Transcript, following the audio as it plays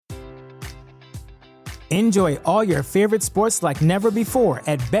Enjoy all your favorite sports like never before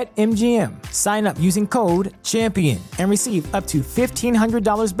at BetMGM. Sign up using code CHAMPION and receive up to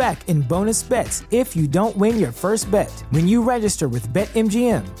 $1,500 back in bonus bets if you don't win your first bet. When you register with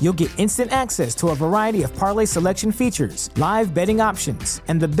BetMGM, you'll get instant access to a variety of parlay selection features, live betting options,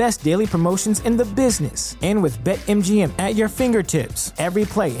 and the best daily promotions in the business. And with BetMGM at your fingertips, every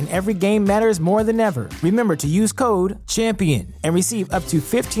play and every game matters more than ever. Remember to use code CHAMPION and receive up to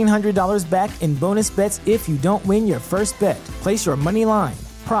 $1,500 back in bonus bets if you don't win your first bet. Place your money line,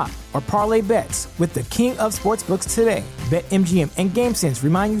 prop, or parlay bets with the king of sportsbooks today. BetMGM and GameSense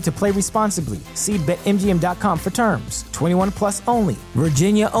remind you to play responsibly. See BetMGM.com for terms. 21 plus only.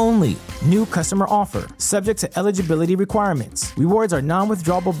 Virginia only. New customer offer. Subject to eligibility requirements. Rewards are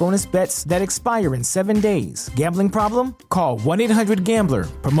non-withdrawable bonus bets that expire in 7 days. Gambling problem? Call 1-800-GAMBLER.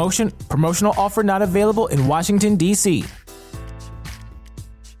 Promotional offer not available in Washington, D.C.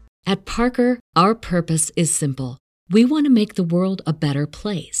 At Parker, our purpose is simple. We want to make the world a better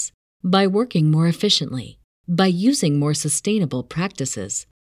place by working more efficiently, by using more sustainable practices,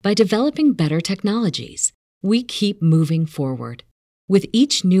 by developing better technologies. We keep moving forward. With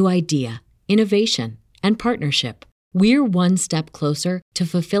each new idea, innovation, and partnership, we're one step closer to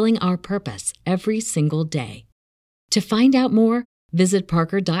fulfilling our purpose every single day. To find out more, visit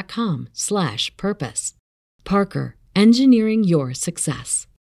parker.com/purpose. Parker, engineering your success.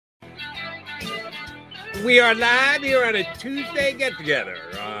 We are live here on a Tuesday get-together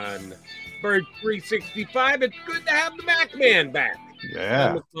on Bird 365. It's good to have the Mac Man back.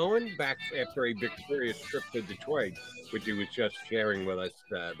 Yeah. McClellan back after a victorious trip to Detroit, which he was just sharing with us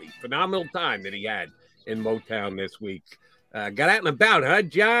the phenomenal time that he had in Motown this week. Got out and about, huh,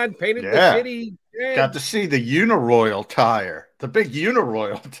 John? Painted the city. Yeah. Got to see the Uniroyal tire, the big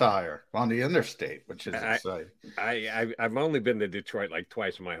Uniroyal tire on the interstate, which is exciting. I've only been to Detroit like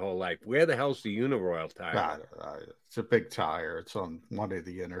twice in my whole life. Where the hell's the Uniroyal tire? It's a big tire. It's on one of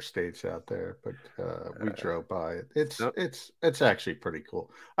the interstates out there, but we drove by it. It's actually pretty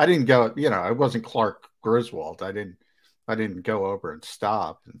cool. I didn't go. I wasn't Clark Griswold. I didn't go over and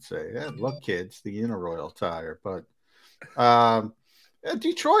stop and say, "Yeah, look, kids, the Uniroyal tire." But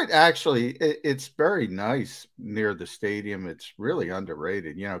Detroit, actually, it's very nice near the stadium. It's really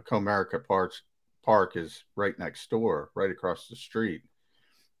underrated. Comerica Park is right next door, right across the street.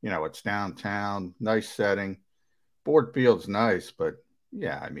 It's downtown, nice setting. Ford Field's nice, but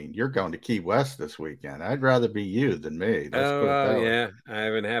yeah, I mean, you're going to Key West this weekend. I'd rather be you than me. Yeah. I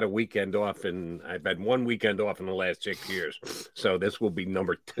haven't had a weekend off, and I've had one weekend off in the last 6 years. So this will be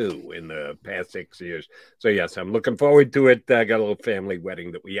number 2 in the past 6 years. So, yes, I'm looking forward to it. I got a little family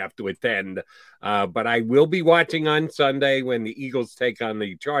wedding that we have to attend. But I will be watching on Sunday when the Eagles take on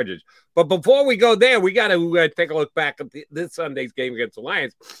the Chargers. But before we go there, we got to take a look back at this Sunday's game against the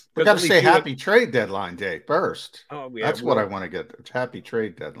Lions. We got to say happy trade deadline day first. Oh, yeah, that's what I want to get. It's happy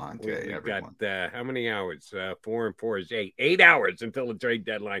trade deadline day. We've got how many hours? 4 and 4 is 8. 8 hours until the trade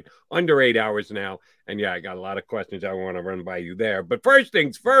deadline. Under 8 hours now. And yeah, I got a lot of questions I want to run by you there. But first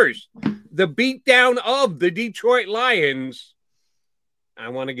things first, the beatdown of the Detroit Lions. I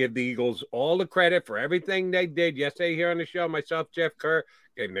want to give the Eagles all the credit for everything they did yesterday here on the show. Myself, Jeff Kerr,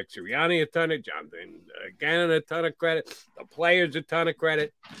 gave Nick Sirianni a ton of, Jonathan Gannon a ton of credit, the players a ton of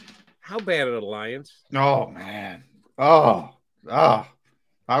credit. How bad are the Lions? Oh, man. Oh, I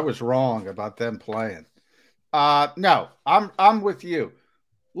was wrong about them playing. No, I'm with you.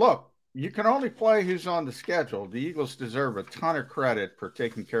 Look, you can only play who's on the schedule. The Eagles deserve a ton of credit for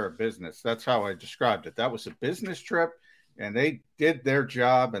taking care of business. That's how I described it. That was a business trip. And they did their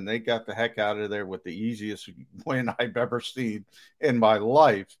job, and they got the heck out of there with the easiest win I've ever seen in my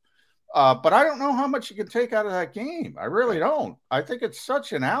life. But I don't know how much you can take out of that game. I really don't. I think it's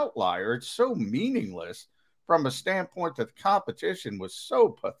such an outlier. It's so meaningless from a standpoint that the competition was so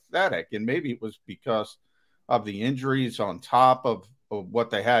pathetic. And maybe it was because of the injuries on top of what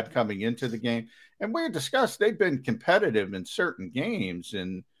they had coming into the game. And we discussed they've been competitive in certain games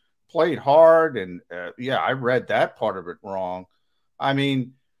and played hard, and I read that part of it wrong. I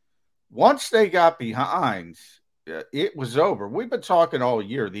mean, once they got behind, it was over. We've been talking all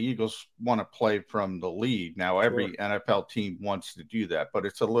year. The Eagles want to play from the lead. Now, every NFL team wants to do that, but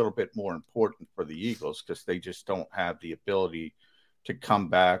it's a little bit more important for the Eagles because they just don't have the ability to come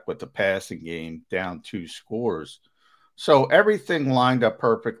back with the passing game down 2 scores. So everything lined up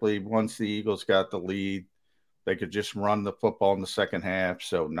perfectly. Once the Eagles got the lead, they could just run the football in the second half.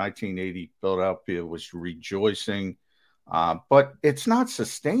 So 1980 Philadelphia was rejoicing. But it's not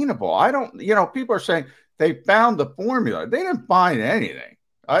sustainable. People are saying they found the formula. They didn't find anything.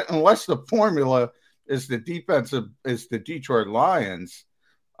 Unless the formula is the Detroit Lions.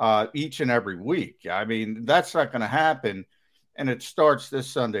 each and every week. I mean, that's not going to happen. And it starts this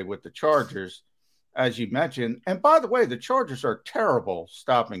Sunday with the Chargers, as you mentioned. And by the way, the Chargers are terrible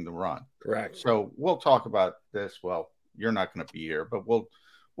stopping the run. Correct. So we'll talk about this. Well, you're not going to be here, but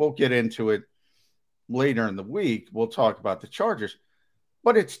we'll get into it later in the week. We'll talk about the Chargers.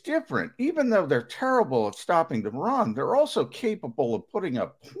 But it's different. Even though they're terrible at stopping the run, they're also capable of putting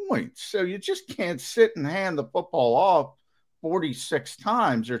up points. So you just can't sit and hand the football off 46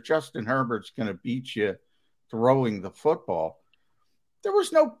 times or Justin Herbert's going to beat you throwing the football. There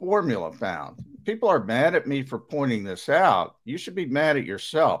was no formula found. People are mad at me for pointing this out. You should be mad at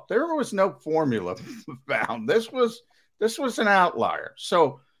yourself. There was no formula found. This was an outlier.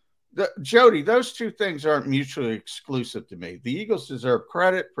 So, Jody, those two things aren't mutually exclusive to me. The Eagles deserve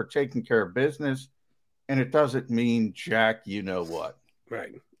credit for taking care of business, and it doesn't mean Jack, you know what.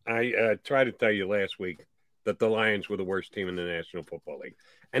 Right. I tried to tell you last week that the Lions were the worst team in the National Football League.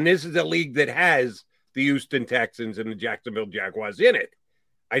 And this is a league that has the Houston Texans and the Jacksonville Jaguars in it.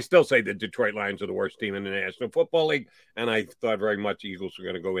 I still say the Detroit Lions are the worst team in the National Football League, and I thought very much the Eagles were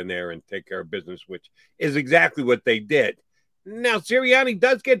going to go in there and take care of business, which is exactly what they did. Now, Sirianni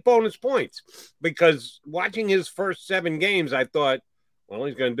does get bonus points because watching his first 7 games, I thought, well,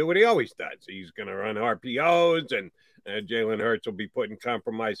 he's going to do what he always does. He's going to run RPOs, and Jalen Hurts will be put in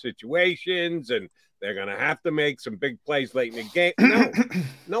compromised situations, and they're going to have to make some big plays late in the game.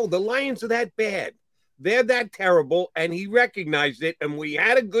 No, the Lions are that bad. They're that terrible, and he recognized it, and we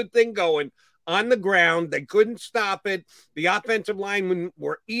had a good thing going on the ground. They couldn't stop it. The offensive linemen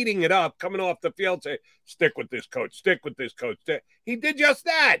were eating it up, coming off the field, saying, stick with this coach, stick with this coach. He did just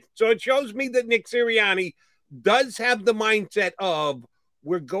that. So it shows me that Nick Sirianni does have the mindset of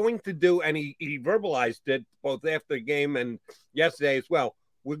we're going to do, and he verbalized it both after the game and yesterday as well,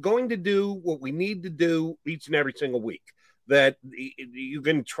 we're going to do what we need to do each and every single week. That you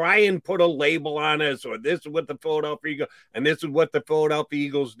can try and put a label on us, or this is what the Philadelphia Eagles, and this is what the Philadelphia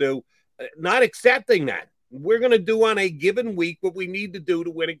Eagles do. Not accepting that. We're going to do on a given week what we need to do to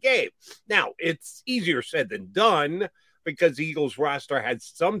win a game. Now, it's easier said than done because the Eagles roster has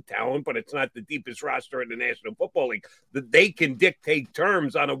some talent, but it's not the deepest roster in the National Football League that they can dictate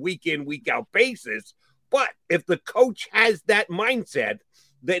terms on a week-in, week-out basis. But if the coach has that mindset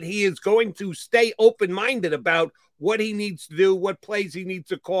that he is going to stay open-minded about what he needs to do, what plays he needs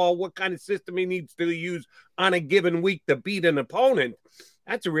to call, what kind of system he needs to use on a given week to beat an opponent,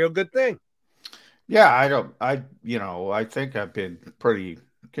 that's a real good thing. Yeah, I think I've been pretty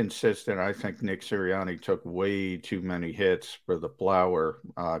consistent. I think Nick Sirianni took way too many hits for the Flower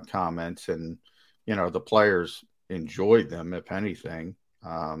comments, and, the players enjoyed them, if anything.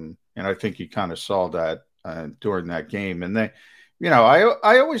 And I think you kind of saw that during that game. And they,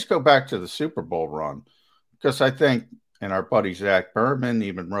 I always go back to the Super Bowl run because I think, and our buddy Zach Berman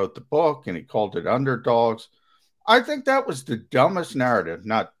even wrote the book and he called it Underdogs. I think that was the dumbest narrative,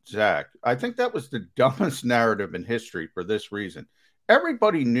 not Zach. I think that was the dumbest narrative in history for this reason.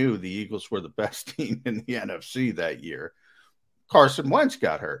 Everybody knew the Eagles were the best team in the NFC that year. Carson Wentz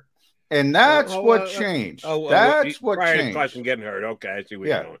got hurt. And that's what changed. That's what changed. Carson getting hurt. Okay, I see what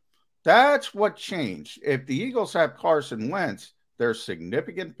you're doing. That's what changed. If the Eagles have Carson Wentz, they're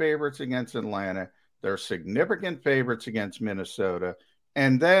significant favorites against Atlanta. They're significant favorites against Minnesota.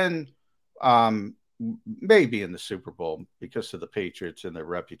 And then maybe in the Super Bowl, because of the Patriots and their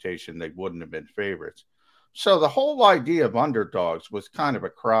reputation, they wouldn't have been favorites. So the whole idea of underdogs was kind of a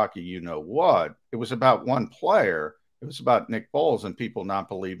crocky, what. It was about one player. It was about Nick Foles and people not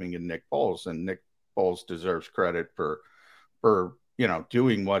believing in Nick Foles. And Nick Foles deserves credit for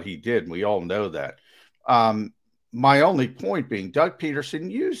doing what he did. We all know that. My only point being Doug Peterson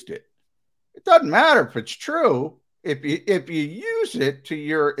used it. It doesn't matter if it's true. If you use it to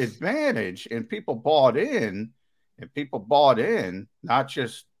your advantage and people bought in, not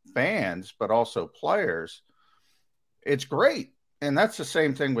just fans, but also players, it's great. And that's the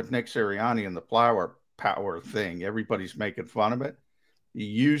same thing with Nick Sirianni and the flower power thing. Everybody's making fun of it. You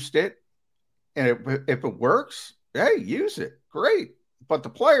used it. And if it works, hey, use it. Great. But the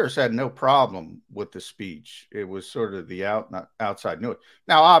players had no problem with the speech. It was sort of the outside noise.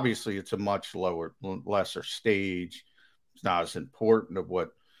 Now, obviously, it's a much lesser stage. It's not as important of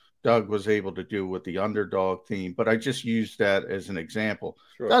what Doug was able to do with the underdog theme, but I just used that as an example.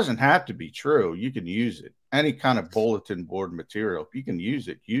 Sure. It doesn't have to be true. You can use it. Any kind of bulletin board material, if you can use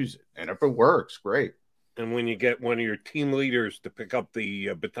it, use it. And if it works, great. And when you get one of your team leaders to pick up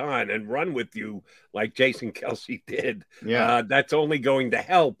the baton and run with you like Jason Kelce did, that's only going to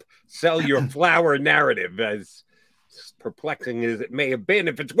help sell your flower narrative, as perplexing as it may have been.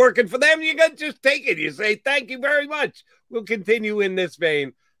 If it's working for them, you got to just take it. You say, thank you very much. We'll continue in this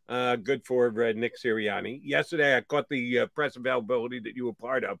vein. Good for Nick Sirianni. Yesterday, I caught the press availability that you were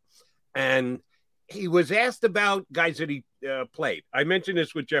part of, and he was asked about guys that he played. I mentioned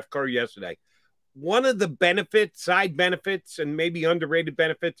this with Jeff Curry yesterday. One of the benefits, side benefits, and maybe underrated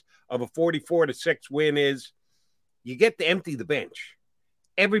benefits of a 44-6 win is you get to empty the bench.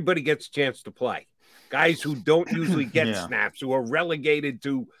 Everybody gets a chance to play. Guys who don't usually get snaps, who are relegated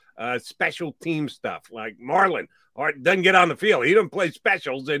to special team stuff, like Marlon, or doesn't get on the field. He doesn't play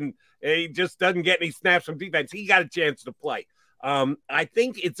specials, and he just doesn't get any snaps from defense. He got a chance to play. I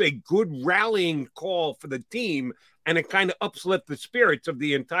think it's a good rallying call for the team, and it kind of uplifts the spirits of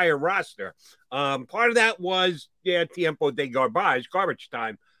the entire roster. Part of that was, tiempo de garbage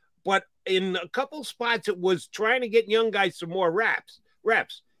time. But in a couple spots, it was trying to get young guys some more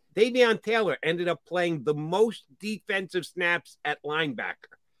reps. Davion Taylor ended up playing the most defensive snaps at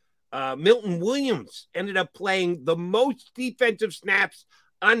linebacker. Milton Williams ended up playing the most defensive snaps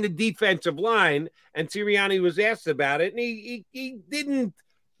on the defensive line, and Sirianni was asked about it, and he didn't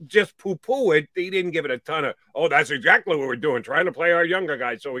just poo-poo it. He didn't give it a ton of, that's exactly what we're doing, trying to play our younger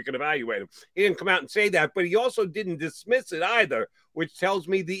guys so we can evaluate them. He didn't come out and say that, but he also didn't dismiss it either, which tells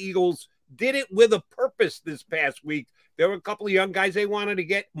me the Eagles did it with a purpose this past week. There were a couple of young guys they wanted to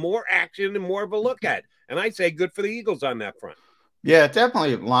get more action and more of a look at, and I say good for the Eagles on that front. Yeah,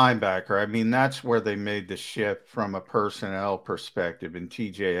 definitely linebacker. I mean, that's where they made the shift from a personnel perspective, and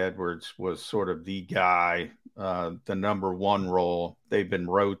TJ Edwards was sort of the guy, the number one role. They've been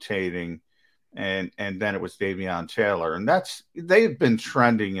rotating, and then it was Davion Taylor, and they've been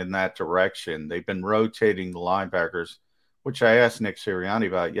trending in that direction. They've been rotating the linebackers, which I asked Nick Sirianni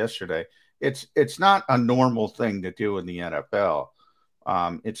about yesterday. It's not a normal thing to do in the NFL.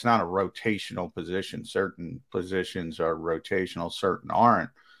 It's not a rotational position. Certain positions are rotational, certain aren't.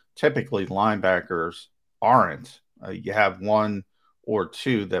 Typically, linebackers aren't. You have one or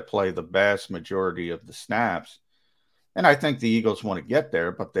two that play the vast majority of the snaps. And I think the Eagles want to get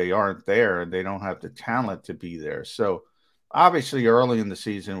there, but they aren't there, and they don't have the talent to be there. So, obviously, early in the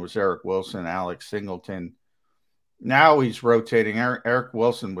season was Eric Wilson, Alex Singleton. Now he's rotating. Eric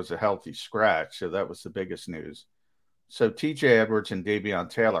Wilson was a healthy scratch, so that was the biggest news. So TJ Edwards and Davion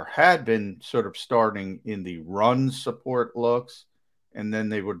Taylor had been sort of starting in the run support looks, and then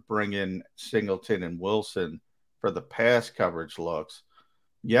they would bring in Singleton and Wilson for the pass coverage looks.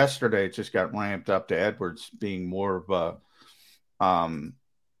 Yesterday, it just got ramped up to Edwards being more of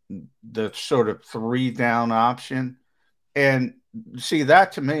the sort of 3-down option. And see,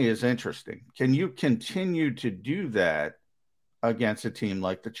 that to me is interesting. Can you continue to do that against a team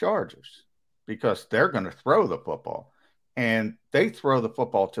like the Chargers? Because they're going to throw the football. And they throw the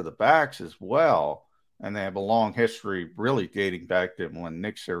football to the backs as well. And they have a long history, really dating back to when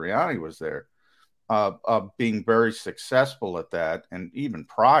Nick Sirianni was there, of being very successful at that. And even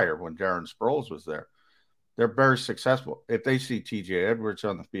prior, when Darren Sproles was there, they're very successful. If they see TJ Edwards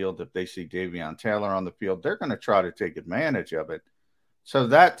on the field, if they see Davion Taylor on the field, they're going to try to take advantage of it. So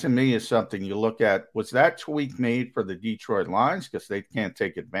that, to me, is something you look at. Was that tweak made for the Detroit Lions because they can't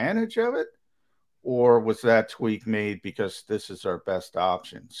take advantage of it? Or was that tweak made because this is our best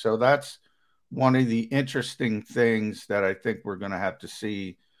option? So that's one of the interesting things that I think we're going to have to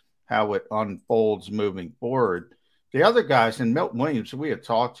see how it unfolds moving forward. The other guys, and Milton Williams, we had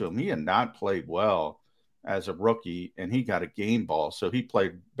talked to him. He had not played well as a rookie, and he got a game ball. So he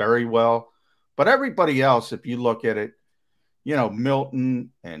played very well. But everybody else, if you look at it,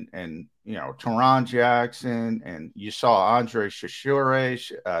 Milton and Teron Jackson, and you saw Andre Chachere,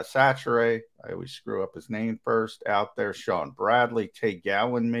 I always screw up his name first, out there. Sean Bradley, Tay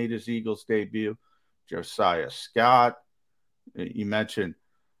Gowan made his Eagles debut. Josiah Scott. You mentioned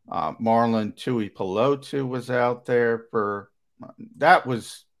Marlon Tuipulotu was out there that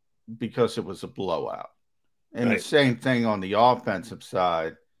was because it was a blowout. And right. The same thing on the offensive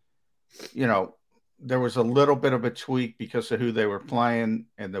side. There was a little bit of a tweak because of who they were playing,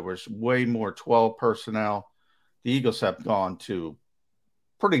 and there was way more 12 personnel. The Eagles have gone to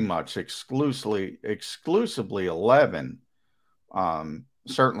pretty much exclusively 11,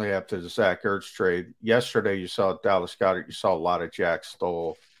 certainly after the Zach Ertz trade. Yesterday, you saw Dallas Goedert, you saw a lot of Jack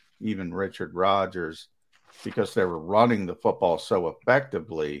Stoll, even Richard Rodgers, because they were running the football so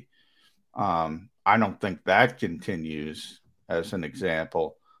effectively. I don't think that continues as an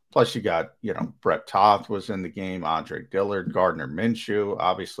example. Plus, you got, Brett Toth was in the game, Andre Dillard, Gardner Minshew,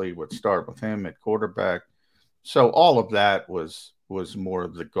 obviously would start with him at quarterback. So all of that was more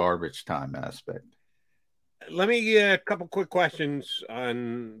of the garbage time aspect. Let me get a couple quick questions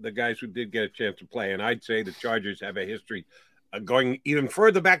on the guys who did get a chance to play. And I'd say the Chargers have a history going even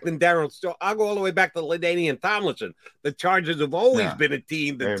further back than Darryl Stoll, I'll go all the way back to LaDainian Tomlinson. The Chargers have always been a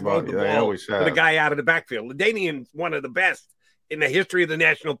team that throws the ball to the guy out of the backfield. LaDainian's one of the best in the history of the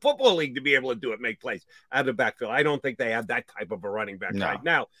National Football League to be able to do it, make plays out of the backfield. I don't think they have that type of a running back right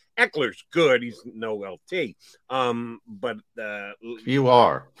now. Eckler's good. He's no LT. But you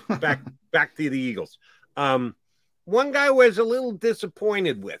are. back to the Eagles. One guy was a little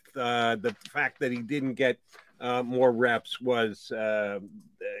disappointed with the fact that he didn't get more reps was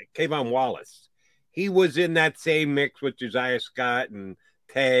Kayvon Wallace. He was in that same mix with Josiah Scott and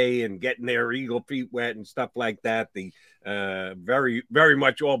Tay and getting their Eagle feet wet and stuff like that. The very, very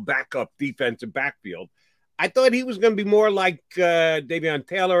much all backup defensive backfield. I thought he was going to be more like Davion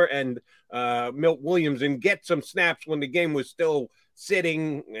Taylor and Milt Williams and get some snaps when the game was still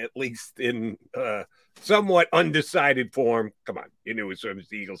sitting, at least in somewhat undecided form. Come on, you knew as soon as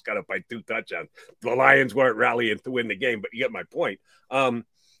the Eagles got up by 2 touchdowns, the Lions weren't rallying to win the game, but you get my point. Do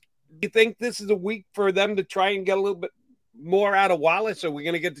you think this is a week for them to try and get a little bit more out of Wallace? Are we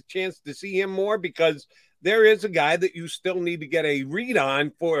going to get the chance to see him more? Because there is a guy that you still need to get a read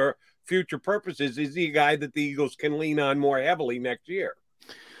on for future purposes. Is he a guy that the Eagles can lean on more heavily next year?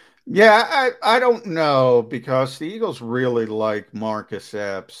 Yeah, I don't know, because the Eagles really like Marcus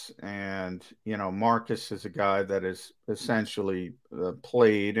Epps, and Marcus is a guy that is essentially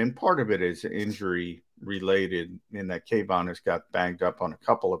played, and part of it is injury related in that Kayvon has got banged up on a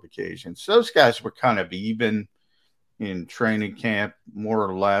couple of occasions. Those guys were kind of even in training camp, more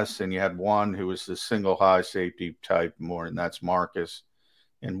or less, and you had one who was the single high safety type more, and that's Marcus,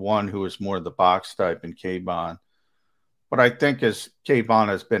 and one who was more the box type in Kayvon. But I think as Kayvon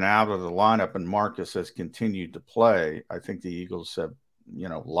has been out of the lineup and Marcus has continued to play, I think the Eagles have,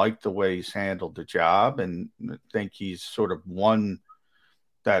 liked the way he's handled the job, and think he's sort of won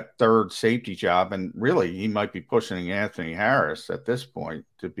that third safety job. And really, he might be pushing Anthony Harris at this point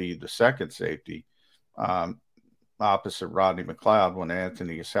to be the second safety, opposite Rodney McLeod when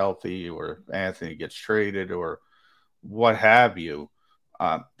Anthony is healthy or Anthony gets traded or what have you.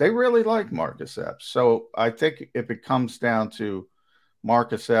 They really like Marcus Epps. So I think if it comes down to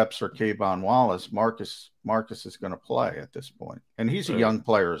Marcus Epps or Kayvon Wallace, Marcus is going to play at this point. And he's a young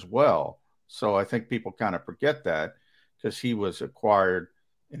player as well. So I think people kind of forget that, because he was acquired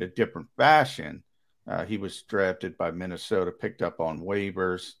in a different fashion. He was drafted by Minnesota, picked up on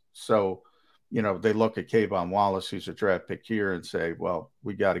waivers. So, they look at Kayvon Wallace, who's a draft pick here, and say, well,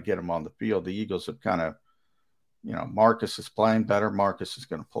 we got to get him on the field. The Eagles have kind of, Marcus is playing better. Marcus is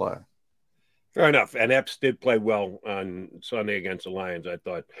going to play. Fair enough. And Epps did play well on Sunday against the Lions. I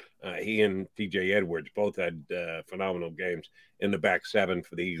thought he and TJ Edwards both had phenomenal games in the back seven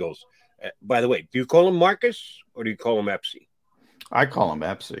for the Eagles. By the way, do you call him Marcus or do you call him Epsy? I call him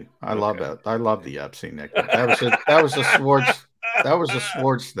Epsy. I love it. I love the Epsy nickname. That was a Schwartz. That was a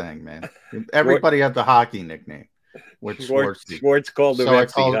Schwartz thing, man. Everybody had the hockey nickname with Schwartz called him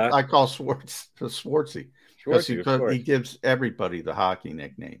Epsy. I call Schwartz Schwartzy. Because he gives everybody the hockey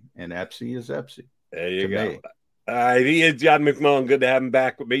nickname, and Epsy is Epsy. There you go. He is John McMullen. Good to have him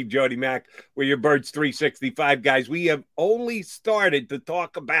back with me, Jody Mack. We're your Birds 365 guys. We have only started to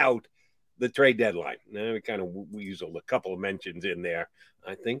talk about the trade deadline. Now we use a couple of mentions in there.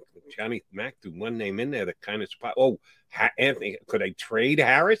 I think Johnny Mack threw one name in there that kind of spot. Oh, Anthony, could I trade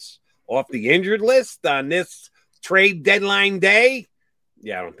Harris off the injured list on this trade deadline day?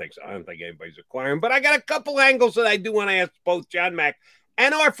 Yeah, I don't think so. I don't think anybody's acquiring. But I got a couple angles that I do want to ask both John Mack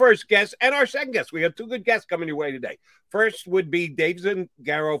and our first guest and our second guest. We have two good guests coming your way today. First would be Dave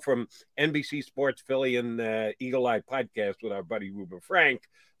Zangaro from NBC Sports Philly and the Eagle Eye podcast with our buddy Ruben Frank.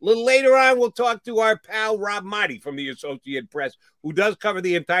 A little later on, we'll talk to our pal Rob Marty from the Associated Press, who does cover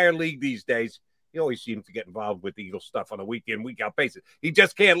the entire league these days. He always seems to get involved with Eagles stuff on a week-in, week-out basis. He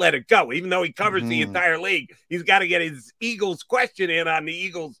just can't let it go. Even though he covers the entire league, he's got to get his Eagles question in on the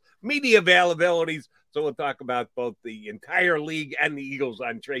Eagles media availabilities. So we'll talk about both the entire league and the Eagles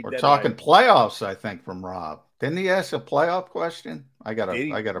on trade deadline. We're talking playoffs, I think, from Rob. Didn't he ask a playoff question? I gotta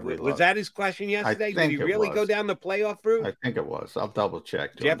reload. Was that his question yesterday? Did he really go down the playoff route? I think it was. I'll double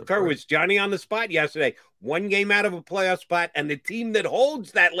check. Jeff Kerr was Johnny on the spot yesterday. One game out of a playoff spot, and the team that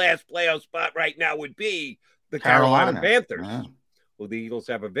holds that last playoff spot right now would be the Carolina Panthers. Yeah. Well, the Eagles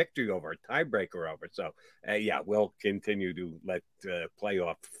have a victory over, a tiebreaker over. So, we'll continue to let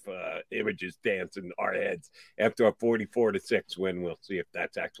playoff images dance in our heads after a 44-6 win. We'll see if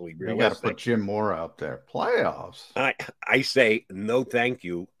that's actually realistic. You got to put Jim Moore out there. Playoffs. I say no, thank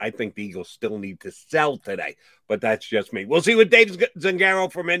you. I think the Eagles still need to sell today, but that's just me. We'll see what Dave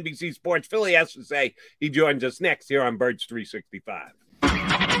Zangaro from NBC Sports Philly has to say. He joins us next here on Birds 365.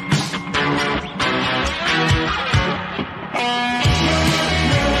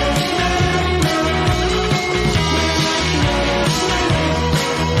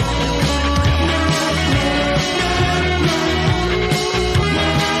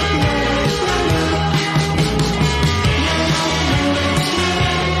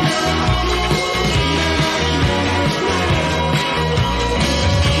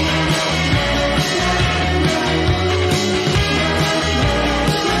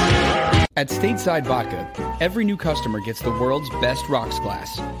 At Stateside Vodka, every new customer gets the world's best rocks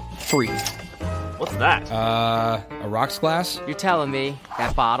glass, free. What's that? A rocks glass? You're telling me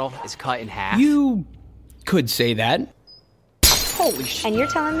that bottle is cut in half? You could say that. Holy shit. And you're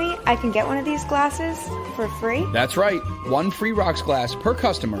telling me I can get one of these glasses for free? That's right. One free rocks glass per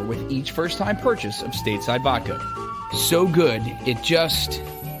customer with each first-time purchase of Stateside Vodka. So good, it just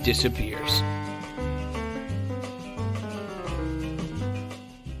disappears.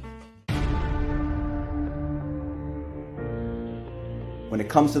 When it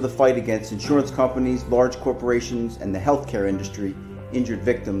comes to the fight against insurance companies, large corporations, and the healthcare industry, injured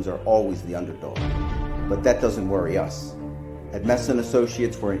victims are always the underdog. But that doesn't worry us. At Messa &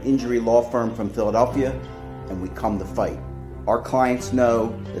 Associates, we're an injury law firm from Philadelphia, and we come to fight. Our clients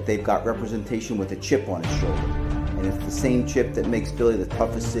know that they've got representation with a chip on its shoulder, and it's the same chip that makes Philly the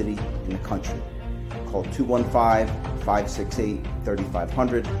toughest city in the country. Call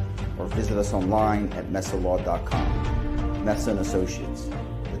 215-568-3500 or visit us online at messalaw.com. Messa & Associates,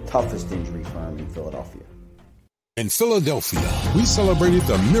 the toughest injury firm in Philadelphia. In Philadelphia, we celebrated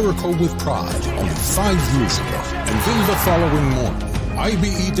the miracle with pride only 5 years ago. And then the following morning,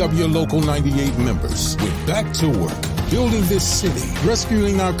 IBEW Local 98 members went back to work, building this city,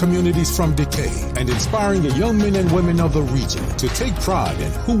 rescuing our communities from decay, and inspiring the young men and women of the region to take pride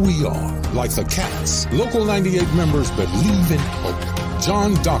in who we are. Like the Cats, Local 98 members believe in hope.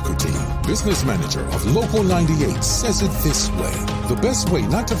 John Doherty, business manager of Local 98, says it this way: the best way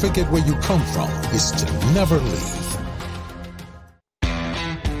not to forget where you come from is to never leave.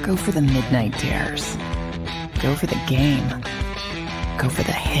 Go for the midnight dares. Go for the game. Go for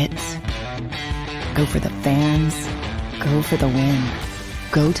the hits. Go for the fans. Go for the win.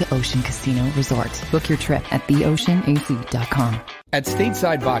 Go to Ocean Casino Resort. Book your trip at theoceanac.com. At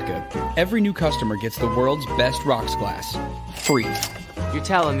Stateside Vodka, every new customer gets the world's best rocks glass, free. You're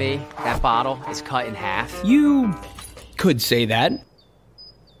telling me that bottle is cut in half? You could say that.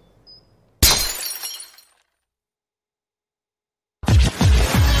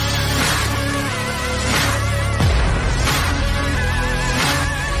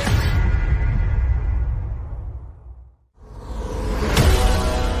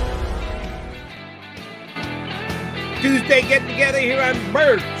 Tuesday get together here on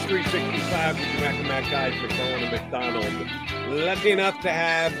Birds 365 with the Mac and Mac guys, McMullen and McDonald. Lucky enough to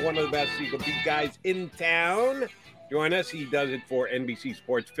have one of the best Eagle Beat guys in town join us. He does it for NBC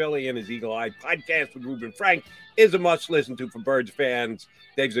Sports Philly, and his Eagle Eye podcast with Reuben Frank is a must listen to for Birds fans.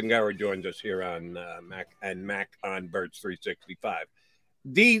 Dave Zangara joins us here on Mac and Mac on Birds 365.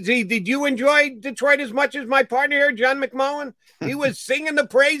 DZ, did you enjoy Detroit as much as my partner here, John McMullen? He was singing the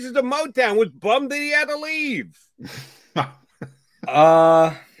praises of Motown, was bummed that he had to leave.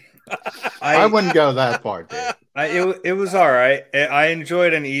 I wouldn't go that far, Dave. It was all right. I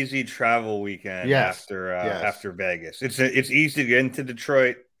enjoyed an easy travel weekend after Vegas. It's easy to get into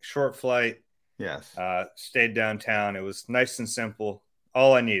Detroit, short flight. Yes. Stayed downtown. It was nice and simple.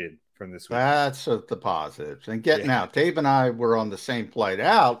 All I needed from this week. That's the positives. And getting out. Dave and I were on the same flight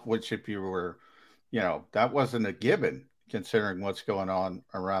out, which if you were, that wasn't a given considering what's going on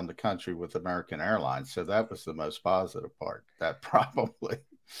around the country with American Airlines. So that was the most positive part. That probably.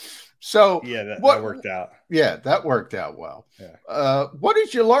 So yeah, that worked out. Yeah, that worked out well. Yeah. What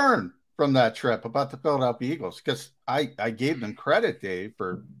did you learn from that trip about the Philadelphia Eagles? Because I gave them credit, Dave,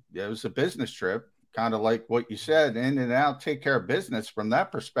 for it was a business trip, kind of like what you said, in and out, take care of business. From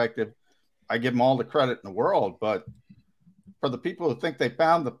that perspective, I give them all the credit in the world. But for the people who think they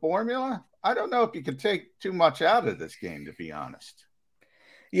found the formula, I don't know if you can take too much out of this game, to be honest.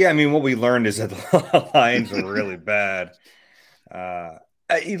 Yeah, I mean, what we learned is that the Lions are really bad.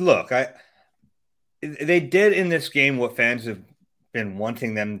 Look, they did in this game what fans have been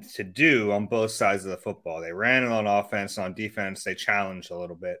wanting them to do on both sides of the football. They ran it on offense, on defense. They challenged a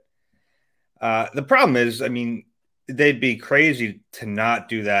little bit. The problem is, I mean, they'd be crazy to not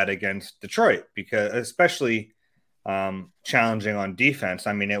do that against Detroit, because especially challenging on defense.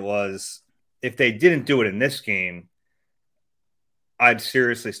 I mean, it was, if they didn't do it in this game, I'd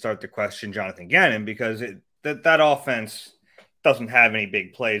seriously start to question Jonathan Gannon, because that offense doesn't have any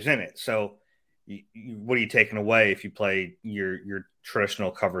big plays in it. So what are you taking away if you play your traditional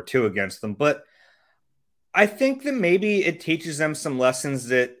cover two against them? But I think that maybe it teaches them some lessons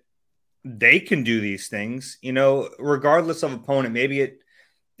that they can do these things, regardless of opponent. Maybe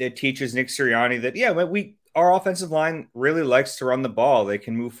it teaches Nick Sirianni that, our offensive line really likes to run the ball. They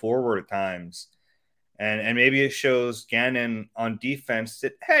can move forward at times. And maybe it shows Gannon on defense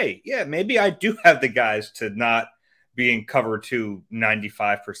that, hey, maybe I do have the guys to not be in cover 2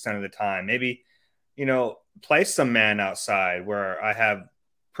 95% of the time. Maybe, play some man outside where I have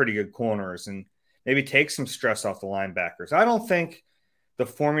pretty good corners and maybe take some stress off the linebackers. I don't think the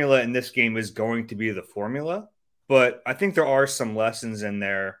formula in this game is going to be the formula, but I think there are some lessons in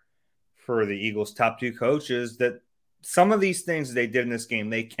there for the Eagles' top 2 coaches that some of these things they did in this game,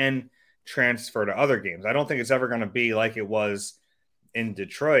 they can transfer to other games. I don't think it's ever going to be like it was in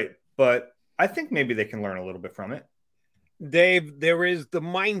Detroit, but I think maybe they can learn a little bit from it. Dave, there is the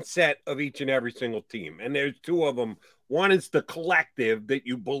mindset of each and every single team, and there's 2 of them. One is the collective that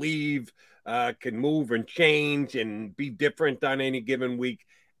you believe can move and change and be different on any given week.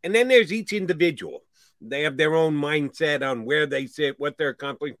 And then there's each individual. They have their own mindset on where they sit, what they're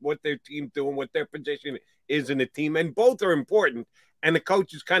accomplishing, what their team's doing, what their position is in a team. And both are important. And the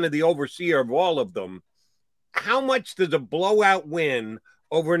coach is kind of the overseer of all of them. How much does a blowout win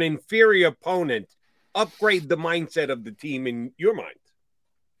over an inferior opponent upgrade the mindset of the team in your mind?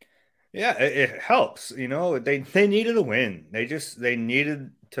 Yeah, it helps. They needed a win. They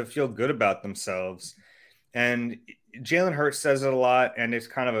needed to feel good about themselves. And Jalen Hurts says it a lot, and it's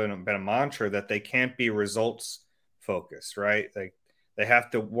kind of been a mantra that they can't be results focused, right? They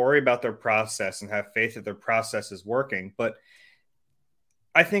have to worry about their process and have faith that their process is working. But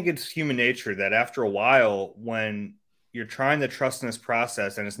I think it's human nature that after a while, when you're trying to trust in this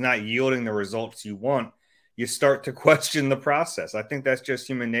process and it's not yielding the results you want, you start to question the process. I think that's just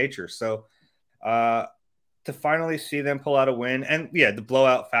human nature. So to finally see them pull out a win, and the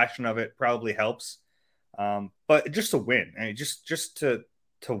blowout fashion of it probably helps. But just to win, just to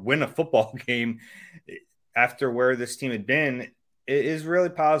win a football game after where this team had been is really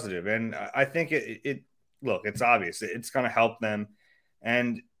positive. And I think it's obvious it's going to help them.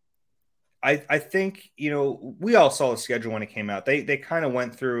 And I think, we all saw the schedule when it came out. They kind of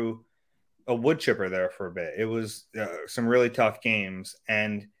went through a wood chipper there for a bit. It was some really tough games.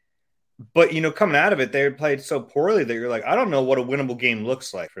 But coming out of it, they played so poorly that you're like, I don't know what a winnable game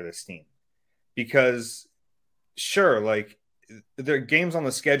looks like for this team. Because sure, their games on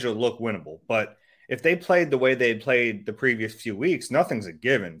the schedule look winnable. But if they played the way they had played the previous few weeks, nothing's a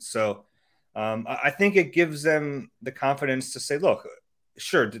given. So I think it gives them the confidence to say, look,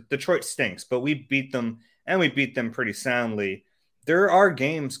 sure, Detroit stinks, but we beat them, and we beat them pretty soundly. There are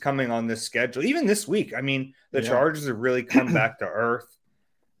games coming on this schedule, even this week. I mean, the Chargers have really come back to earth.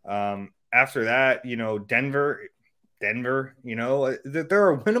 After that, Denver, there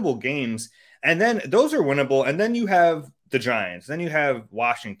are winnable games, and then those are winnable. And then you have the Giants, then you have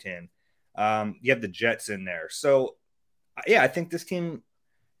Washington, you have the Jets in there. So, I think this team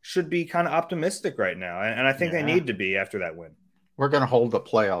should be kind of optimistic right now, and I think they need to be after that win. We're going to hold the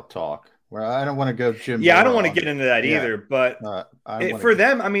playoff talk. Where I don't want to go Jim. Yeah, I don't want to get into that either. But for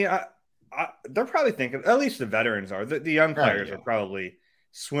them, I mean, they're probably thinking, at least the veterans are. The young players are probably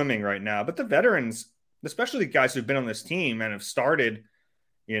swimming right now. But the veterans, especially the guys who've been on this team and have started,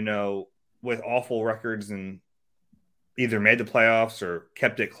 with awful records and either made the playoffs or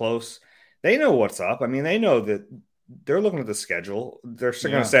kept it close, they know what's up. I mean, they know that they're looking at the schedule. They're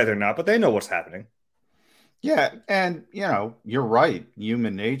still going to say they're not, but they know what's happening. Yeah, and, you're right.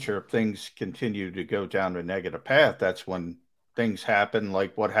 Human nature, if things continue to go down a negative path, that's when things happen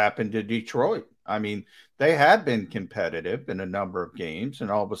like what happened to Detroit. I mean, they had been competitive in a number of games, and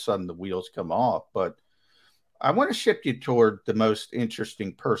all of a sudden the wheels come off. But I want to shift you toward the most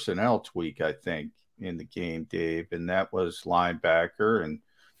interesting personnel tweak, I think, in the game, Dave, and that was linebacker and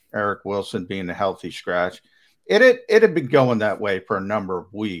Eric Wilson being a healthy scratch. It had been going that way for a number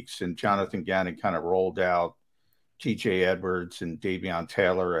of weeks, and Jonathan Gannon kind of rolled out TJ Edwards and Davion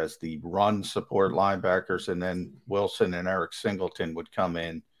Taylor as the run support linebackers, and then Wilson and Eric Singleton would come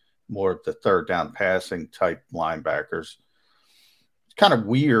in more of the third down passing type linebackers. It's kind of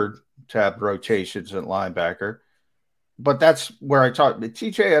weird to have rotations at linebacker, but that's where I talked.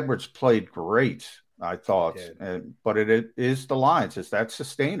 TJ Edwards played great, I thought, but it is the Lions. Is that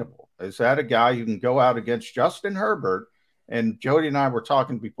sustainable? Is that a guy who can go out against Justin Herbert? And Jody and I were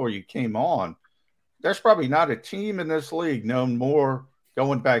talking before you came on. There's probably not a team in this league known more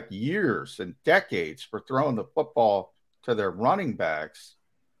going back years and decades for throwing the football to their running backs.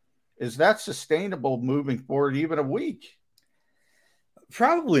 Is that sustainable moving forward even a week?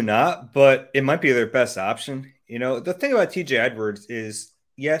 Probably not, but it might be their best option. The thing about TJ Edwards is,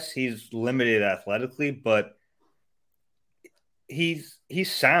 yes, he's limited athletically, but he's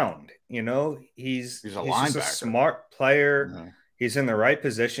sound. He's a just linebacker. A smart player. Yeah. He's in the right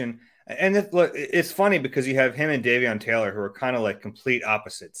position. And it's funny because you have him and Davion Taylor, who are kind of like complete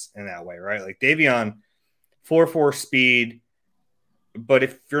opposites in that way, right? Like Davion, 4.4 speed, but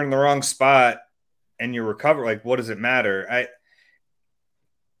if you're in the wrong spot and you recover, like, what does it matter?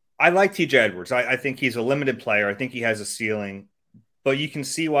 I like TJ Edwards. I think he's a limited player. I think he has a ceiling, but you can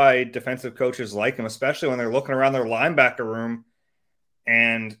see why defensive coaches like him, especially when they're looking around their linebacker room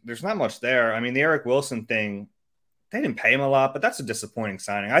and there's not much there. I mean, the Eric Wilson thing, they didn't pay him a lot, but that's a disappointing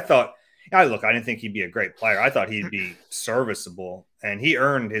signing. I didn't think he'd be a great player. I thought he'd be serviceable, and he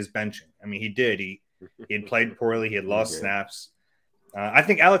earned his benching. I mean, he did. He had played poorly. He had lost snaps. I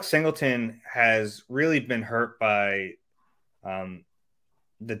think Alex Singleton has really been hurt by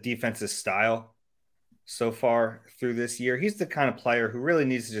the defense's style so far through this year. He's the kind of player who really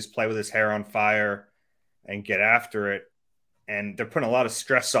needs to just play with his hair on fire and get after it. And they're putting a lot of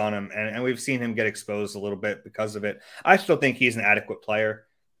stress on him, and we've seen him get exposed a little bit because of it. I still think he's an adequate player,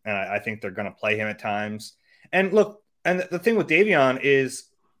 and I think they're going to play him at times. And look, and the thing with Davion is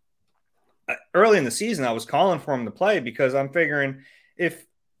early in the season, I was calling for him to play because I'm figuring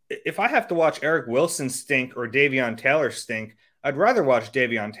if I have to watch Eric Wilson stink or Davion Taylor stink, I'd rather watch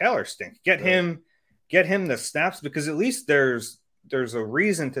Davion Taylor stink. Get him the snaps, because at least there's a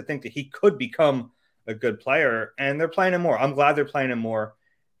reason to think that he could become a good player, and they're playing him more. I'm glad they're playing him more.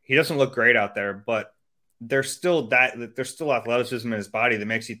 He doesn't look great out there, but there's still athleticism in his body that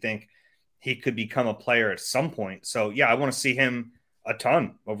makes you think he could become a player at some point. So yeah, I want to see him a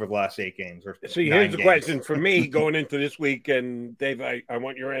ton over the last 8 games. So here's the question for me going into this week, and Dave, I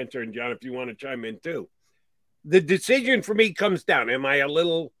want your answer, and John, if you want to chime in too. The decision for me comes down. Am I a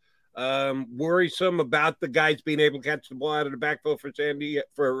little worrisome about the guys being able to catch the ball out of the backfield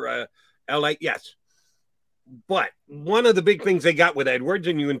for LA? Yes. But one of the big things they got with Edwards,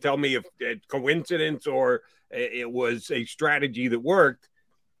 and you can tell me if it's coincidence or it was a strategy that worked,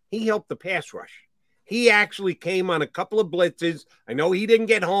 he helped the pass rush. He actually came on a couple of blitzes. I know he didn't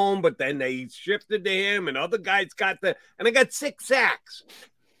get home, but then they shifted to him, and other guys and I got 6 sacks.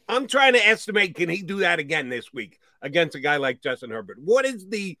 I'm trying to estimate, can he do that again this week against a guy like Justin Herbert? What does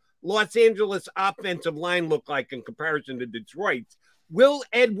the Los Angeles offensive line look like in comparison to Detroit's? Will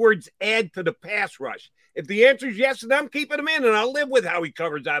Edwards add to the pass rush? If the answer is yes, then I'm keeping him in, and I'll live with how he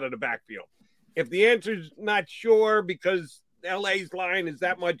covers out of the backfield. If the answer is not sure because LA's line is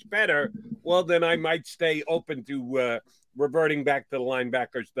that much better, well, then I might stay open to reverting back to the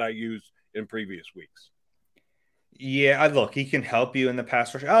linebackers that I used in previous weeks. Yeah, look, he can help you in the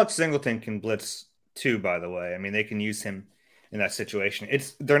pass rush. Alex Singleton can blitz too, by the way. I mean, they can use him in that situation.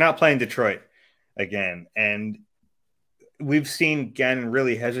 They're not playing Detroit again, and we've seen Gannon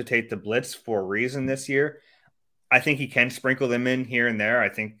really hesitate to blitz for a reason this year. I think he can sprinkle them in here and there. I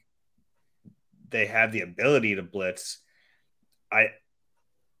think they have the ability to blitz. I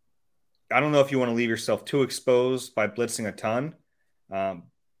don't know if you want to leave yourself too exposed by blitzing a ton.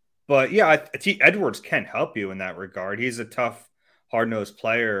 But yeah, Edwards can help you in that regard. He's a tough, hard-nosed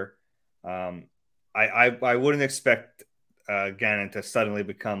player. I wouldn't expect Gannon to suddenly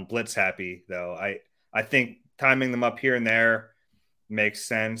become blitz happy, though. I think timing them up here and there makes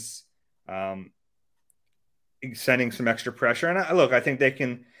sense. Sending some extra pressure. And I think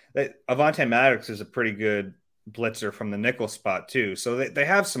Avonte Maddox is a pretty good blitzer from the nickel spot too. So they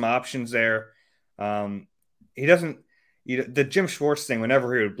have some options there. He doesn't, the Jim Schwartz thing,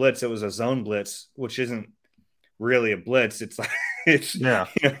 whenever he would blitz, it was a zone blitz, which isn't really a blitz. It's like,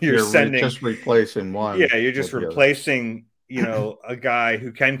 you're sending, just replacing one. Yeah. You're just replacing, a guy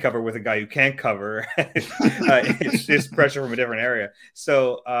who can cover with a guy who can't cover. It's just pressure from a different area.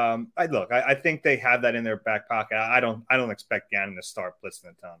 So I think they have that in their back pocket. I don't expect Gannon to start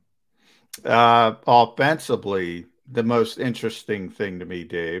blitzing a ton. Offensively, the most interesting thing to me,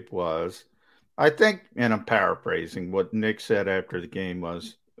 Dave, was, I think, and I'm paraphrasing, what Nick said after the game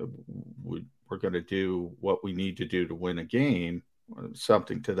was, we're going to do what we need to do to win a game,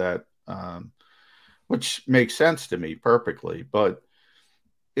 something to that, which makes sense to me perfectly. But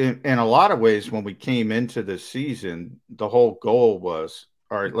in a lot of ways, when we came into this season, the whole goal was,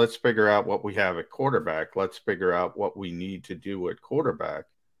 all right, let's figure out what we have at quarterback. Let's figure out what we need to do at quarterback.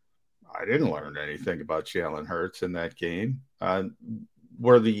 I didn't learn anything about Jalen Hurts in that game.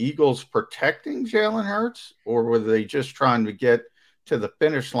 Were the Eagles protecting Jalen Hurts, or were they just trying to get to the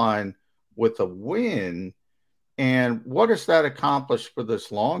finish line with a win? And what does that accomplish for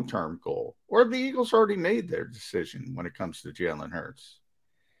this long-term goal? Or have the Eagles already made their decision when it comes to Jalen Hurts?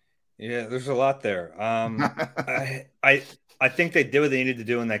 Yeah, there's a lot there. I think they did what they needed to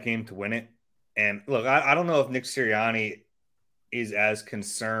do in that game to win it. And look, I don't know if Nick Sirianni is as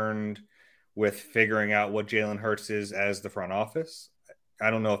concerned with figuring out what Jalen Hurts is as the front office.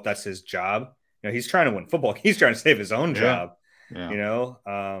 I don't know if that's his job. He's trying to win football. He's trying to save his own job.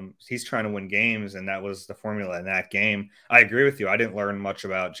 Yeah. He's trying to win games, and that was the formula in that game. I agree with you. I didn't learn much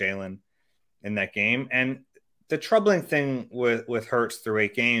about Jalen in that game. And the troubling thing with Hurts through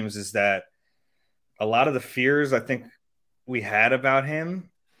 8 games is that a lot of the fears I think we had about him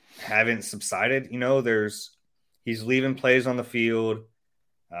haven't subsided. He's leaving plays on the field.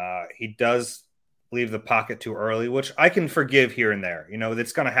 He does leave the pocket too early, which I can forgive here and there.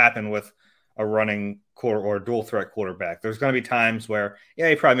 That's going to happen with a running quarter or dual threat quarterback. There's going to be times where,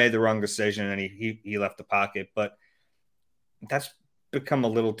 he probably made the wrong decision and he left the pocket, but that's become a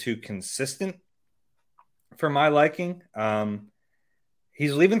little too consistent for my liking.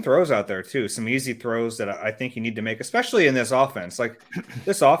 He's leaving throws out there too. Some easy throws that I think you need to make, especially in this offense. Like,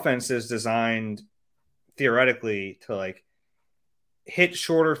 this offense is designed theoretically to hit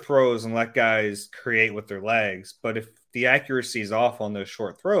shorter throws and let guys create with their legs. But if the accuracy is off on those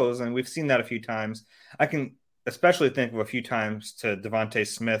short throws, and we've seen that a few times, I can especially think of a few times to Devontae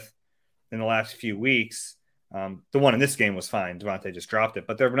Smith in the last few weeks. The one in this game was fine. Devontae just dropped it.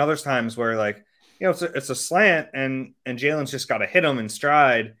 But there have been other times where it's a slant and Jalen's just got to hit him in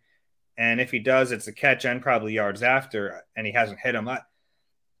stride. And if he does, it's a catch and probably yards after, and he hasn't hit him.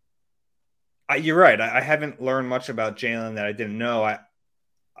 You're right. I haven't learned much about Jalen that I didn't know.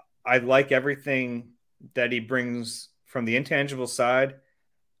 I like everything that he brings from the intangible side.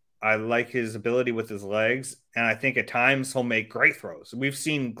 I like his ability with his legs. And I think at times he'll make great throws. We've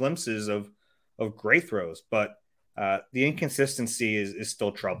seen glimpses of great throws, but the inconsistency is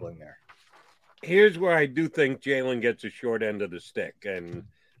still troubling there. Here's where I do think Jalen gets a short end of the stick, and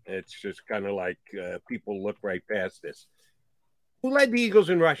it's just kind of like people look right past this. Who led the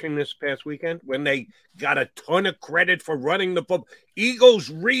Eagles in rushing this past weekend when they got a ton of credit for running the football? Eagles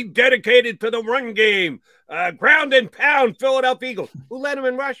rededicated to the run game. Ground and pound Philadelphia Eagles. Who led them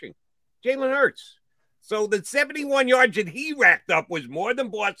in rushing? Jalen Hurts. So the 71 yards that he racked up was more than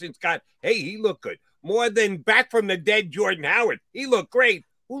Boston Scott. Hey, he looked good. More than back from the dead Jordan Howard. He looked great.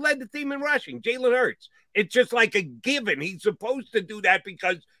 Who led the team in rushing? Jalen Hurts. It's just like a given. He's supposed to do that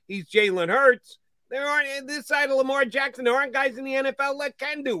because he's Jalen Hurts. There aren't, this side of Lamar Jackson, there aren't guys in the NFL that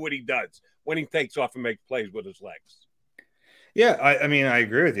can do what he does when he takes off and makes plays with his legs. Yeah, I mean, I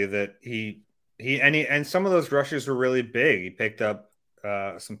agree with you that he some of those rushes were really big. He picked up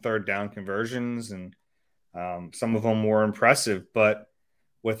some third down conversions, and some of them were impressive, but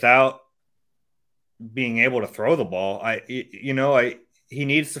without being able to throw the ball, he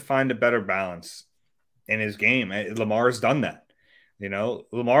needs to find a better balance in his game. Lamar's done that.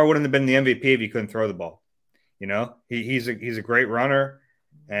 Lamar wouldn't have been the MVP if he couldn't throw the ball. He's a great runner,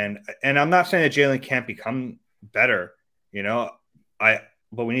 and I'm not saying that Jalen can't become better.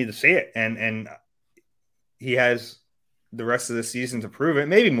 But we need to see it, and he has the rest of the season to prove it.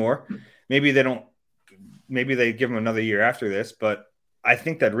 Maybe more. Maybe they don't. Maybe they give him another year after this. But I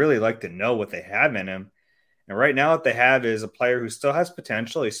think they'd really like to know what they have in him. And right now, what they have is a player who still has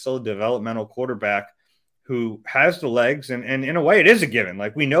potential. He's still a developmental quarterback who has the legs, and in a way it is a given.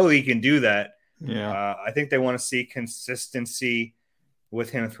 Like, we know he can do that. Yeah. I think they want to see consistency with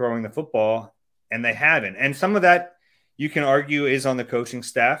him throwing the football, and they haven't. And some of that you can argue is on the coaching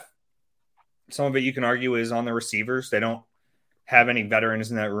staff. Some of it you can argue is on the receivers. They don't have any veterans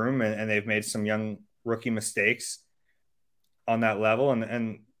in that room, and they've made some young rookie mistakes on that level.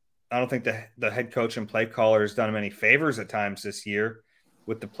 And I don't think the head coach and play caller has done him any favors at times this year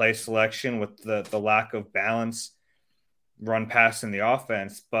with the play selection, with the lack of balance, run pass in the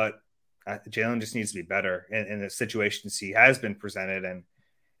offense. But Jalen just needs to be better in the situations he has been presented. And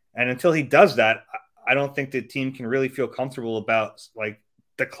until he does that, I don't think the team can really feel comfortable about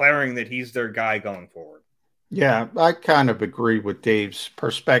declaring that he's their guy going forward. Yeah, I kind of agree with Dave's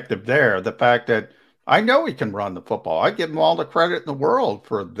perspective there. The fact that I know he can run the football. I give him all the credit in the world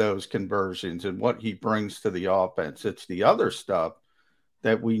for those conversions and what he brings to the offense. It's the other stuff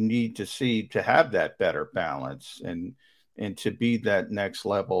that we need to see to have that better balance and to be that next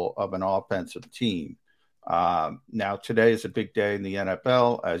level of an offensive team. Now, today is a big day in the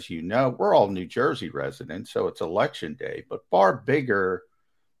NFL. As you know, we're all New Jersey residents, so it's election day, but far bigger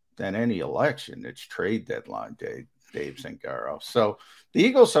than any election. It's trade deadline day, Dave Zingaro. So the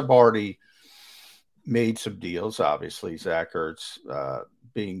Eagles have already made some deals, obviously, Zach Ertz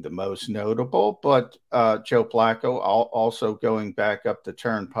being the most notable, but Joe Flacco also going back up the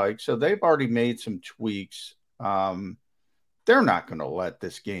turnpike. So they've already made some tweaks. There they're not going to let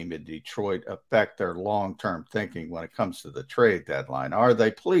this game in Detroit affect their long-term thinking when it comes to the trade deadline, are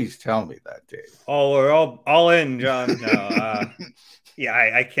they? Please tell me that, Dave. Oh, we're all in, John. No,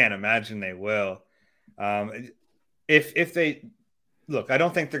 yeah, I can't imagine they will. If they look, I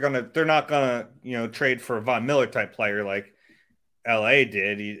don't think they're not gonna trade for a Von Miller type player like LA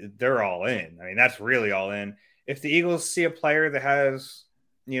did. They're all in. I mean, that's really all in. If the Eagles see a player that has,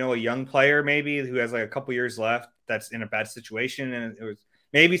 a young player maybe who has like a couple years left that's in a bad situation, and it was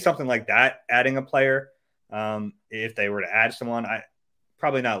maybe something like that, adding a player. If they were to add someone,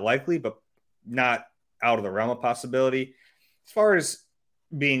 probably not likely, but not out of the realm of possibility. As far as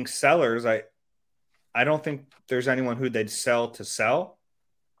being sellers, I don't think there's anyone who they'd sell to sell.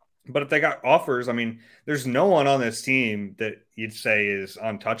 But if they got offers, I mean, there's no one on this team that you'd say is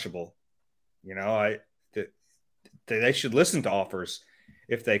untouchable. They should listen to offers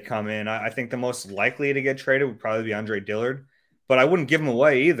if they come in. I think the most likely to get traded would probably be Andre Dillard, but I wouldn't give him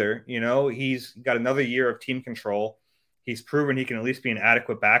away either. He's got another year of team control. He's proven he can at least be an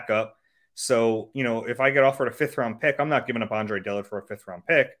adequate backup. So, if I get offered a 5th-round pick, I'm not giving up Andre Dillard for a 5th-round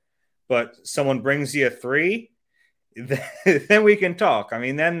pick. But someone brings you a 3, then we can talk. I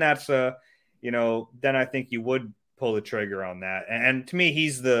mean, then that's then I think you would pull the trigger on that. And to me,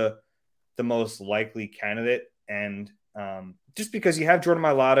 he's the most likely candidate. And just because you have Jordan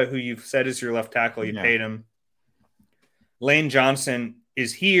Mailata, who you've said is your left tackle, you paid him. Lane Johnson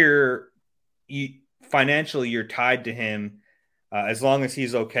is here. Financially, you're tied to him. As long as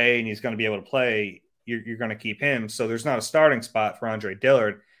he's okay and he's going to be able to play, you're going to keep him. So there's not a starting spot for Andre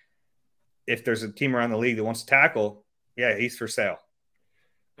Dillard. If there's a team around the league that wants to tackle, yeah, he's for sale.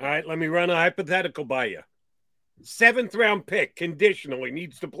 All right, let me run a hypothetical by you. 7th-round pick conditionally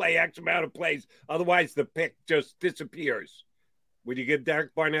needs to play X amount of plays. Otherwise, the pick just disappears. Would you give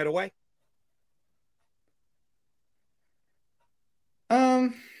Derek Barnett away?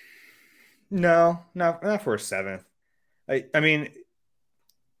 No, not for a 7th. I mean,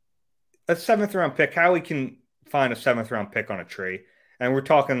 a 7th-round pick, how we can find a 7th-round pick on a tree? And we're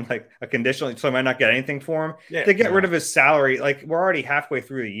talking like a conditional, so I might not get anything for him. Yeah, to get rid of his salary, like we're already halfway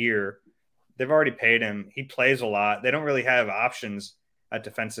through the year. They've already paid him. He plays a lot. They don't really have options at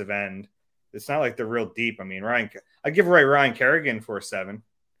defensive end. It's not like they're real deep. I mean, I give away Ryan Kerrigan for a 7.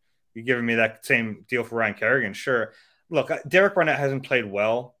 You're giving me that same deal for Ryan Kerrigan, sure. Look, Derek Barnett hasn't played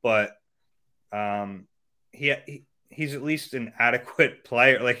well, but he's at least an adequate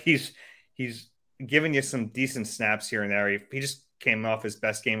player. Like he's giving you some decent snaps here and there. He just came off his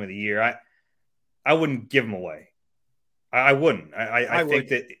best game of the year. I wouldn't give him away. I wouldn't. I think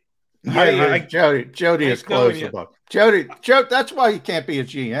that. Jody is close the book. Jody, that's why he can't be a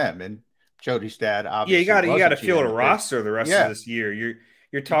GM. And Jody's dad, obviously, you got to field a roster the rest of this year.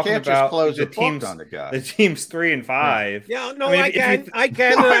 You're talking about the teams. The team's 3 and 5. Yeah, no, I can.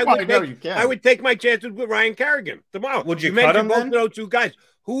 I would take my chances with Ryan Kerrigan tomorrow. Would you cut him both then? of those two guys.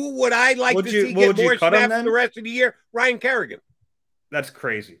 Who would I like to see get more snaps the rest of the year? Ryan Kerrigan. That's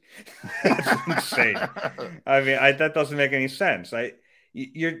crazy. That's insane. I mean, that doesn't make any sense.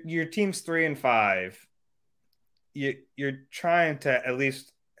 Your team's 3 and 5. You're trying to at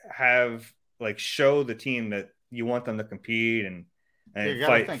least show the team that you want them to compete and you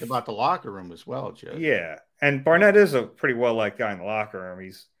got to think about the locker room as well, Joe. Yeah, and Barnett is a pretty well liked guy in the locker room.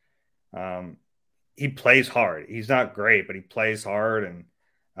 He's he plays hard. He's not great, but he plays hard, and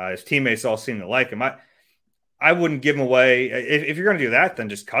his teammates all seem to like him. I wouldn't give him away. If you're going to do that, then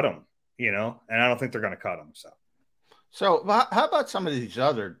just cut him, and I don't think they're going to cut him. So how about some of these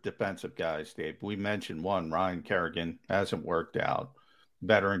other defensive guys, Dave? We mentioned one, Ryan Kerrigan, hasn't worked out.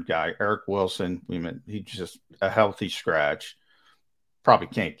 Veteran guy. Eric Wilson, he's just a healthy scratch. Probably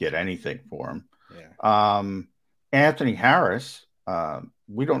can't get anything for him. Yeah. Anthony Harris,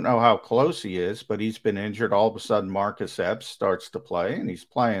 we don't know how close he is, but he's been injured. All of a sudden, Marcus Epps starts to play, and he's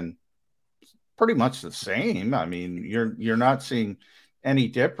playing pretty much the same. I mean, you're not seeing any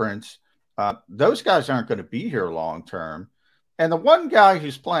difference. Those guys aren't going to be here long term. And the one guy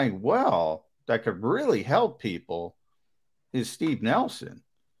who's playing well that could really help people is Steve Nelson,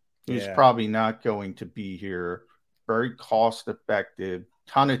 who's probably not going to be here. Very cost effective.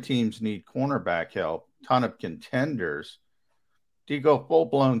 Ton of teams need cornerback help. Ton of contenders. Do you go full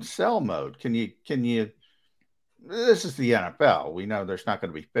blown sell mode? Can you? This is the NFL. We know there's not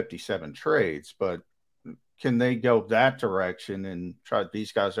going to be 57 trades, but can they go that direction and try?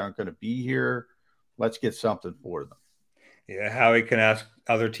 These guys aren't going to be here. Let's get something for them. Yeah, Howie can ask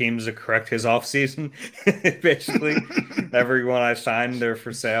other teams to correct his offseason. Basically, everyone I signed, they're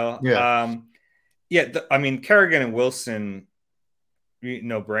for sale. Yeah. I mean, Kerrigan and Wilson,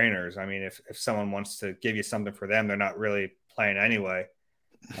 no brainers. I mean, if someone wants to give you something for them, they're not really playing anyway.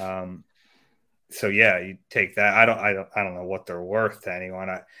 So yeah, you take that. I don't know what they're worth to anyone.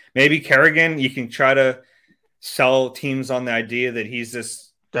 Maybe Kerrigan, you can try to sell teams on the idea that he's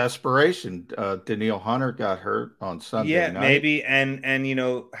this desperation. Daniil Hunter got hurt on Sunday night. Maybe. And you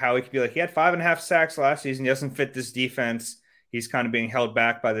know how he could be like, he had 5.5 sacks last season. He doesn't fit this defense. He's kind of being held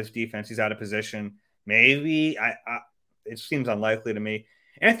back by this defense. He's out of position. Maybe it seems unlikely to me.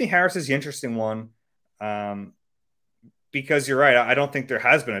 Anthony Harris is the interesting one. Because you're right. I don't think there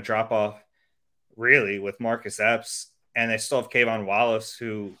has been a drop off really with Marcus Epps, and they still have Kayvon Wallace,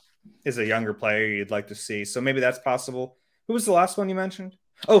 who is a younger player you'd like to see. So maybe that's possible. Who was the last one you mentioned?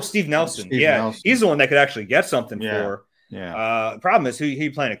 Oh, Steve Nelson. Nelson. He's the one that could actually get something for. Yeah. The problem is who he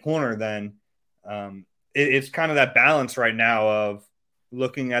playing a corner then. It's kind of that balance right now of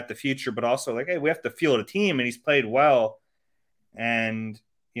looking at the future, but also like, hey, we have to field a team, and he's played well. And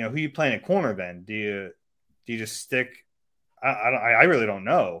you know, who you playing at corner then? Do you just stick? I really don't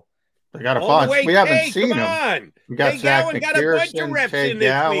know. They got a bunch. We haven't seen them. We got Zach McPherson, got a bunch of reps in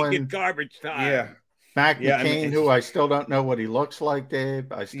this week in garbage time. Yeah. Mac McCain, who I still don't know what he looks like, Dave.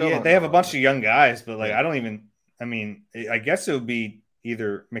 They have a bunch of young guys, but like I guess it would be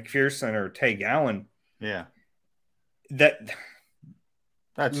either McPherson or Tay Gowan. Yeah. We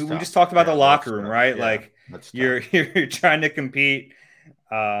just talked about the locker room, right? Yeah, like you're trying to compete.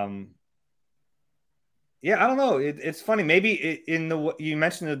 Yeah, I don't know. It's funny. Maybe you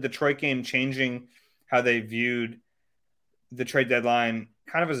mentioned the Detroit game changing how they viewed the trade deadline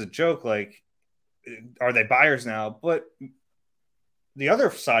kind of as a joke. Like, are they buyers now? But the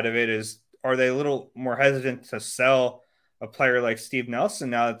other side of it is, are they a little more hesitant to sell a player like Steve Nelson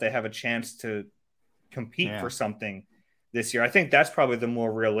now that they have a chance to compete for something this year? I think that's probably the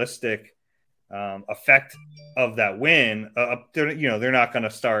more realistic effect of that win. They're not going to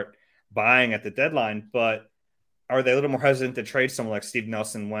start buying at the deadline, but are they a little more hesitant to trade someone like Steve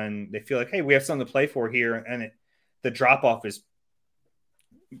Nelson when they feel like, hey, we have something to play for here, and the drop off is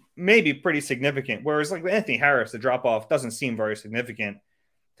maybe pretty significant, whereas like with Anthony Harris, the drop off doesn't seem very significant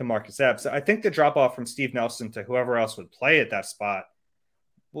to Marcus Epps. I think the drop off from Steve Nelson to whoever else would play at that spot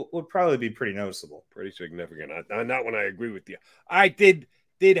would probably be pretty noticeable, pretty significant. Not when I agree with you. I did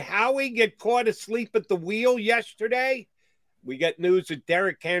Howie get caught asleep at the wheel yesterday? We get news that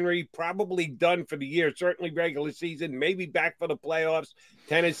Derrick Henry probably done for the year, certainly regular season, maybe back for the playoffs.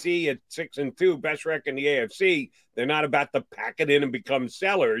 Tennessee at 6-2, best record in the AFC. They're not about to pack it in and become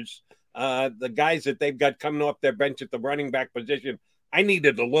sellers. The guys that they've got coming off their bench at the running back position, I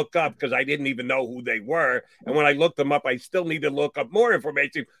needed to look up because I didn't even know who they were. And when I looked them up, I still need to look up more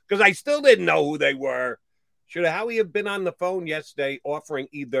information because I still didn't know who they were. Should Howie have been on the phone yesterday offering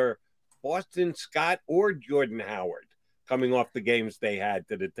either Boston Scott or Jordan Howard coming off the games they had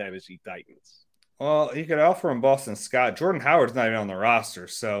to the Tennessee Titans? Well, you could offer him Boston Scott. Jordan Howard's not even on the roster,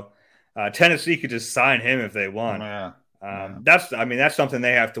 so Tennessee could just sign him if they want. That's something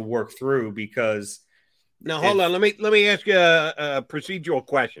they have to work through because. Now hold on, let me ask you a procedural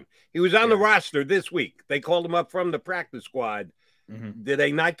question. He was on the roster this week. They called him up from the practice squad. Mm-hmm. Did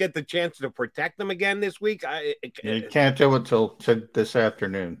they not get the chance to protect him again this week? You can't do it till this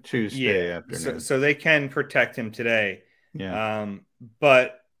afternoon, Tuesday afternoon. So they can protect him today. Yeah.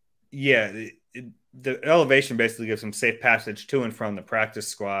 But yeah, the elevation basically gives him safe passage to and from the practice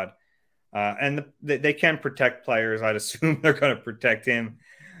squad. And they can protect players. I'd assume they're going to protect him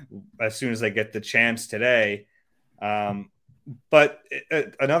as soon as they get the chance today. But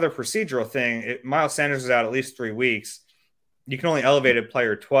another procedural thing, Miles Sanders is out at least 3 weeks. You can only elevate a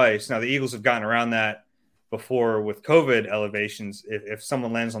player twice. Now, the Eagles have gotten around that before with COVID elevations. If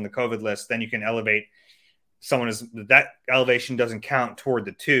someone lands on the COVID list, then you can elevate someone. That elevation doesn't count toward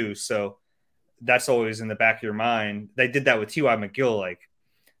the 2. So that's always in the back of your mind. They did that with T.Y. McGill like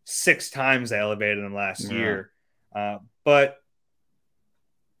 6 times. They elevated him last year. But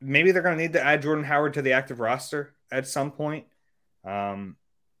maybe they're going to need to add Jordan Howard to the active roster at some point.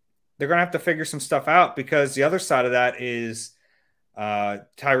 They're going to have to figure some stuff out because the other side of that is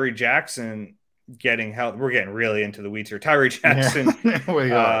Tyree Jackson getting held. We're getting really into the weeds here. Tyree Jackson.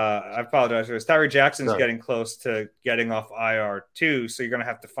 I apologize for this. Tyree Jackson's getting close to getting off IR too. So you're going to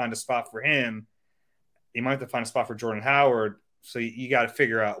have to find a spot for him. You might have to find a spot for Jordan Howard. So you got to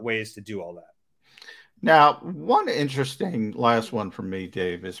figure out ways to do all that. Now, one interesting last one for me,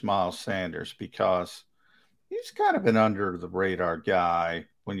 Dave, is Miles Sanders because he's kind of an under the radar guy.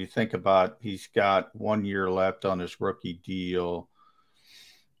 When you think about he's got 1 year left on his rookie deal.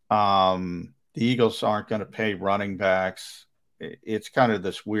 The Eagles aren't going to pay running backs. It's kind of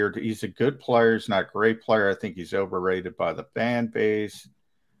this weird. He's a good player. He's not a great player. I think he's overrated by the fan base.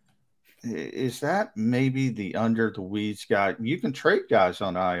 is that maybe the under the weeds guy? You can trade guys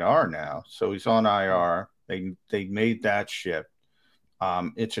on IR now, so he's on IR. They made that shift.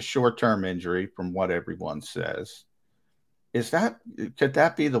 It's a short-term injury, from what everyone says. Could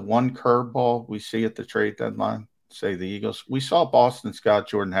that be the one curveball we see at the trade deadline? Say the Eagles. We saw Boston Scott,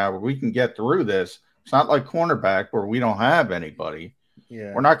 Jordan Howard. We can get through this. It's not like cornerback where we don't have anybody.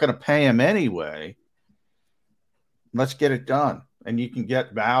 Yeah. We're not going to pay him anyway. Let's get it done, and you can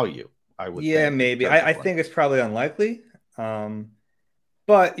get value. I would. Yeah, think, maybe. I think it's probably unlikely.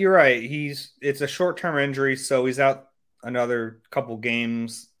 But you're right. It's a short-term injury, so he's out another couple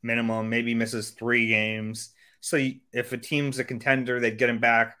games minimum. Maybe misses 3 games. So if a team's a contender, they'd get him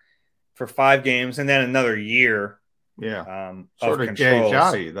back for 5 games and then another year. Yeah, sort of Jay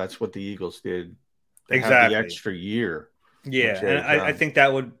Ajayi. That's what the Eagles did. They exactly. had the extra year. Yeah, and I think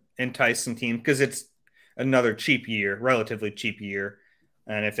that would entice some teams because it's another cheap year, relatively cheap year.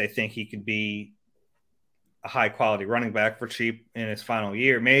 And if they think he could be a high-quality running back for cheap in his final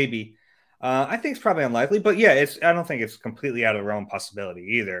year, maybe. I think it's probably unlikely. But, yeah, I don't think it's completely out of the realm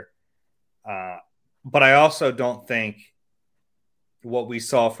possibility either. But I also don't think what we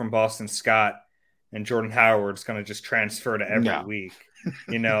saw from Boston Scott and Jordan Howard is going to just transfer to every week.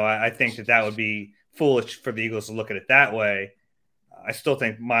 I think that would be foolish for the Eagles to look at it that way. I still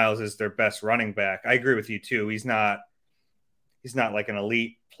think Miles is their best running back. I agree with you too. He's not like an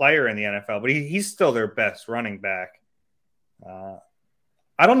elite player in the NFL, but he's still their best running back.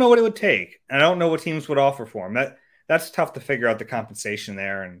 I don't know what it would take. I don't know what teams would offer for him. That's tough to figure out the compensation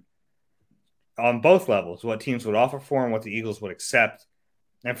there and on both levels, what teams would offer for him, what the Eagles would accept.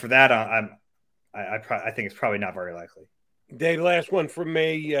 And for that, I think it's probably not very likely. Dave, last one from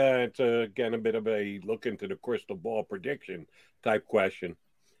me. It's again a bit of a look into the crystal ball prediction type question.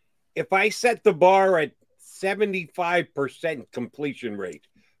 If I set the bar at 75% completion rate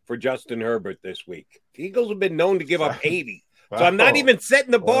for Justin Herbert this week, the Eagles have been known to give up 80. So I'm not even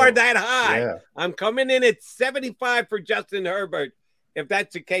setting the bar that high. Yeah. I'm coming in at 75 for Justin Herbert. If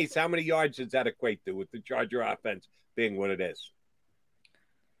that's the case, how many yards does that equate to with the Charger offense being what it is?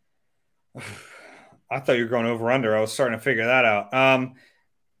 I thought you were going over under. I was starting to figure that out. How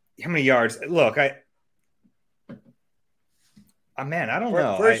many yards? Look, man, I don't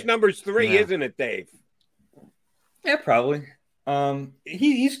know. First number's 3, isn't it, Dave? Yeah, probably.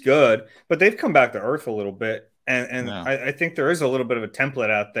 He's good, but they've come back to earth a little bit, and I think there is a little bit of a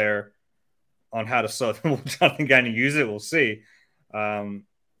template out there on how to slow Jonathan Gannon to use it. We'll see.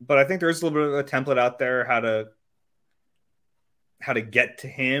 But I think there is a little bit of a template out there how to get to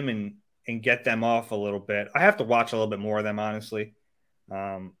him and get them off a little bit. I have to watch a little bit more of them, honestly.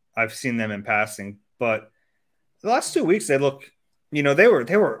 I've seen them in passing, but the last 2 weeks they look, they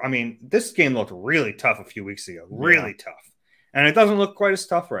were. I mean, this game looked really tough a few weeks ago, really tough, and it doesn't look quite as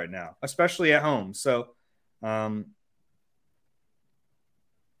tough right now, especially at home. So, I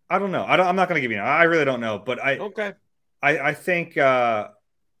don't know. I'm not going to give you. I really don't know, but I think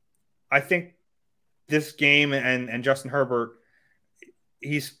this game and Justin Herbert,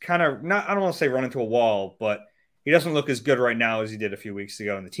 he's kind of not, I don't want to say run into a wall, but he doesn't look as good right now as he did a few weeks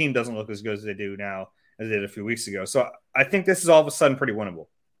ago. And the team doesn't look as good as they do now as they did a few weeks ago. So I think this is all of a sudden pretty winnable.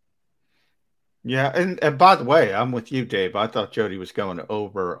 Yeah. And by the way, I'm with you, Dave. I thought Jody was going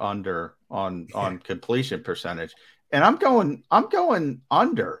over under on completion percentage, and I'm going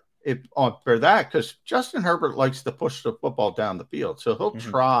under for that, because Justin Herbert likes to push the football down the field. So he'll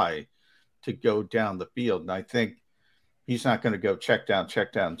try to go down the field. And I think he's not going to go check down,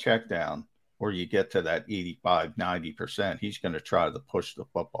 where you get to that 85, 90%. He's going to try to push the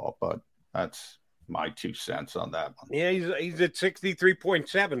football, but that's my 2 cents on that one. Yeah, he's at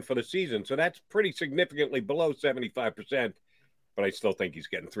 63.7 for the season, so that's pretty significantly below 75%. But I still think he's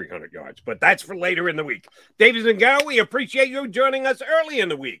getting 300 yards. But that's for later in the week. David Zangaro, we appreciate you joining us early in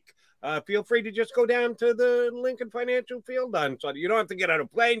the week. Feel free to just go down to the Lincoln Financial Field on Sunday. You don't have to get on a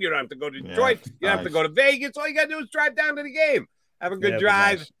plane. You don't have to go to Detroit. You don't have to go to Vegas. All you got to do is drive down to the game. Have a good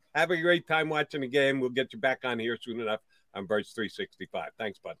drive. Nice. Have a great time watching the game. We'll get you back on here soon enough on Birds 365.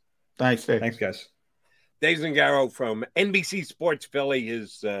 Thanks, bud. Thanks, Dave. Thanks, guys. Dave Zangaro from NBC Sports Philly.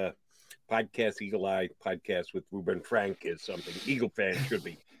 His podcast, Eagle Eye podcast with Ruben Frank, is something Eagle fans should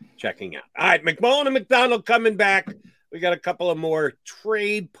be checking out. All right, McMullen and McDonald coming back. We got a couple of more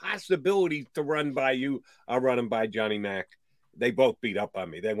trade possibilities to run by you. I'll run them by Johnny Mack. They both beat up on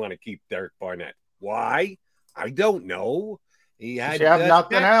me. They want to keep Derek Barnett. Why? I don't know. He had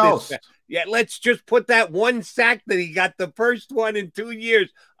nothing else. Yeah, let's just put that one sack that he got, the first one in 2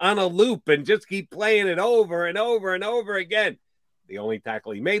 years, on a loop and just keep playing it over and over and over again. The only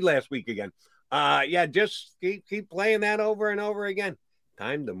tackle he made last week again. Just keep playing that over and over again.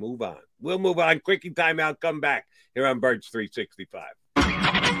 time to move on. We'll move on. Quickie timeout. Come back here on Birds 365.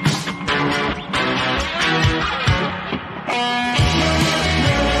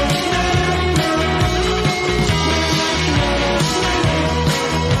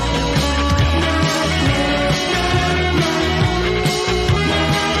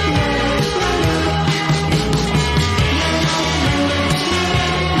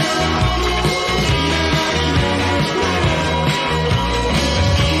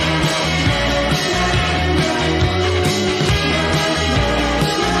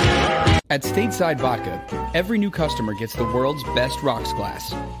 At Stateside Vodka, every new customer gets the world's best rocks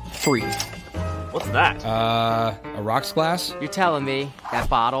glass. Free. What's that? A rocks glass? You're telling me that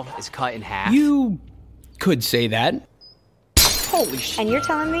bottle is cut in half? You could say that. Holy shit. And you're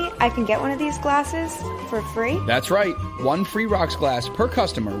telling me I can get one of these glasses for free? That's right. One free rocks glass per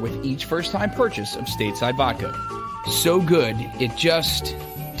customer with each first-time purchase of Stateside Vodka. So good, it just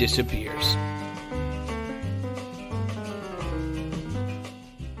disappears.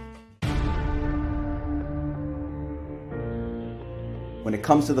 When it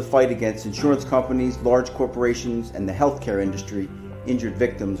comes to the fight against insurance companies, large corporations, and the healthcare industry, injured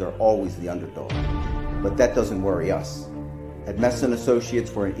victims are always the underdog. But that doesn't worry us. At Messa & Associates,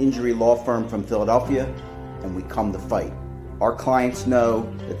 we're an injury law firm from Philadelphia, and we come to fight. Our clients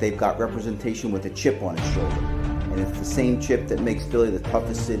know that they've got representation with a chip on its shoulder, and it's the same chip that makes Philly the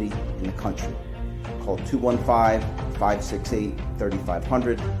toughest city in the country. Call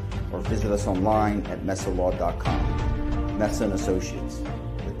 215-568-3500 or visit us online at messalaw.com. Messa & Associates,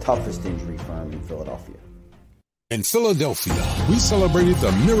 the toughest injury firm in Philadelphia. In Philadelphia, we celebrated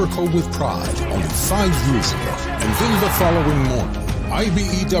the miracle with pride only 5 years ago. And then the following morning,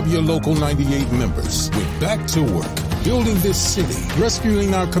 IBEW Local 98 members went back to work, building this city,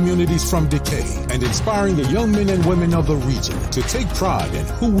 rescuing our communities from decay, and inspiring the young men and women of the region to take pride in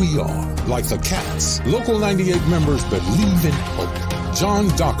who we are. Like the Cats, Local 98 members believe in hope. John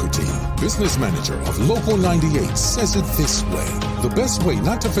Doherty, business manager of Local 98, says it this way: the best way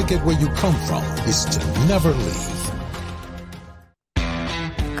not to forget where you come from is to never leave.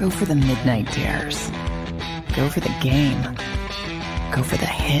 Go for the midnight dares. Go for the game. Go for the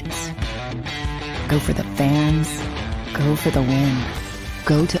hits. Go for the fans. Go for the win.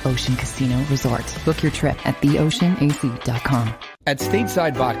 Go to Ocean Casino Resort. Book your trip at theoceanac.com. At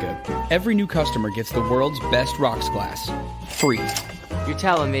Stateside Vodka, every new customer gets the world's best rocks glass. Free. You're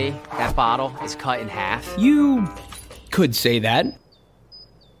telling me that bottle is cut in half? You could say that.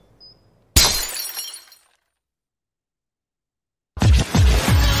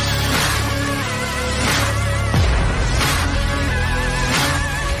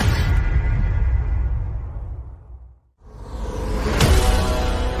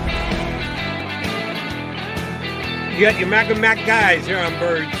 You got your Mac and Mac guys here on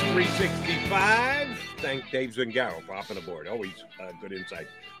Birds 365. Thank Dave Zingaro for hopping aboard. Always good insight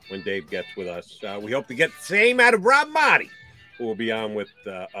when Dave gets with us. We hope to get the same out of Rob Motti, who will be on with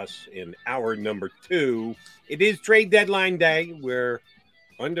us in hour number 2. It is trade deadline day. We're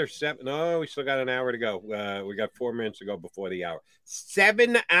under 7. No, we still got an hour to go. We got 4 minutes to go before the hour.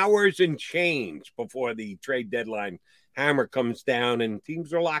 7 hours and change before the trade deadline hammer comes down, and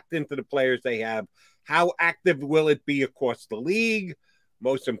teams are locked into the players they have. How active will it be across the league?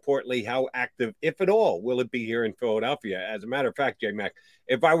 Most importantly, how active, if at all, will it be here in Philadelphia? As a matter of fact, J-Mac,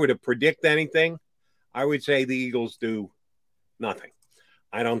 if I were to predict anything, I would say the Eagles do nothing.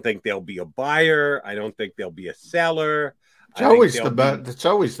 I don't think there'll be a buyer. I don't think there'll be a seller. It's always the best. It's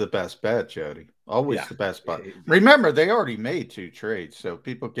always the best bet, Jody. Always the best bet. Remember, they already made 2 trades, so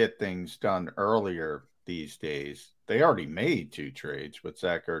people get things done earlier these days. They already made 2 trades with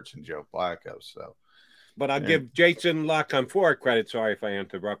Zach Ertz and Joe Flacco. So, but I'll give Jason LaConfort credit. Sorry if I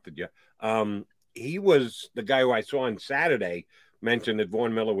interrupted you. He was the guy who I saw on Saturday mention that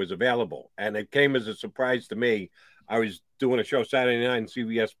Vaughn Miller was available, and it came as a surprise to me. I was doing a show Saturday night on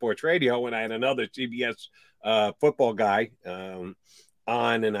CBS Sports Radio, and I had another CBS football guy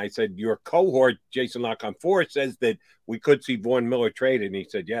on, and I said, your cohort, Jason LaConfort, says that we could see Vaughn Miller traded. And he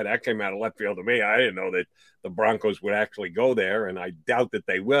said, yeah, that came out of left field to me. I didn't know that the Broncos would actually go there, and I doubt that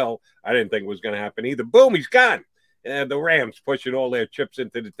they will. I didn't think it was going to happen either. Boom, he's gone. And the Rams pushing all their chips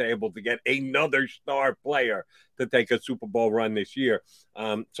into the table to get another star player to take a Super Bowl run this year.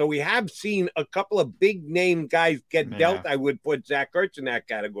 So we have seen a couple of big-name guys get dealt. I would put Zach Ertz in that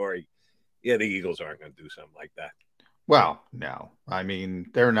category. Yeah, the Eagles aren't going to do something like that. Well, no. I mean,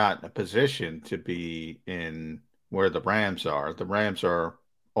 they're not in a position to be in where the Rams are. The Rams are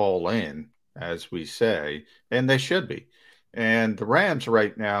all in, as we say, and they should be. And the Rams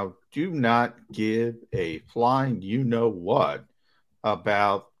right now do not give a flying you-know-what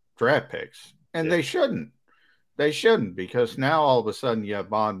about draft picks, and they shouldn't. They shouldn't, because now all of a sudden you have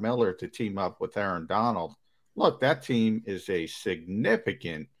Von Miller to team up with Aaron Donald. Look, that team is a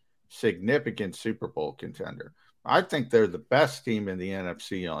significant Super Bowl contender. I think they're the best team in the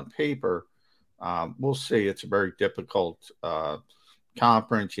NFC on paper. We'll see. It's a very difficult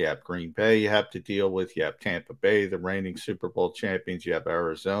conference. You have Green Bay you have to deal with. You have Tampa Bay, the reigning Super Bowl champions. You have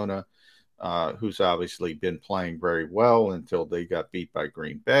Arizona, who's obviously been playing very well until they got beat by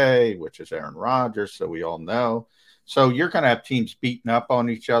Green Bay, which is Aaron Rodgers, so we all know. So you're going to have teams beating up on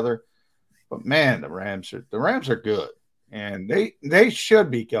each other. But, man, the Rams are good, and they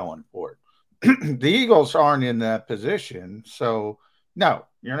should be going for it. The Eagles aren't in that position, so, no,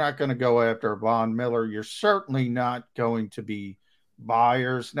 you're not going to go after Von Miller. You're certainly not going to be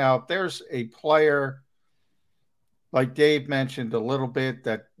buyers. Now, if there's a player, like Dave mentioned a little bit,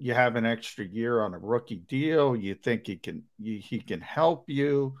 that you have an extra year on a rookie deal, you think he can help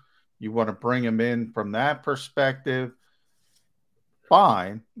you, you want to bring him in from that perspective,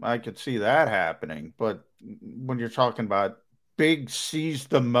 fine, I could see that happening. But when you're talking about big seize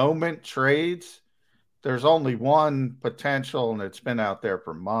the moment trades, there's only one potential, and it's been out there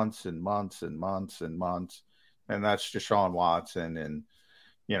for months and months and months and months, and that's Deshaun Watson. And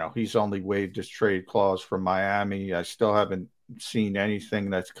he's only waived his trade clause from Miami. I still haven't seen anything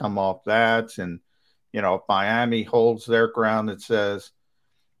that's come off that. And if Miami holds their ground that says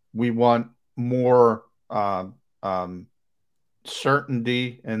we want more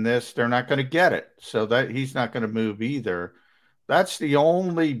certainty in this, they're not going to get it. So that he's not going to move either. That's the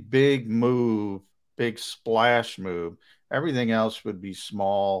only big move, big splash move. Everything else would be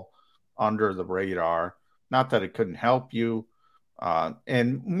small, under the radar. Not that it couldn't help you.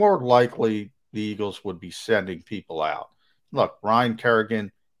 And more likely, the Eagles would be sending people out. Look, Ryan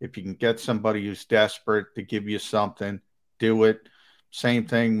Kerrigan, if you can get somebody who's desperate to give you something, do it. Same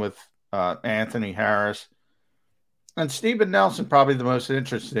thing with Anthony Harris. And Steven Nelson, probably the most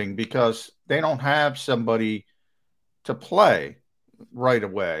interesting, because they don't have somebody to play right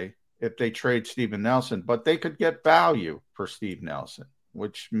away if they trade Steven Nelson, but they could get value for Steve Nelson,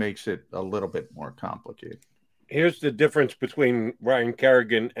 which makes it a little bit more complicated. Here's the difference between Ryan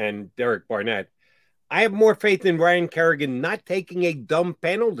Kerrigan and Derek Barnett. I have more faith in Ryan Kerrigan not taking a dumb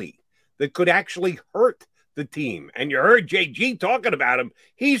penalty that could actually hurt the team. And you heard JG talking about him.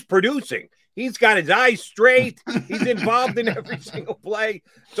 He's producing. He's got his eyes straight. He's involved in every single play.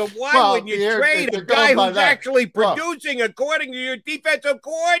 So why would you trade a guy who's actually producing according to your defensive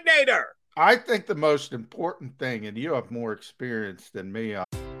coordinator? I think the most important thing, and you have more experience than me on.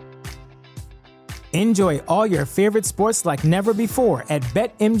 Enjoy all your favorite sports like never before at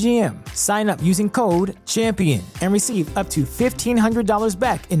BetMGM. Sign up using code CHAMPION and receive up to $1,500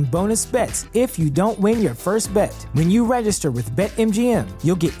 back in bonus bets if you don't win your first bet. When you register with BetMGM,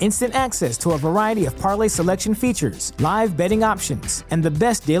 you'll get instant access to a variety of parlay selection features, live betting options, and the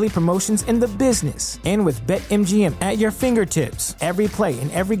best daily promotions in the business. And with BetMGM at your fingertips, every play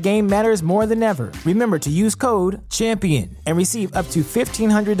and every game matters more than ever. Remember to use code CHAMPION and receive up to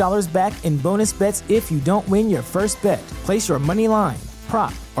 $1,500 back in bonus bets if you don't win your first bet. Place your money line,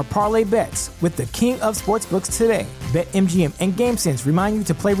 prop, or parlay bets with the king of sportsbooks today. BetMGM and GameSense remind you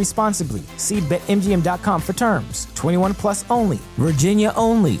to play responsibly. See BetMGM.com for terms. 21 plus only. Virginia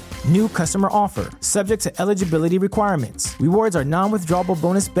only. New customer offer. Subject to eligibility requirements. Rewards are non-withdrawable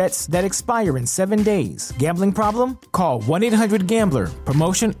bonus bets that expire in 7 days. Gambling problem? Call 1-800-GAMBLER.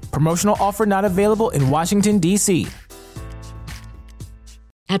 Promotional offer not available in Washington, D.C.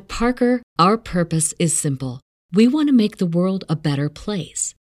 At Parker, our purpose is simple. We want to make the world a better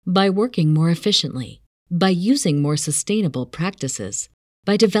place by working more efficiently, by using more sustainable practices,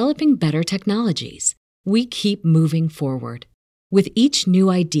 by developing better technologies. We keep moving forward. With each new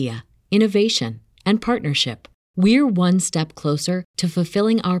idea, innovation, and partnership, we're one step closer to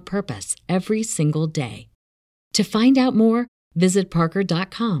fulfilling our purpose every single day. To find out more, visit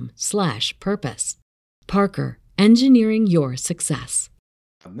parker.com/purpose. Parker, engineering your success.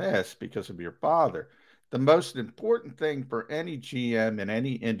 On this because of your father. The most important thing for any GM in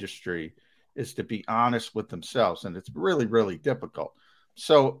any industry is to be honest with themselves, and it's really, really difficult.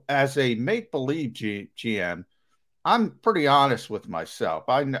 So as a make-believe GM, I'm pretty honest with myself.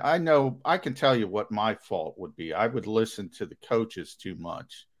 I know I can tell you what my fault would be. I would listen to the coaches too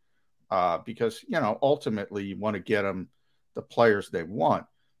much because, ultimately you want to get them the players they want.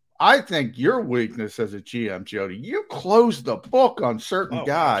 I think your weakness as a GM, Jody, you close the book on certain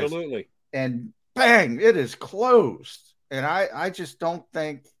guys. Absolutely. And bang, it is closed. And I just don't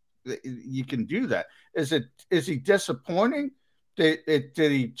think that you can do that. Is he disappointing? Did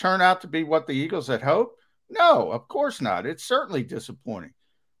he turn out to be what the Eagles had hoped? No, of course not. It's certainly disappointing.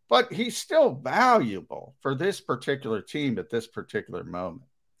 But he's still valuable for this particular team at this particular moment.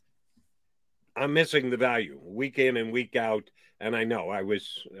 I'm missing the value week in and week out. And I know I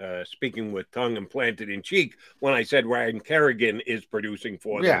was speaking with tongue implanted in cheek when I said Ryan Kerrigan is producing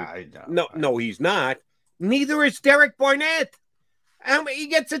for them. Yeah, I know. No, he's not. Neither is Derek Barnett. He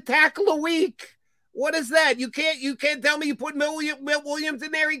gets a tackle a week. What is that? You can't tell me you put Milt Williams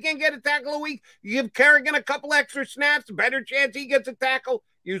in there. He can't get a tackle a week. You give Kerrigan a couple extra snaps, better chance he gets a tackle.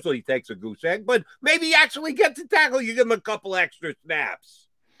 Usually he takes a goose egg, but maybe he actually gets a tackle. You give him a couple extra snaps.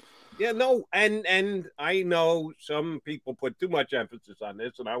 Yeah, no, and I know some people put too much emphasis on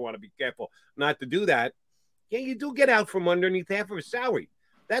this, and I want to be careful not to do that. Yeah, you do get out from underneath half of his salary.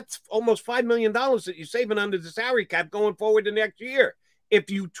 That's almost $5 million that you're saving under the salary cap going forward the next year.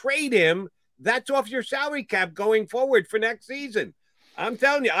 If you trade him, that's off your salary cap going forward for next season. I'm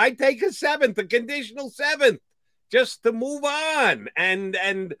telling you, I'd take a conditional seventh, just to move on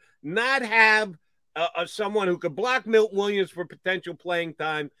and not have someone who could block Milt Williams for potential playing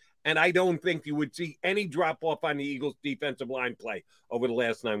time. And I don't think you would see any drop-off on the Eagles' defensive line play over the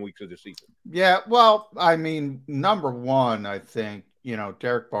last 9 weeks of the season. Yeah, well, I mean, number one, I think,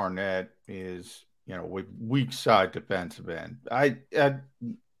 Derek Barnett is, with weak side defensive end.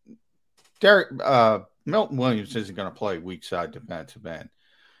 Milton Williams isn't going to play weak side defensive end.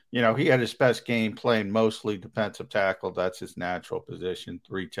 He had his best game playing mostly defensive tackle. That's his natural position,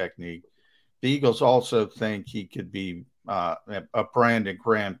 3 technique. The Eagles also think he could be a Brandon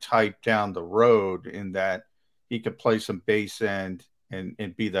Graham type down the road in that he could play some base end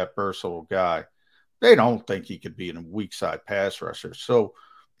and be that versatile guy. They don't think he could be a weak side pass rusher. So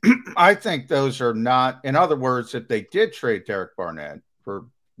I think those are not, in other words, if they did trade Derek Barnett for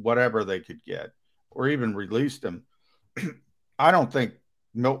whatever they could get or even released him, I don't think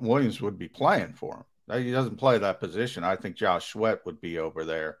Milton Williams would be playing for him. He doesn't play that position. I think Josh Sweat would be over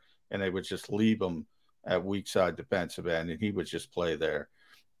there and they would just leave him at weak side defensive end, and he would just play there.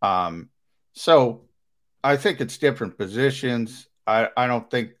 So I think it's different positions. I don't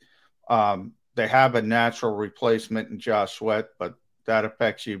think they have a natural replacement in Josh Sweat, but that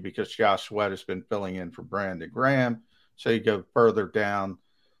affects you because Josh Sweat has been filling in for Brandon Graham. So you go further down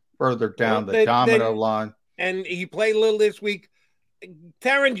the domino line. And he played a little this week.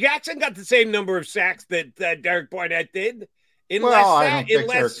 Taron Jackson got the same number of sacks that Derek Barnett did. I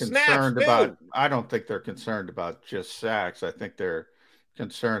don't think they're concerned about just sacks. I think they're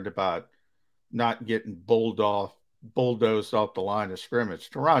concerned about not getting bulldozed off the line of scrimmage.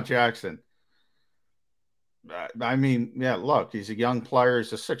 Taron Jackson, look, he's a young player.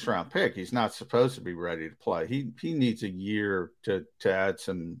 He's a 6th-round pick. He's not supposed to be ready to play. He needs a year to add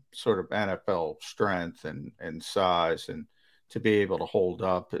some sort of NFL strength and size and to be able to hold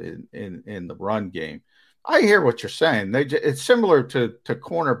up in the run game. I hear what you're saying. It's similar to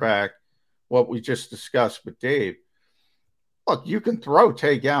cornerback, what we just discussed with Dave. Look, you can throw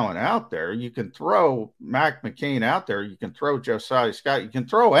Tay Gowan out there. You can throw Mac McCain out there. You can throw Josiah Scott. You can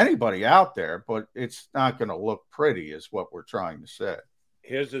throw anybody out there, but it's not going to look pretty is what we're trying to say.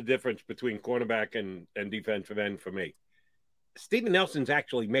 Here's the difference between cornerback and defensive end for me. Steven Nelson's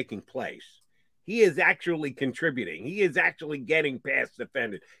actually making plays. He is actually contributing. He is actually getting past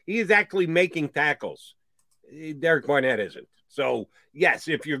defenders. He is actually making tackles. Derek Barnett isn't. So, yes,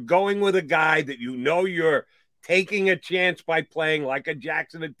 if you're going with a guy that you're taking a chance by playing like a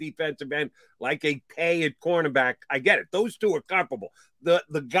Jackson at defensive end, like a Tay at cornerback, I get it. Those two are comparable.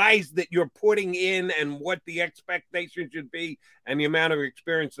 The guys that you're putting in and what the expectation should be and the amount of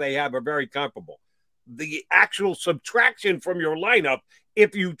experience they have are very comparable. The actual subtraction from your lineup,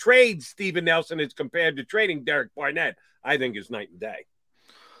 if you trade Steven Nelson as compared to trading Derek Barnett, I think is night and day.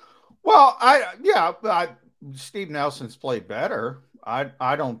 Well, Steve Nelson's played better.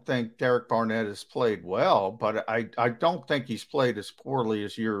 I don't think Derek Barnett has played well, but I don't think he's played as poorly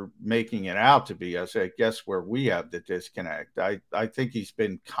as you're making it out to be, as I guess where we have the disconnect. I think he's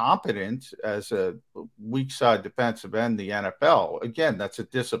been competent as a weak side defensive end in the NFL. Again, that's a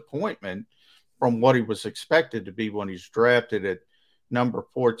disappointment from what he was expected to be when he's drafted at number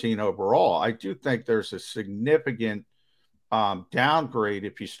 14 overall. I do think there's a significant downgrade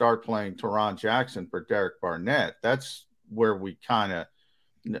if you start playing Taron Jackson for Derek Barnett. That's where we kind of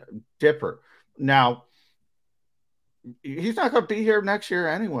differ. Now, he's not going to be here next year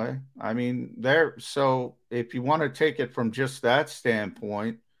anyway. So if you want to take it from just that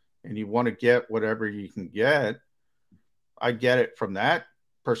standpoint and you want to get whatever you can get, I get it from that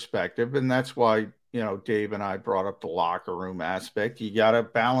perspective. And that's why, Dave and I brought up the locker room aspect. You got to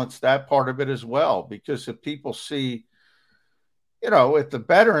balance that part of it as well, because if people see if the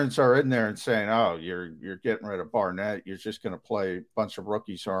veterans are in there and saying, "Oh, you're getting rid of Barnett, you're just going to play a bunch of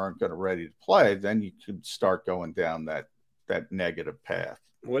rookies who aren't going to ready to play," then you could start going down that negative path.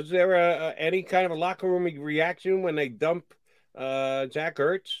 Was there any kind of a locker room reaction when they dump Zach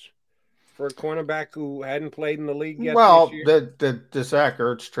Ertz for a cornerback who hadn't played in the league yet? Well, this year? the Zach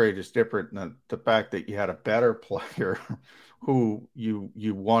Ertz trade is different than the fact that you had a better player who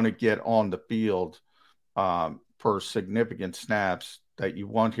you want to get on the field for significant snaps that you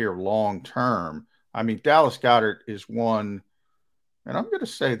want here long term. I mean, Dallas Goedert is one, and I'm going to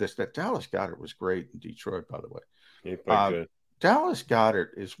say this, that Dallas Goedert was great in Detroit, by the way. He played good. Dallas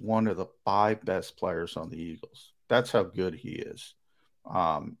Goedert is one of the 5 best players on the Eagles. That's how good he is.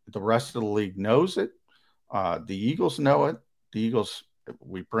 The rest of the league knows it. The Eagles know it. The Eagles,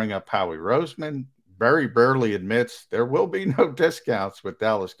 we bring up Howie Roseman, very barely admits there will be no discounts with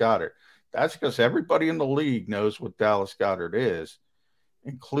Dallas Goedert. That's because everybody in the league knows what Dallas Goedert is,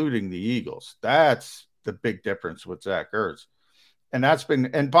 including the Eagles. That's the big difference with Zach Ertz.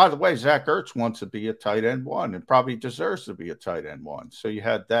 And by the way, Zach Ertz wants to be a tight end 1 and probably deserves to be a tight end 1. So you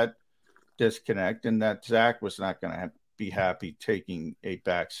had that disconnect, and that Zach was not going to be happy taking a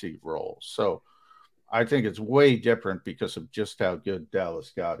backseat role. So I think it's way different because of just how good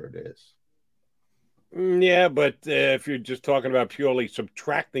Dallas Goedert is. Yeah, but if you're just talking about purely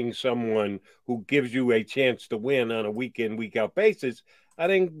subtracting someone who gives you a chance to win on a week-in, week-out basis, I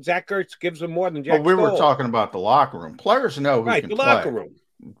think Zach Ertz gives them more than Jack But we were Stoll. talking about the locker room. Players know who can play. Right, the locker room.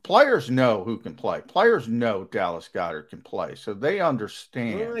 Players know who can play. Players know Dallas Goedert can play, so they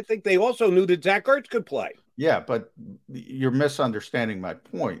understand. Well, I think they also knew that Zach Ertz could play. Yeah, but you're misunderstanding my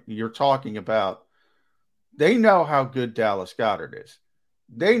point. You're talking about they know how good Dallas Goedert is.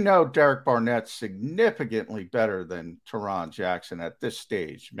 They know Derek Barnett's significantly better than Teron Jackson at this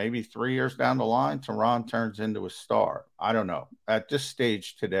stage. Maybe 3 years down the line, Teron turns into a star. I don't know. At this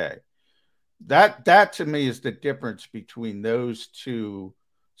stage today, that to me is the difference between those two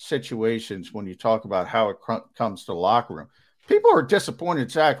situations when you talk about how it comes to the locker room. People are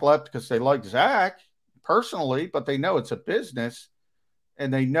disappointed Zach left because they like Zach personally, but they know it's a business,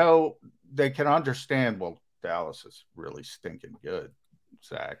 and they know they can understand, well, Dallas is really stinking good,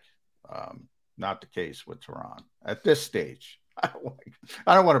 Zach. Not the case with Teron at this stage. I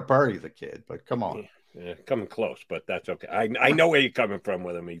don't want to bury the kid, but come on. Yeah, coming close, but that's okay. I know where you're coming from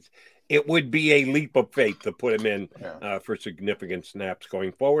with him. It would be a leap of faith to put him in for significant snaps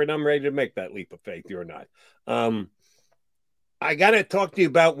going forward. I'm ready to make that leap of faith. You're not. I got to talk to you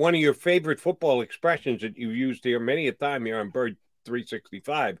about one of your favorite football expressions that you've used here many a time here on Bird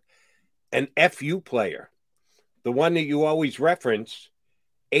 365, an FU player, the one that you always reference,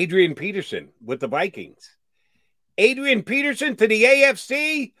 Adrian Peterson with the Vikings. Adrian Peterson to the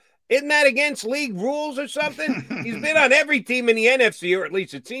AFC? Isn't that against league rules or something? He's been on every team in the NFC, or at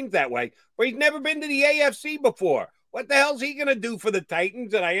least it seems that way, but he's never been to the AFC before. What the hell's he going to do for the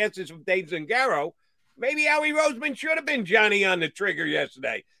Titans? And I asked this with Dave Zangaro. Maybe Howie Roseman should have been Johnny on the trigger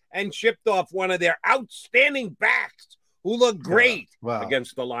yesterday and shipped off one of their outstanding backs who looked great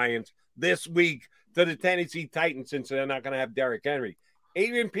against the Lions this week to the Tennessee Titans, since they're not going to have Derrick Henry.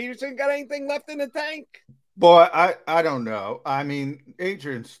 Adrian Peterson got anything left in the tank? Boy, I don't know. I mean,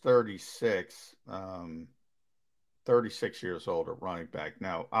 Adrian's 36, 36 years old at running back.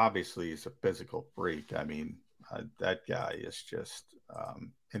 Now, obviously, he's a physical freak. I mean, that guy is just,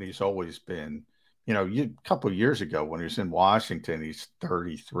 and he's always been, a couple of years ago when he was in Washington, he's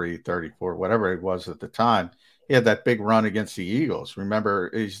 33, 34, whatever it was at the time. He had that big run against the Eagles. Remember,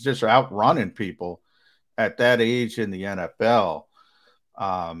 he's just outrunning people at that age in the NFL.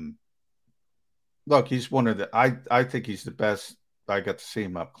 Look, he's one of the I think he's the best. I got to see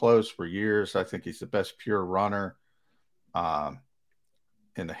him up close for years. I think he's the best pure runner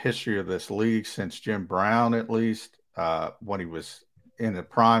in the history of this league since Jim Brown, at least, when he was in the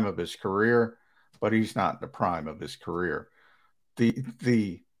prime of his career. But he's not in the prime of his career. He's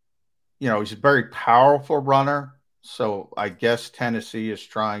a very powerful runner. So I guess Tennessee is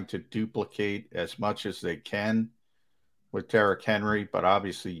trying to duplicate as much as they can with Derrick Henry, but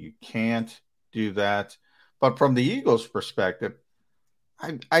obviously you can't do that. But from the Eagles' perspective,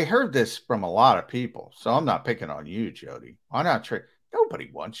 I heard this from a lot of people, so I'm not picking on you, Jody. Why not trade? Nobody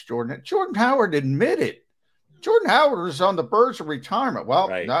wants Jordan. Jordan Howard admitted. Jordan Howard was on the verge of retirement. Well,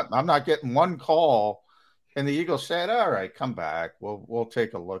 right. I'm not getting one call. And the Eagles said, all right, come back. We'll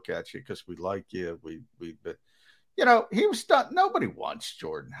take a look at you because we like you. But he was done. Nobody wants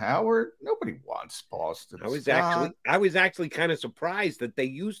Jordan Howard. Nobody wants Boston. I was actually kind of surprised that they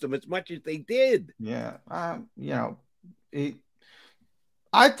used him as much as they did. Yeah.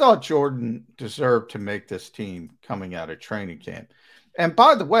 I thought Jordan deserved to make this team coming out of training camp. And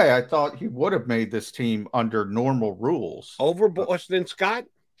by the way, I thought he would have made this team under normal rules. Over Boston Scott?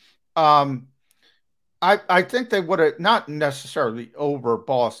 I think they would have, not necessarily over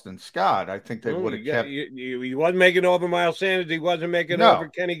Boston Scott. I think they would have kept. He wasn't making over Miles Sanders. He wasn't making over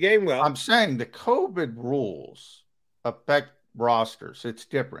Kenny Gainwell. I'm saying the COVID rules affect rosters. It's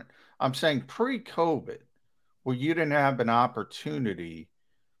different. I'm saying pre-COVID, where you didn't have an opportunity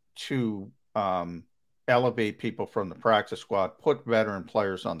to elevate people from the practice squad, put veteran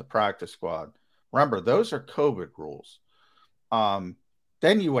players on the practice squad. Remember, those are COVID rules.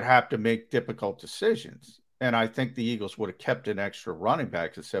 Then you would have to make difficult decisions. And I think the Eagles would have kept an extra running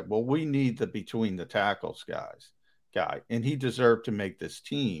back and said, well, we need the between the tackles guy. And he deserved to make this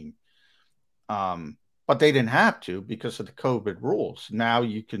team. But they didn't have to because of the COVID rules. Now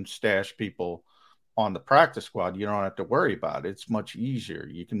you can stash people on the practice squad. You don't have to worry about it. It's much easier.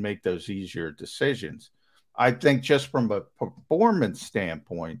 You can make those easier decisions. I think just from a performance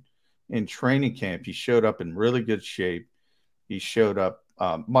standpoint in training camp, he showed up in really good shape. He showed up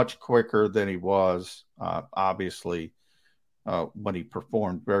much quicker than he was, obviously, when he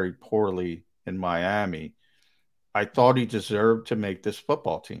performed very poorly in Miami. I thought he deserved to make this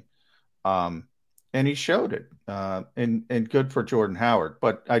football team. And he showed it. And good for Jordan Howard.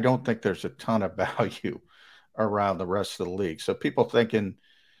 But I don't think there's a ton of value around the rest of the league. So people thinking,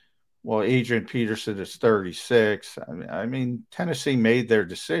 well, Adrian Peterson is 36. I mean, Tennessee made their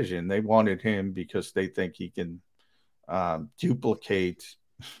decision. They wanted him because they think he can duplicate,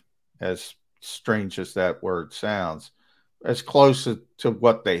 as strange as that word sounds, as close to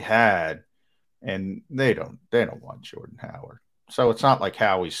what they had, and they don't want Jordan Howard. So it's not like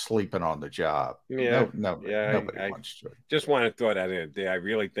Howie's sleeping on the job. Yeah, nobody wants Jordan. Just want to throw that in there. I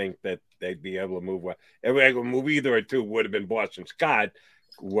really think that they'd be able to move one. If they could move either or two, would have been Boston Scott,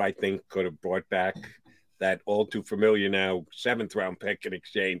 who I think could have brought back that all too familiar now 7th round pick in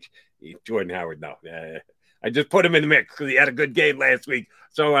exchange. Jordan Howard, no. I just put him in the mix because he had a good game last week,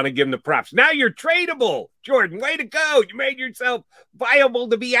 so I want to give him the props. Now you're tradable, Jordan. Way to go. You made yourself viable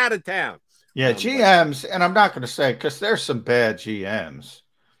to be out of town. Yeah, GMs, and I'm not going to say, because there's some bad GMs,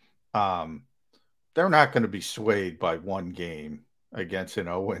 they're not going to be swayed by one game against an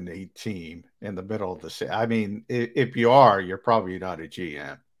 0-8 team in the middle of the season. I mean, if you are, you're probably not a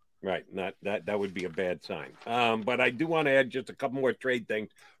GM. Right. Not that would be a bad sign. But I do want to add just a couple more trade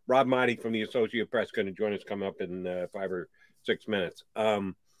things. Rob Marty from the Associated Press going to join us coming up in 5 or 6 minutes.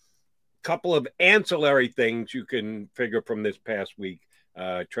 Couple of ancillary things you can figure from this past week,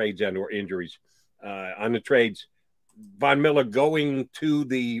 trades and or injuries. On the trades, Von Miller going to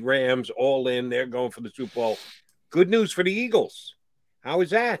the Rams, all in. They're going for the Super Bowl. Good news for the Eagles. How is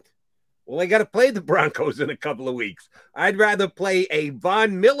that? Well, they got to play the Broncos in a couple of weeks. I'd rather play a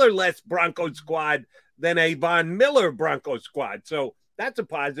Von Miller-less Broncos squad than a Von Miller Broncos squad. So that's a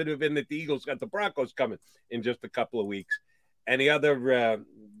positive in that the Eagles got the Broncos coming in just a couple of weeks. And the other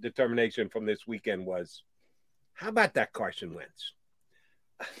determination from this weekend was, how about that Carson Wentz?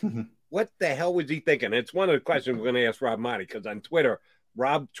 What the hell was he thinking? It's one of the questions we're going to ask Rob Marty, because on Twitter,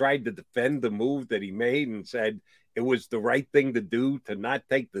 Rob tried to defend the move that he made and said it was the right thing to do to not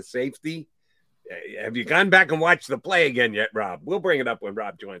take the safety. Have you gone back and watched the play again yet, Rob? We'll bring it up when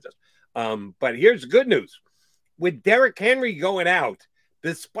Rob joins us. But here's the good news. With Derrick Henry going out,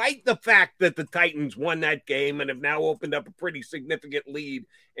 despite the fact that the Titans won that game and have now opened up a pretty significant lead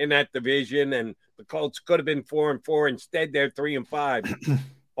in that division, and the Colts could have been 4-4. Instead, they're 3-5.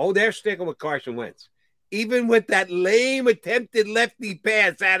 Oh, they're sticking with Carson Wentz. Even with that lame attempted lefty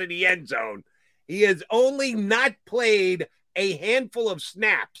pass out of the end zone, he has only not played a handful of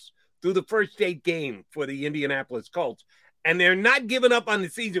snaps through the first 8 games for the Indianapolis Colts. And they're not giving up on the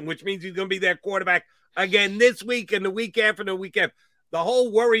season, which means he's going to be their quarterback again this week and the week after and the week after. The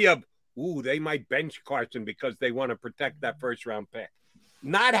whole worry of, they might bench Carson because they want to protect that first-round pick.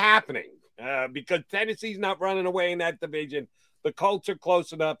 Not happening because Tennessee's not running away in that division. The Colts are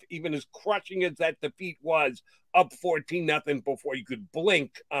close enough, even as crushing as that defeat was, up 14-0 before you could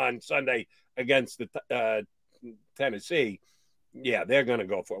blink on Sunday against the Tennessee. Yeah, they're going to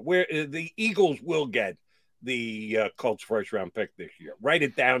go for it. The Eagles will get the Colts first-round pick this year. Write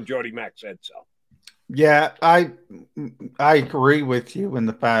it down. Jody Mack said so. Yeah, I agree with you in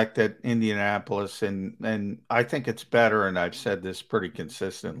the fact that Indianapolis, and I think it's better, and I've said this pretty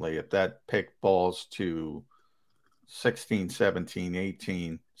consistently, if that pick falls to 16, 17,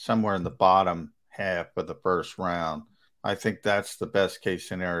 18, somewhere in the bottom half of the first round, I think that's the best case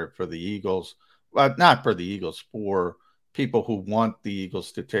scenario for the Eagles. Well, not for the Eagles, for people who want the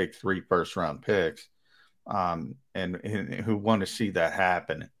Eagles to take 3 first-round picks. and who want to see that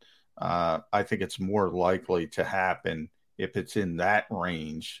happen. I think it's more likely to happen if it's in that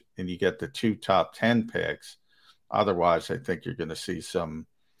range and you get the 2 top 10 picks. Otherwise, I think you're going to see some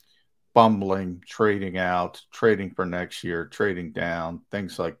bumbling, trading out, trading for next year, trading down,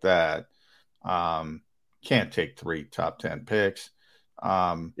 things like that. Can't take 3 top 10 picks.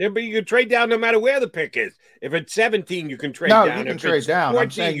 Yeah, but you can trade down no matter where the pick is. If it's 17, you can trade down. No, you can trade down. 14,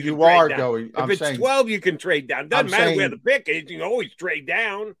 I'm saying you are going. If it's 12, you can trade down. Doesn't matter where the pick is. You can always trade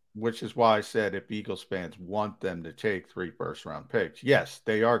down. Which is why I said if Eagles fans want them to take 3 first-round picks, yes,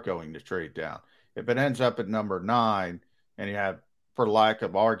 they are going to trade down. If it ends up at number 9 and you have, for lack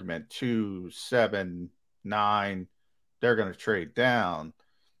of argument, 2, 7, 9, they're going to trade down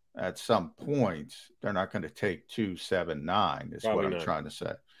at some point. They're not going to take 2, 7, 9 is Probably what I'm not. Trying to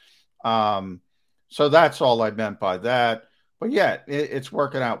say. So that's all I meant by that. But yeah, it's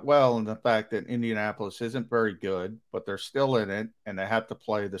working out well in the fact that Indianapolis isn't very good, but they're still in it and they have to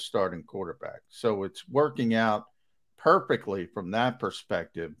play the starting quarterback. So it's working out perfectly from that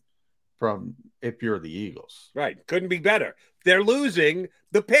perspective. From if you're the Eagles. Right. Couldn't be better. They're losing.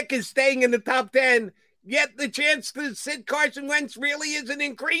 The pick is staying in the top 10, yet the chance to sit Carson Wentz really isn't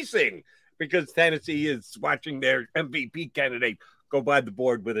increasing because Tennessee is watching their MVP candidate go by the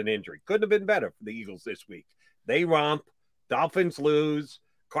board with an injury. Couldn't have been better for the Eagles this week. They romp. Dolphins lose.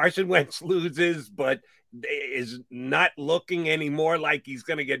 Carson Wentz loses, but is not looking anymore like he's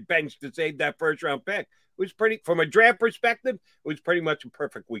going to get benched to save that first-round pick. It was pretty, from a draft perspective, it was pretty much a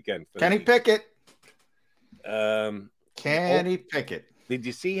perfect weekend. Kenny Pickett. Kenny Pickett. Did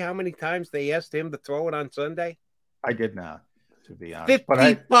you see how many times they asked him to throw it on Sunday? I did not, to be honest.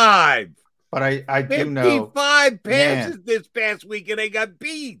 55. But I do know. 55 passes this past week, and they got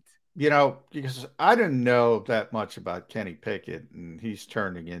beat. You know, because I didn't know that much about Kenny Pickett, and he's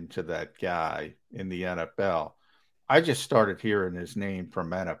turning into that guy in the NFL. I just started hearing his name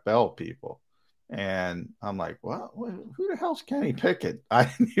from NFL people. And I'm like, well, who the hell's Kenny Pickett? I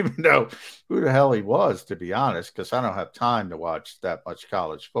didn't even know who the hell he was, to be honest, because I don't have time to watch that much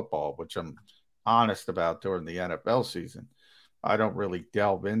college football, which I'm honest about during the NFL season. I don't really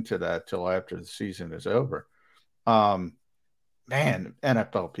delve into that till after the season is over. Man,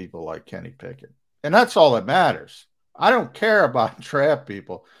 NFL people like Kenny Pickett. And that's all that matters. I don't care about draft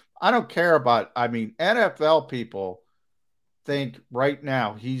people. I don't care about, NFL people think right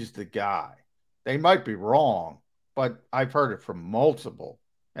now he's the guy. They might be wrong, but I've heard it from multiple,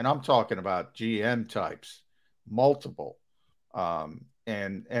 and I'm talking about GM types, multiple.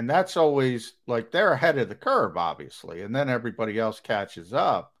 And that's always like they're ahead of the curve, obviously, and then everybody else catches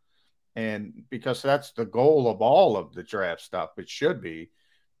up. And because that's the goal of all of the draft stuff, it should be.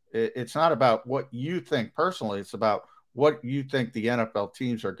 It's not about what you think personally. It's about what you think the NFL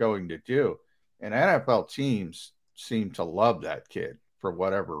teams are going to do. And NFL teams seem to love that kid for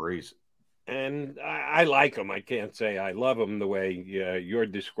whatever reason. And I like him. I can't say I love him the way you're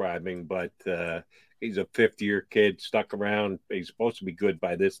describing, but he's a fifth-year kid stuck around. He's supposed to be good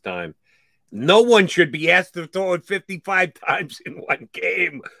by this time. No one should be asked to throw it 55 times in one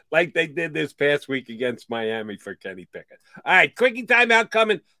game like they did this past week against Miami for Kenny Pickett. All right, quickie timeout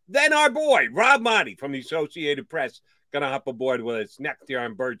coming. Then our boy, Rob Monty from the Associated Press, going to hop aboard with us next year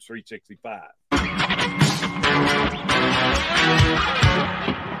on Birds 365.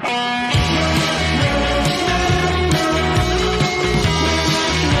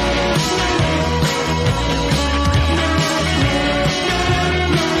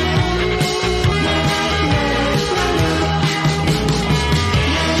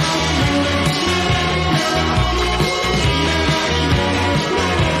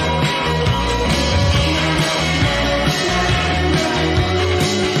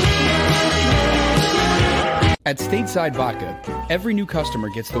 At Stateside Vodka, every new customer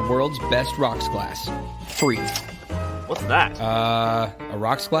gets the world's best rocks glass, free. What's that? A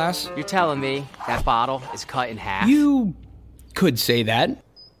rocks glass? You're telling me that bottle is cut in half? You could say that.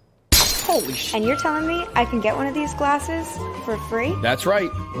 Holy shit. And you're telling me I can get one of these glasses for free? That's right.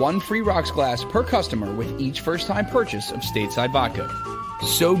 1 free rocks glass per customer with each first-time purchase of Stateside Vodka.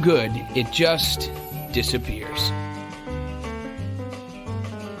 So good, it just disappears.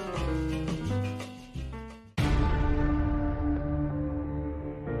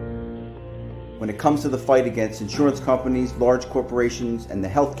 When it comes to the fight against insurance companies, large corporations, and the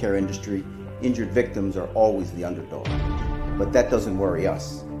healthcare industry, injured victims are always the underdog. But that doesn't worry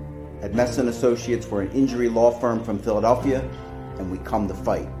us. At Messa & Associates, we're an injury law firm from Philadelphia, and we come to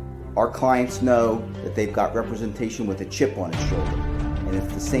fight. Our clients know that they've got representation with a chip on its shoulder, and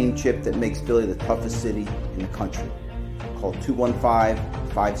it's the same chip that makes Philly the toughest city in the country. Call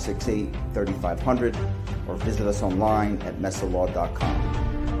 215-568-3500 or visit us online at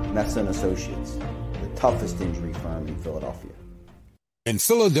messalaw.com. Messa & Associates, the toughest injury firm in Philadelphia. In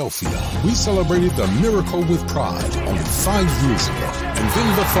Philadelphia, we celebrated the miracle with pride only 5 years ago. And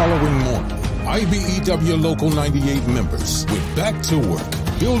then the following morning, IBEW Local 98 members went back to work,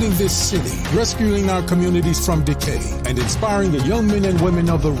 building this city, rescuing our communities from decay, and inspiring the young men and women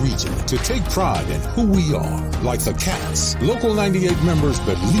of the region to take pride in who we are. Like the Cats, Local 98 members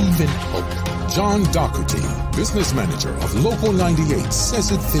believe in hope. John Doherty, business manager of Local 98,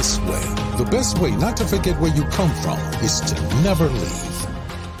 says it this way: the best way not to forget where you come from is to never leave.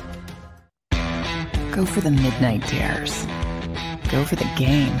 Go for the midnight dares. Go for the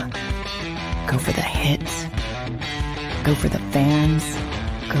game. Go for the hits. Go for the fans.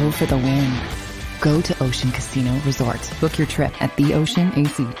 Go for the win. Go to Ocean Casino Resort. Book your trip at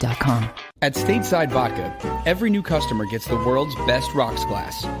theoceanac.com. At Stateside Vodka, every new customer gets the world's best rocks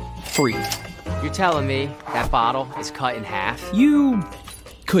glass. Free. You're telling me that bottle is cut in half? You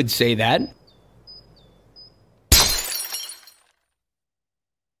could say that.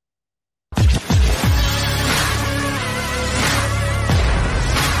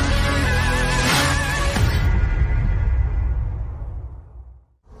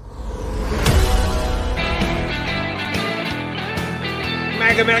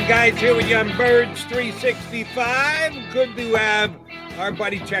 Welcome back, guys. Here with you on Birds 365. Good to have our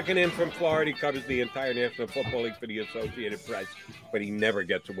buddy checking in from Florida. He covers the entire National Football League for the Associated Press, but he never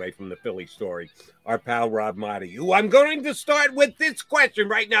gets away from the Philly story. Our pal Rob Motti, who I'm going to start with this question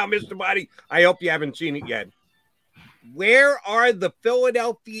right now, Mr. Motti. I hope you haven't seen it yet. Where are the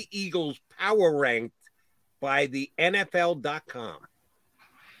Philadelphia Eagles power ranked by the NFL.com?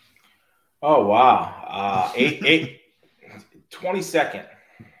 Oh, wow. 22nd.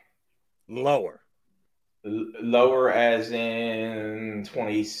 Lower. Lower as in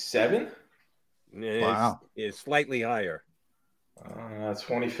 27? Wow. It's slightly higher.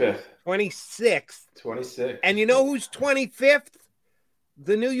 25th. 26th. 26th. And you know who's 25th?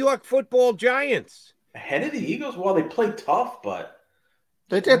 The New York Football Giants. Ahead of the Eagles? Well, they played tough, but...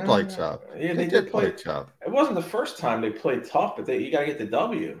 They did play tough. Yeah, they did play tough. It wasn't the first time they played tough, but you got to get the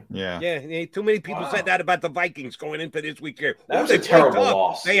W. Yeah. Yeah, too many people said that about the Vikings going into this week here. That was a terrible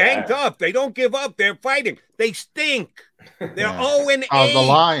loss. They hang tough. They don't give up. They're fighting. They stink. They're 0-8. Oh, the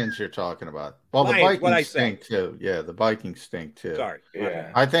Lions you're talking about. Well, Lions, the Vikings stink too. Yeah, the Vikings stink too. Sorry.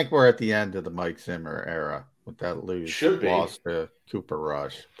 Yeah. I think we're at the end of the Mike Zimmer era with that loss to Cooper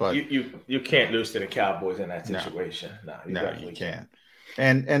Rush. But you can't lose to the Cowboys in that situation. No, you can't.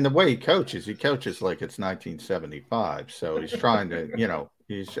 And the way he coaches like it's 1975. So he's trying to,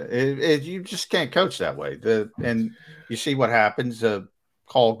 you just can't coach that way. And you see what happens.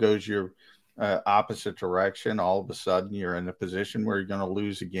 Call goes your opposite direction. All of a sudden, you're in a position where you're going to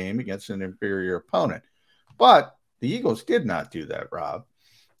lose a game against an inferior opponent. But the Eagles did not do that, Rob.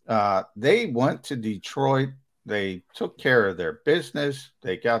 They went to Detroit. They took care of their business.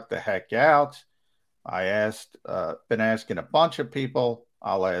 They got the heck out. Been asking a bunch of people.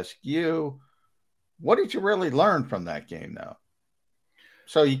 I'll ask you, what did you really learn from that game, though?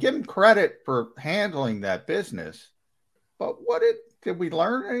 So you give them credit for handling that business, but did we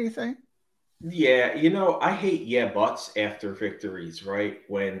learn anything? Yeah, I hate buts after victories, right?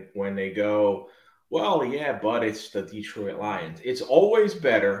 When they go, well, yeah, but it's the Detroit Lions. It's always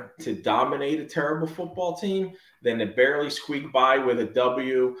better to dominate a terrible football team than to barely squeak by with a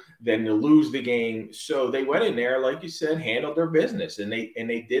W, than to lose the game. So they went in there, like you said, handled their business, and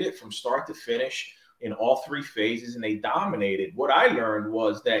they did it from start to finish in all three phases, and they dominated. What I learned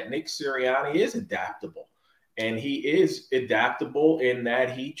was that Nick Sirianni is adaptable, and he is adaptable in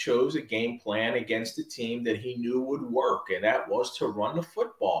that he chose a game plan against a team that he knew would work, and that was to run the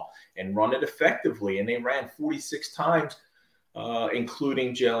football and run it effectively. And they ran 46 times,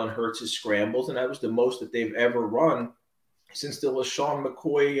 including Jalen Hurts' scrambles, and that was the most that they've ever run since the LaShawn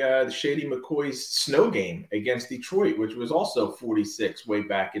McCoy, the Shady McCoy's snow game against Detroit, which was also 46 way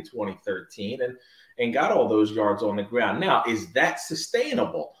back in 2013, and got all those yards on the ground. Now, is that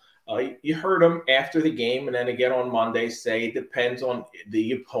sustainable? You heard him after the game and then again on Monday say it depends on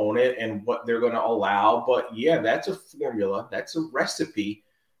the opponent and what they're going to allow. But, yeah, that's a formula. That's a recipe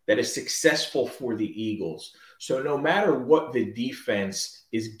that is successful for the Eagles. So no matter what the defense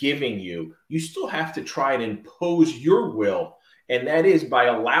is giving you, you still have to try and impose your will. And that is by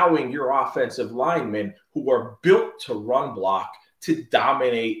allowing your offensive linemen who are built to run block to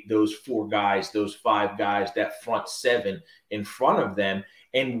dominate those four guys, those five guys, that front seven in front of them,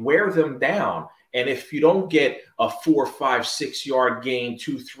 and wear them down. And if you don't get a 4, 5, 6 yard gain,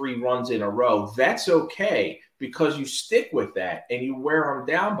 2, 3 runs in a row, that's okay, because you stick with that and you wear them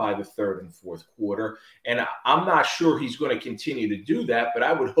down by the third and fourth quarter. And I'm not sure he's going to continue to do that, but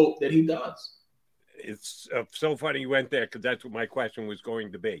I would hope that he does. It's so funny you went there, because that's what my question was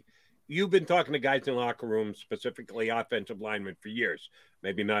going to be. You've been talking to guys in locker rooms, specifically offensive linemen, for years.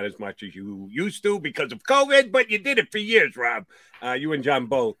 Maybe not as much as you used to because of COVID, but you did it for years, Rob. You and John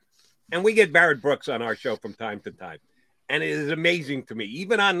both. And we get Barrett Brooks on our show from time to time. And it is amazing to me,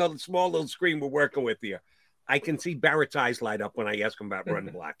 even on the small little screen we're working with here, I can see Barrett's eyes light up when I ask him about run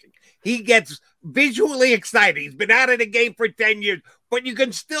blocking. He gets visually excited. He's been out of the game for 10 years, but you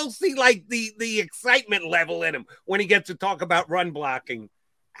can still see like the excitement level in him when he gets to talk about run blocking.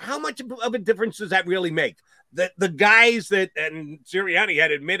 How much of a difference does that really make? The guys that, and Sirianni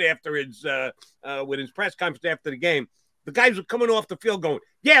had admitted after his with his press conference after the game, the guys were coming off the field going,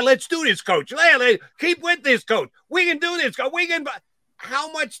 "Yeah, let's do this, coach. Keep with this, coach. We can do this, coach. We can."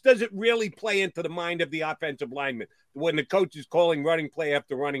 How much does it really play into the mind of the offensive lineman when the coach is calling running play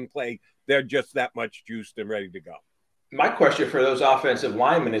after running play? They're just that much juiced and ready to go. My question for those offensive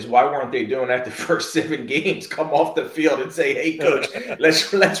linemen is, why weren't they doing that the first 7 games? Come off the field and say, "Hey, coach,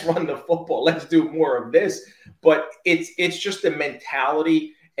 let's run the football. Let's do more of this." But it's just a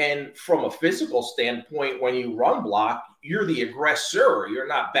mentality. And from a physical standpoint, when you run block, you're the aggressor. You're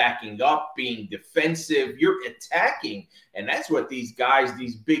not backing up, being defensive. You're attacking. And that's what these guys,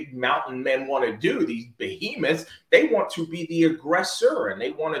 these big mountain men, want to do. These behemoths, they want to be the aggressor, and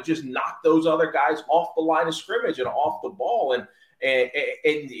they want to just knock those other guys off the line of scrimmage and off the ball. And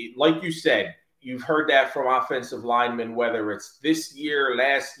like you said, you've heard that from offensive linemen, whether it's this year,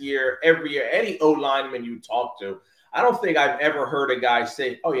 last year, every year, any O-lineman you talk to. I don't think I've ever heard a guy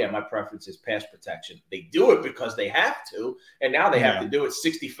say, "Oh, yeah, my preference is pass protection." They do it because they have to, and now they have to do it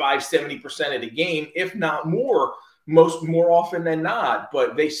 65, 70% of the game, if not more, more often than not.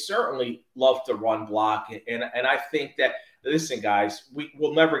 But they certainly love to run block, and I think that, listen, guys,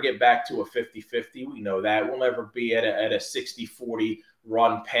 we'll never get back to a 50-50. We know that. We'll never be at a 60-40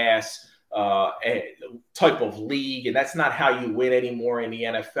 run pass type of league, and that's not how you win anymore in the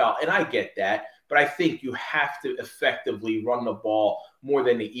NFL, and I get that. But I think you have to effectively run the ball more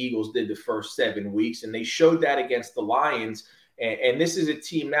than the Eagles did the first 7 weeks. And they showed that against the Lions. And this is a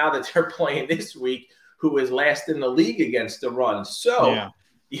team now that they're playing this week who is last in the league against the run. So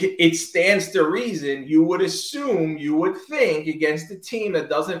it stands to reason, you would assume, you would think, against a team that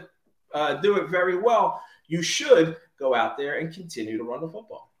doesn't do it very well, you should go out there and continue to run the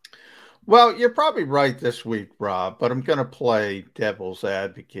football. Well, you're probably right this week, Rob, but I'm going to play devil's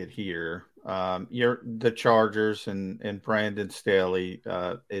advocate here. The Chargers and Brandon Staley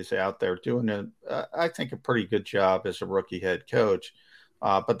is out there doing I think a pretty good job as a rookie head coach,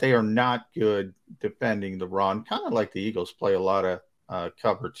 but they are not good defending the run, kind of like the Eagles play a lot of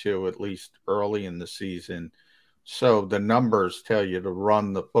cover 2, at least early in the season. So the numbers tell you to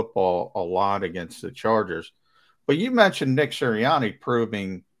run the football a lot against the Chargers. But you mentioned Nick Sirianni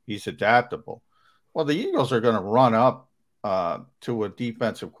proving he's adaptable. Well, the Eagles are going to run up to a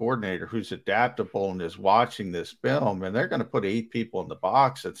defensive coordinator who's adaptable and is watching this film, and they're going to put 8 people in the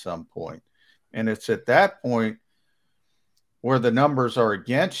box at some point. And it's at that point where the numbers are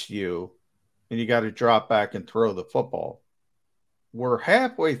against you and you got to drop back and throw the football. We're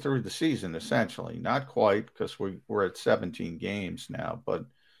halfway through the season, essentially. Not quite, because we're at 17 games now, but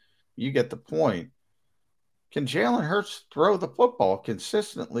you get the point. Can Jalen Hurts throw the football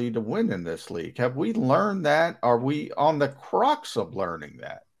consistently to win in this league? Have we learned that? Are we on the crux of learning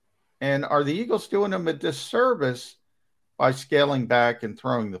that? And are the Eagles doing them a disservice by scaling back and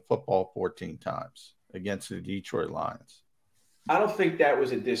throwing the football 14 times against the Detroit Lions? I don't think that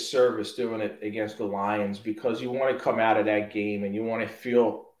was a disservice doing it against the Lions, because you want to come out of that game and you want to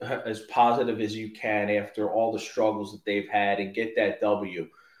feel as positive as you can after all the struggles that they've had and get that W.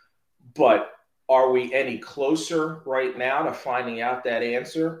 But are we any closer right now to finding out that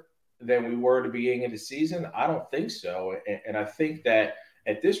answer than we were at the beginning of the season? I don't think so. And I think that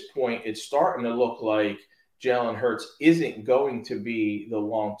at this point, it's starting to look like Jalen Hurts isn't going to be the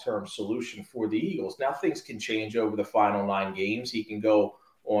long-term solution for the Eagles. Now, things can change over the final 9 games. He can go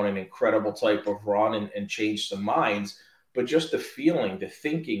on an incredible type of run and change some minds. But just the feeling, the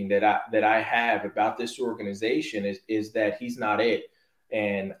thinking that I have about this organization is that he's not it.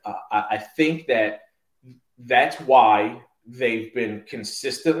 And I think that's why they've been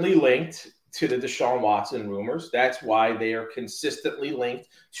consistently linked to the Deshaun Watson rumors. That's why they are consistently linked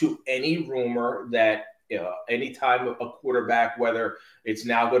to any rumor that Anytime a quarterback, whether it's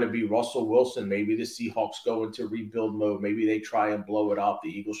now going to be Russell Wilson, maybe the Seahawks go into rebuild mode, maybe they try and blow it up, the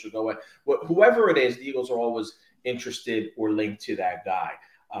Eagles should go in. Whoever it is, the Eagles are always interested or linked to that guy.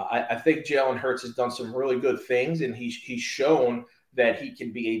 I think Jalen Hurts has done some really good things, and he's shown that he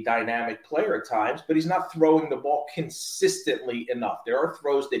can be a dynamic player at times, but he's not throwing the ball consistently enough. There are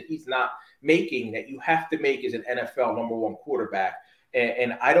throws that he's not making that you have to make as an NFL number one quarterback.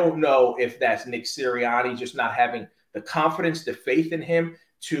 And I don't know if that's Nick Sirianni just not having the confidence, the faith in him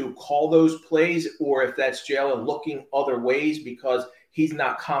to call those plays, or if that's Jalen looking other ways because he's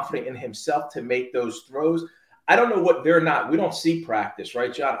not confident in himself to make those throws. I don't know what we don't see practice,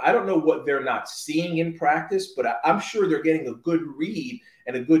 right, John? I don't know what they're not seeing in practice, but I'm sure they're getting a good read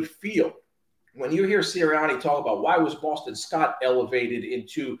and a good feel. When you hear Sirianni talk about why was Boston Scott elevated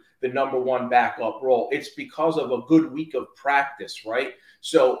into the number one backup role, it's because of a good week of practice, right?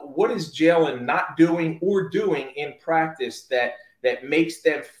 So what is Jalen not doing or doing in practice that makes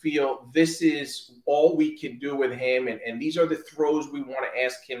them feel this is all we can do with him, and these are the throws we want to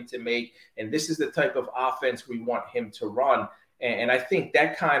ask him to make, and this is the type of offense we want him to run? And I think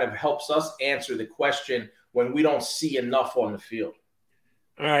that kind of helps us answer the question when we don't see enough on the field.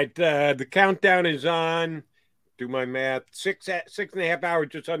 All right, the countdown is on. Do my math. 6.5 hours,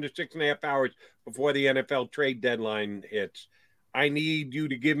 just under 6.5 hours before the NFL trade deadline hits. I need you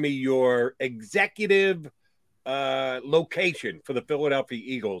to give me your executive location for the Philadelphia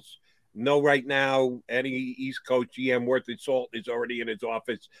Eagles. No, right now, any East Coast GM worth his salt is already in his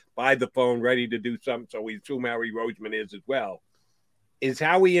office by the phone, ready to do something. So we assume Howie Roseman is as well. Is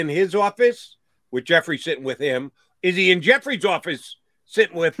Howie in his office with Jeffrey sitting with him? Is he in Jeffrey's office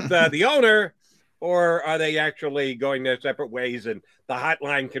sitting with the owner, or are they actually going their separate ways and the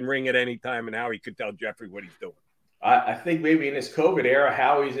hotline can ring at any time and Howie could tell Jeffrey what he's doing? I think maybe in this COVID era,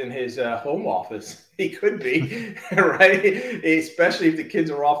 Howie's in his home office. He could be, right? Especially if the kids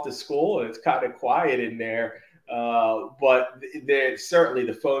are off to school and it's kind of quiet in there. But certainly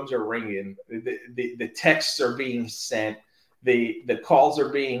the phones are ringing. The texts are being sent. The calls are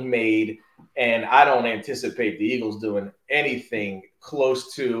being made. And I don't anticipate the Eagles doing anything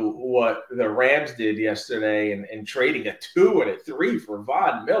close to what the Rams did yesterday and trading a 2 and a 3 for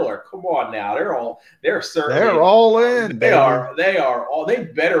Von Miller. Come on now. They're all in. They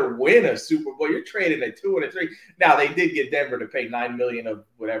better win a Super Bowl. You're trading a 2 and a 3. Now they did get Denver to pay $9 million of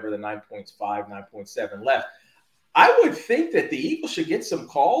whatever the 9.5, 9.7 left. I would think that the Eagles should get some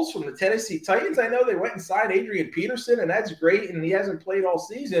calls from the Tennessee Titans. I know they went and signed Adrian Peterson, and that's great, and he hasn't played all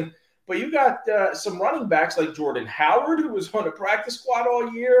season. But you got some running backs like Jordan Howard, who was on the practice squad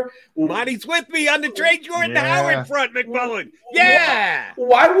all year. Monty's with me on the trade Jordan Howard front, McMullen. Yeah.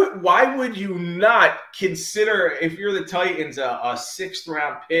 Why would you not consider, if you're the Titans, a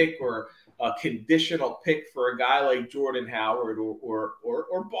sixth-round pick or a conditional pick for a guy like Jordan Howard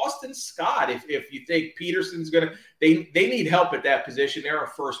or Boston Scott? If you think Peterson's gonna, they need help at that position. They're in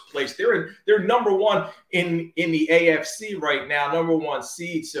first place. They're number one in the AFC right now, number one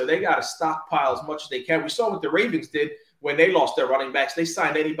seed. So they got to stockpile as much as they can. We saw what the Ravens did when they lost their running backs. They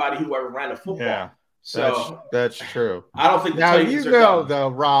signed anybody who ever ran a football. Yeah. So that's true. I don't think though,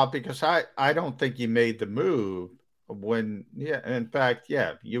 Rob, because I don't think you made the move when in fact,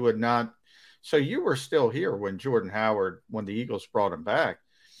 you would not. So you were still here when when the Eagles brought him back,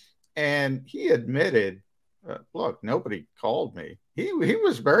 and he admitted, look, nobody called me. He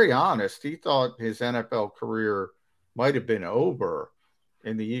was very honest. He thought his NFL career might have been over,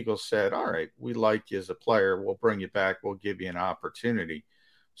 and the Eagles said, all right, we like you as a player. We'll bring you back. We'll give you an opportunity.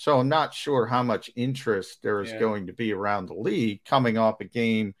 So I'm not sure how much interest there is going to be around the league coming off a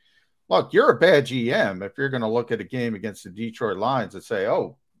game. Look, you're a bad GM if you're going to look at a game against the Detroit Lions and say,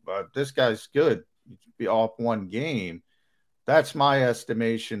 oh, this guy's good. Be off one game. That's my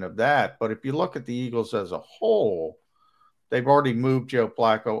estimation of that. But if you look at the Eagles as a whole, they've already moved Joe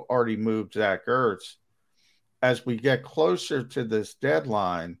Flacco, already moved Zach Ertz. As we get closer to this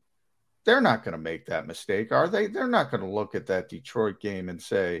deadline, they're not going to make that mistake, are they? They're not going to look at that Detroit game and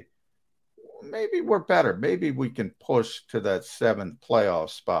say, maybe we're better. Maybe we can push to that 7th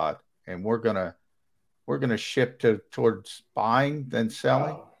playoff spot, and we're going to shift towards buying than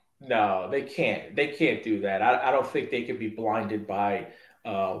selling. No, they can't. They can't do that. I don't think they can be blinded by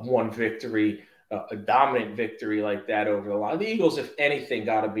one victory, a dominant victory like that over the line. The Eagles, if anything,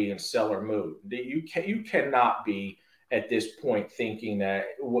 got to be in seller mood. You cannot be at this point thinking that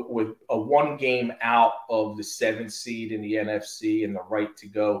with a one game out of the 7th seed in the NFC and the right to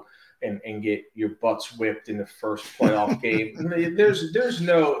go and get your butts whipped in the first playoff game. There's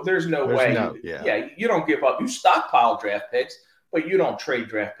no way. You don't give up. You stockpile draft picks, but you don't trade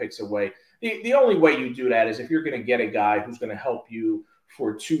draft picks away. the only way you do that is if you're going to get a guy who's going to help you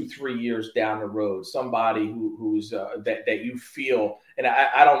for 2-3 years down the road, somebody who's that you feel, and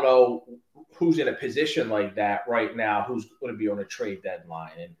I don't know who's in a position like that right now, who's going to be on a trade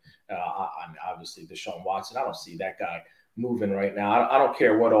deadline. And I mean, obviously Deshaun Watson, I don't see that guy moving right now. I don't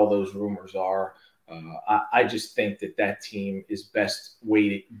care what all those rumors are. I just think that team is best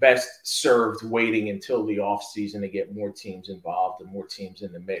served waiting until the offseason to get more teams involved and more teams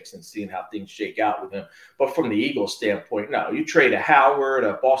in the mix and seeing how things shake out with him. But from the Eagles standpoint, no, you trade a Howard,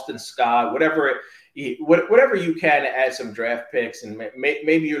 a Boston Scott, whatever you can to add some draft picks, and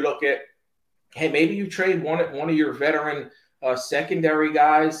maybe you look at, hey, maybe you trade one of your veteran secondary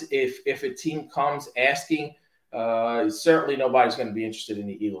guys if a team comes asking. Certainly nobody's going to be interested in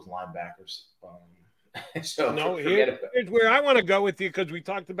the Eagles linebackers. So no, here's where I want to go with you, because we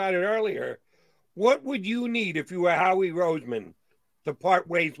talked about it earlier. What would you need if you were Howie Roseman to part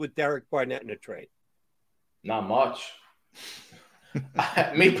ways with Derek Barnett in a trade? Not much.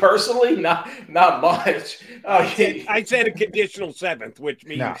 Me personally, not much. I said a conditional seventh, which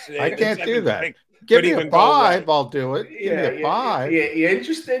means I can't do that. Give me a 5, I'll do it. Give me a 5. Yeah, you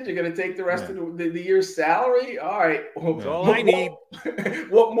interested? You're going to take the rest of the year's salary? All right. That's all I need.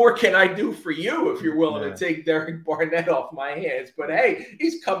 What more can I do for you if you're willing to take Derek Barnett off my hands? But, hey,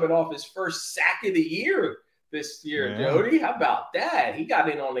 he's coming off his first sack of the year this year, Jody. How about that? He got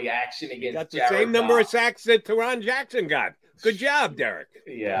in on the action against got the same number of sacks that Teron Jackson got. Good job, Derek.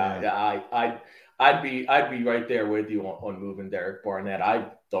 I'd be right there with you on moving Derek Barnett.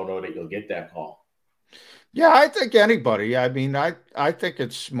 I don't know that you'll get that call. Yeah, I think anybody. I mean, I think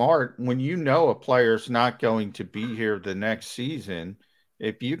it's smart when you know a player's not going to be here the next season.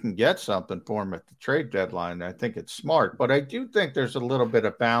 If you can get something for him at the trade deadline, I think it's smart. But I do think there's a little bit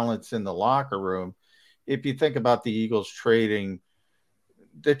of balance in the locker room. If you think about the Eagles trading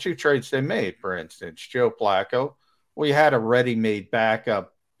the 2 trades they made, for instance, Joe Flacco, we had a ready-made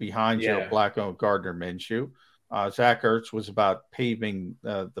backup behind Joe Flacco and Gardner Minshew. Zach Ertz was about paving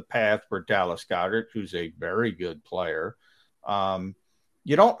the path for Dallas Goedert, who's a very good player.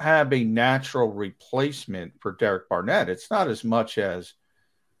 You don't have a natural replacement for Derek Barnett. It's not as much as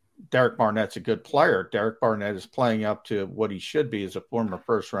Derek Barnett's a good player. Derek Barnett is playing up to what he should be as a former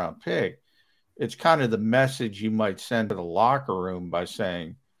first-round pick. It's kind of the message you might send to the locker room by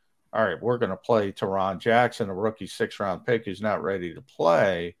saying, all right, we're going to play Teron Jackson, a rookie 6th-round pick who's not ready to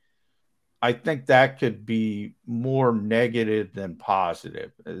play. I think that could be more negative than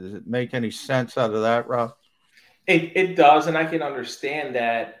positive. Does it make any sense out of that, Rob? It does, and I can understand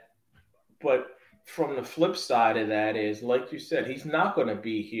that. But from the flip side of that is, like you said, he's not going to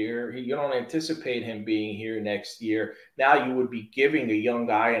be here. You don't anticipate him being here next year. Now you would be giving a young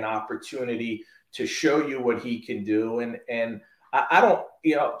guy an opportunity to show you what he can do. And I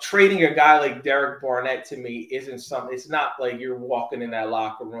don't, trading a guy like Derek Barnett to me isn't something. It's not like you're walking in that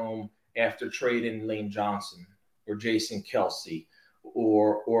locker room after trading Lane Johnson or Jason Kelce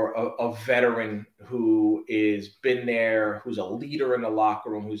or a veteran who is been there, who's a leader in the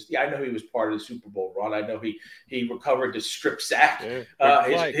locker room, I know he was part of the Super Bowl run. I know he recovered the strip sack,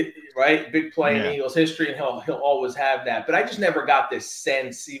 big play in Eagles history, and he'll always have that. But I just never got this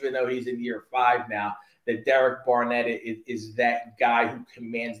sense, even though he's in year 5 now, that Derek Barnett is that guy who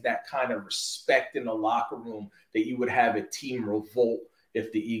commands that kind of respect in the locker room that you would have a team revolt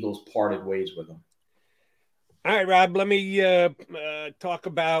if the Eagles parted ways with him. All right, Rob, let me talk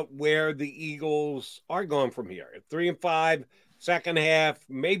about where the Eagles are going from here. 3-5, second half.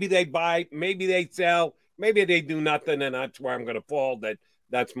 Maybe they buy, maybe they sell, maybe they do nothing, and that's where I'm going to fall.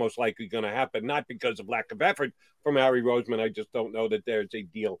 That's most likely going to happen, not because of lack of effort from Howie Roseman. I just don't know that there's a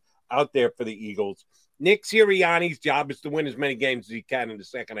deal out there for the Eagles. Nick Sirianni's job is to win as many games as he can in the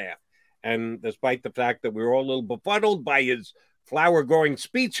second half. And despite the fact that we were all a little befuddled by his flower-growing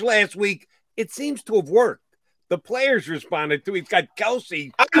speech last week, it seems to have worked. The players responded to. He's got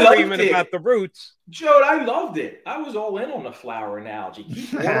Kelce screaming about the roots. Joe, I loved it. I was all in on the flower analogy.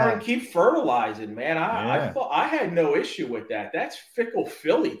 Keep watering, keep fertilizing, man. I had no issue with that. That's fickle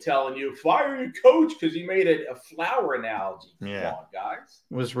Philly telling you, fire your coach because he made a flower analogy. Yeah. Come on, guys.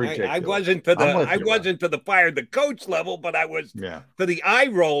 It was ridiculous. I wasn't to the fire the coach level, but I was to the eye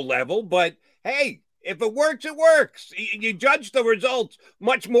roll level. But hey, if it works, it works. You judge the results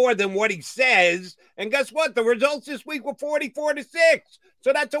much more than what he says. And guess what? The results this week were 44-6.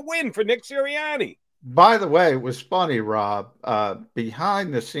 So that's a win for Nick Sirianni. By the way, it was funny, Rob.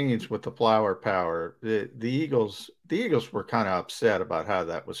 Behind the scenes with the flower power, the Eagles were kind of upset about how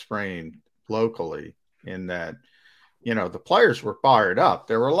that was framed locally, in that, the players were fired up.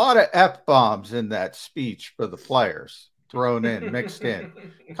 There were a lot of F-bombs in that speech for the players, thrown in, mixed in,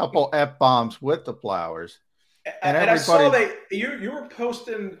 a couple F-bombs with the flowers. And I saw that you were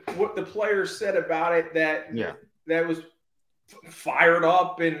posting what the players said about it, that was fired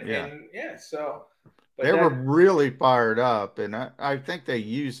up so they were really fired up, and I think they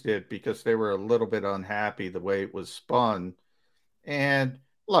used it because they were a little bit unhappy the way it was spun. And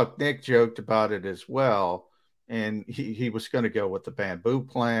look, Nick joked about it as well, and he was going to go with the bamboo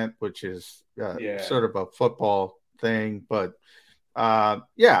plant, which is sort of a football thing, but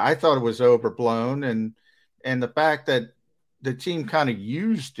I thought it was overblown, and the fact that the team kind of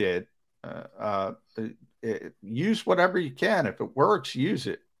used it, use whatever you can. If it works, use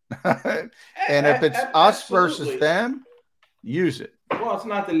it. And if it's us versus them, use it. Well, it's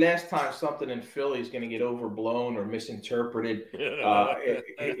not the last time something in Philly is going to get overblown or misinterpreted.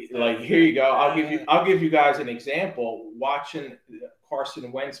 Like, here you go. I'll give you guys an example. Watching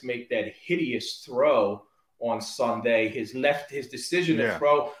Carson Wentz make that hideous throw on Sunday, his decision to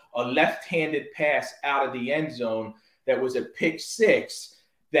throw a left-handed pass out of the end zone that was a pick six,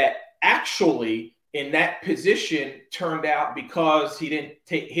 that actually in that position turned out because he didn't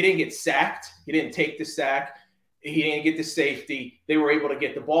get sacked. He didn't take the sack. He didn't get the safety. They were able to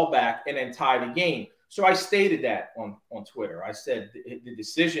get the ball back and then tie the game. So I stated that on Twitter. I said the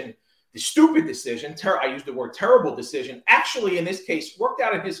stupid decision, I used the word terrible decision, actually in this case worked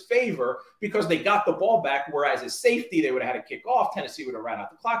out in his favor because they got the ball back, whereas as safety, they would have had to kick off. Tennessee would have ran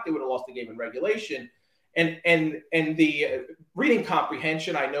out the clock. They would have lost the game in regulation. And the reading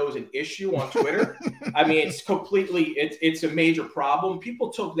comprehension, I know, is an issue on Twitter. I mean, it's a major problem.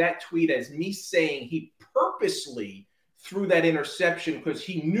 People took that tweet as me saying he purposely threw that interception because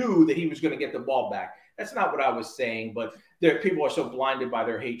he knew that he was going to get the ball back. That's not what I was saying, but people are so blinded by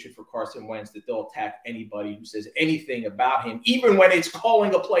their hatred for Carson Wentz that they'll attack anybody who says anything about him, even when it's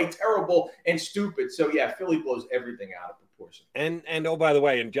calling a play terrible and stupid. So, Philly blows everything out of proportion. And oh, by the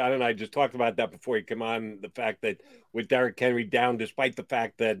way, and John and I just talked about that before you come on, the fact that with Derrick Henry down, despite the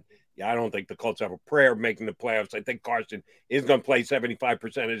fact that I don't think the Colts have a prayer of making the playoffs. I think Carson is going to play 75%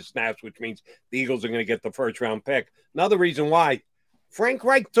 of the snaps, which means the Eagles are going to get the first-round pick. Another reason why Frank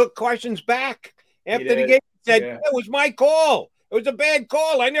Reich took Carson's back after the game. He said, it was my call. It was a bad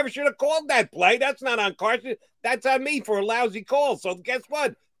call. I never should have called that play. That's not on Carson. That's on me for a lousy call. So guess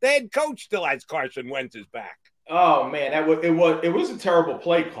what? The head coach still has Carson Wentz's back. Oh, man, it was a terrible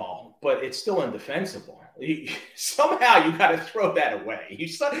play call, but it's still indefensible. Somehow you got to throw that away.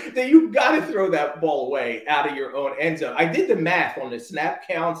 You got to throw that ball away out of your own end zone. I did the math on the snap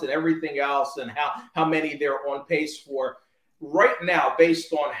counts and everything else and how many they're on pace for right now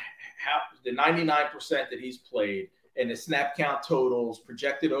based on how the 99% that he's played and the snap count totals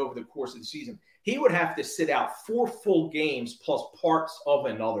projected over the course of the season. He would have to sit out 4 full games plus parts of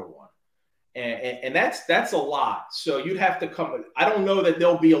another one. And that's a lot. So you'd have to come. I don't know that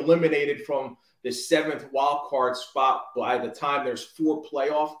they'll be eliminated from the 7th wild card spot by the time there's 4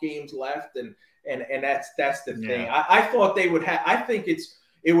 playoff games left. And that's the thing. I thought they would have. I think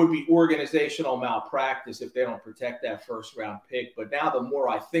it would be organizational malpractice if they don't protect that first round pick. But now the more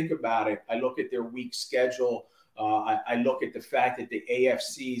I think about it, I look at their weak schedule. I look at the fact that the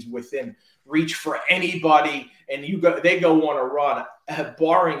AFC is within reach for anybody, and they go on a run.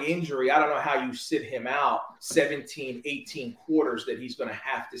 Barring injury, I don't know how you sit him out 17, 18 quarters that he's going to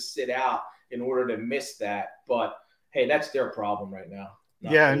have to sit out in order to miss that. But, hey, that's their problem right now.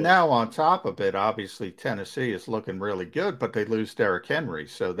 And now on top of it, obviously Tennessee is looking really good, but they lose Derrick Henry,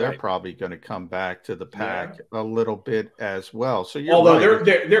 so they're probably going to come back to the pack a little bit as well. So although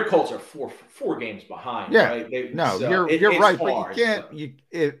their Colts are four games behind, right? You're right, hard, but you can't.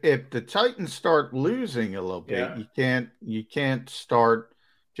 If the Titans start losing a little bit, you can't start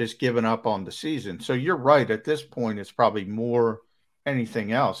just giving up on the season. So you're right. At this point, it's probably more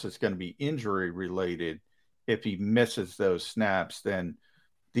anything else. It's going to be injury related. If he misses those snaps, then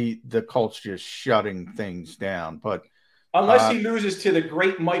the Colts just shutting things down. But unless he loses to the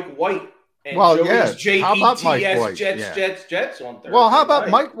great Mike White and how about Mike White? Jets on Thursday. Well, how about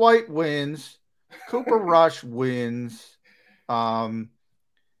Mike White wins, Cooper Rush wins,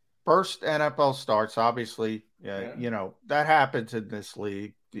 first NFL starts. Obviously, that happens in this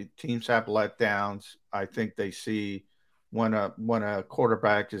league. The teams have letdowns. I think they see when a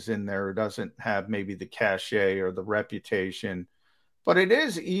quarterback is in there who doesn't have maybe the cachet or the reputation. But it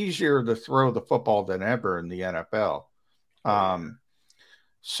is easier to throw the football than ever in the NFL.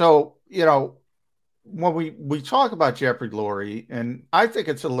 So, when we talk about Jeffrey Lurie, and I think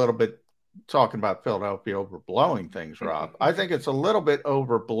it's a little bit talking about Philadelphia overblowing things, Rob. I think it's a little bit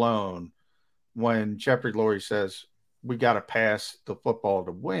overblown when Jeffrey Lurie says we got to pass the football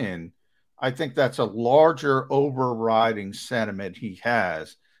to win. I think that's a larger overriding sentiment he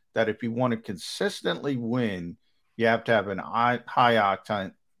has, that if you want to consistently win, you have to have an high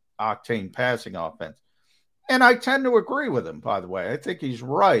octane passing offense. And I tend to agree with him, by the way. I think he's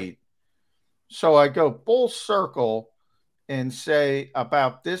right. So I go full circle and say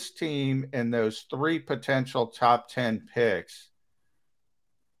about this team and those 3 potential top 10 picks,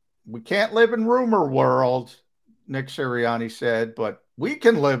 we can't live in rumor world, Nick Sirianni said, but we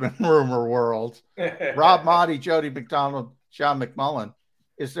can live in rumor world. Rob Maaddi, Jody McDonald, John McMullen,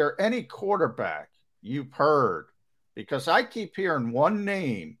 is there any quarterback you've heard? Because I keep hearing one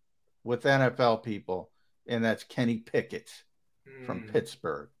name with NFL people, and that's Kenny Pickett from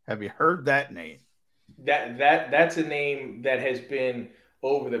Pittsburgh. Have you heard that name? That's a name that has been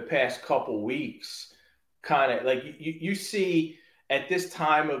over the past couple weeks kind of like you see at this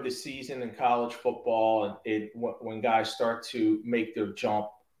time of the season in college football, when guys start to make their jump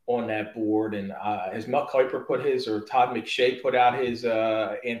on that board, and has Mel Kiper put his, or Todd McShay put out his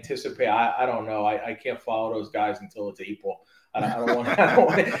anticipate? I don't know. I can't follow those guys until it's April. I don't want.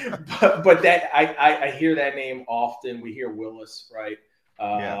 But that I hear that name often. We hear Willis, right?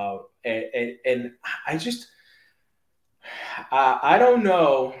 And I just I don't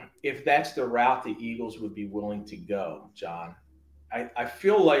know if that's the route the Eagles would be willing to go, John. I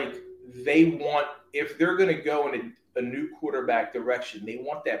feel like they want, if they're going to go in a new quarterback direction, they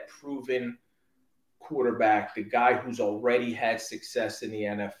want that proven quarterback, the guy who's already had success in the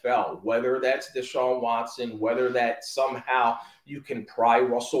NFL, whether that's Deshaun Watson, whether that somehow you can pry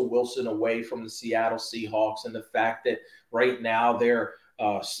Russell Wilson away from the Seattle Seahawks, and the fact that right now they're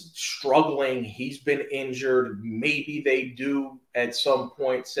struggling. He's been injured. Maybe they do at some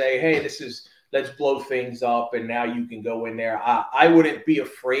point say, hey, let's blow things up, and now you can go in there. I wouldn't be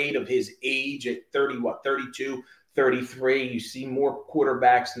afraid of his age at 32, 33. You see more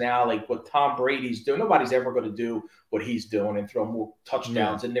quarterbacks now, like what Tom Brady's doing. Nobody's ever going to do what he's doing and throw more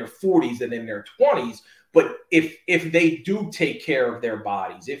touchdowns in their 40s than in their 20s. But if they do take care of their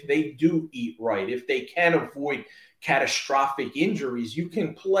bodies, if they do eat right, if they can avoid catastrophic injuries, you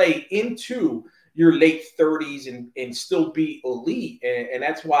can play into your late 30s and still be elite. And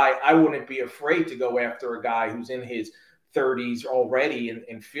that's why I wouldn't be afraid to go after a guy who's in his 30s already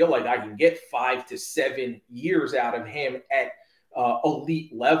and feel like I can get 5 to 7 years out of him at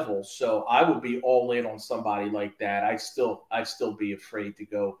elite level. So I would be all in on somebody like that. I'd still be afraid to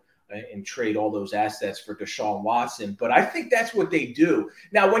go and trade all those assets for Deshaun Watson. But I think that's what they do.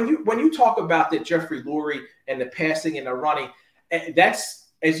 Now, when you talk about that Jeffrey Lurie and the passing and the running, that's,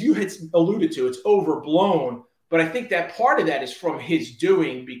 as you had alluded to, it's overblown. But I think that part of that is from his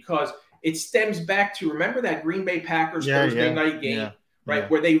doing, because it stems back to, remember that Green Bay Packers Thursday night game, right,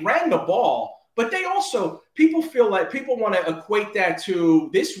 where they ran the ball, but they also, people feel like people want to equate that to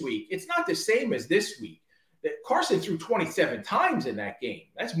this week. It's not the same as this week. Carson threw 27 times in that game.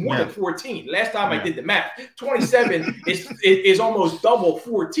 That's more than 14. Last time I did the math, 27 is almost double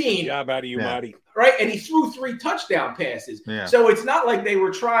 14. Job out of you, Maaddi. Right? And he threw 3 touchdown passes. Yeah. So it's not like they were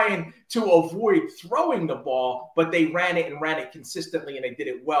trying to avoid throwing the ball, but they ran it consistently, and they did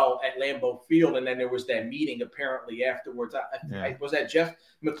it well at Lambeau Field. And then there was that meeting apparently afterwards. Was that Jeff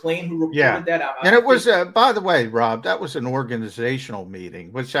McLean who reported that? And it was, by the way, Rob, that was an organizational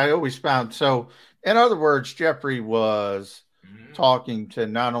meeting, which I always found. So, in other words, Jeffrey was talking to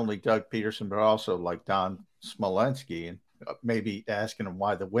not only Doug Peterson, but also like Don Smolenski, and maybe asking him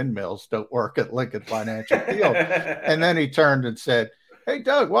why the windmills don't work at Lincoln Financial Field. And then he turned and said, hey,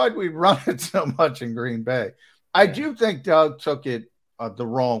 Doug, why'd we run it so much in Green Bay? I do think Doug took it the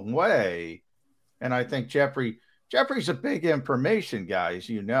wrong way. And I think Jeffrey's a big information guy, as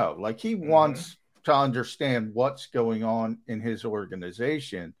you know. Like, he wants to understand what's going on in his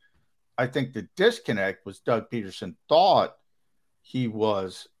organization. I think the disconnect was Doug Peterson thought he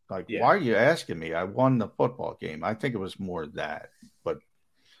was like, why are you asking me? I won the football game. I think it was more that. But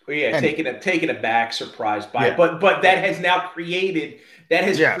taken aback, surprised by it. But that has now created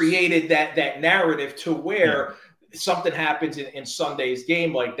that narrative to where something happens in Sunday's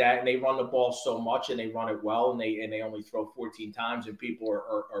game like that, and they run the ball so much and they run it well, and they only throw 14 times, and people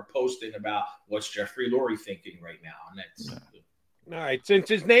are posting about what's Jeffrey Lurie thinking right now. And that's all right. Since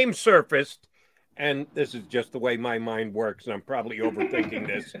his name surfaced, and this is just the way my mind works, and I'm probably overthinking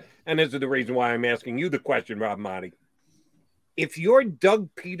this, and this is the reason why I'm asking you the question, Rob Maaddi. If you're Doug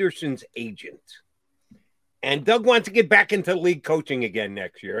Peterson's agent, and Doug wants to get back into league coaching again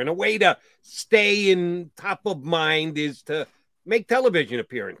next year, and a way to stay in top of mind is to make television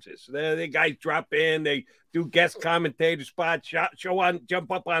appearances. The guys drop in, they do guest commentator spots,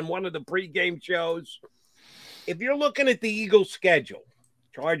 jump up on one of the pregame shows. If you're looking at the Eagles' schedule,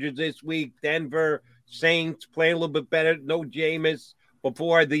 Chargers this week, Denver, Saints playing a little bit better. No Jameis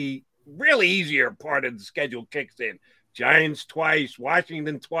before the really easier part of the schedule kicks in. Giants twice,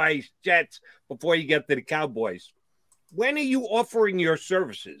 Washington twice, Jets before you get to the Cowboys. When are you offering your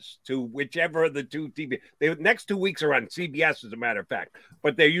services to whichever of the two TV? The next 2 weeks are on CBS, as a matter of fact,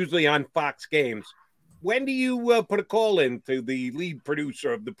 but they're usually on Fox games. When do you put a call in to the lead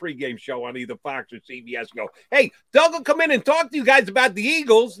producer of the pregame show on either Fox or CBS and go, hey, Doug will come in and talk to you guys about the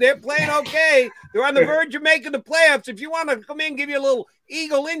Eagles. They're playing okay. They're on the verge of making the playoffs. If you want to come in and give you a little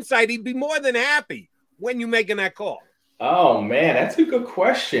Eagle insight, he'd be more than happy when you're making that call. Oh, man, that's a good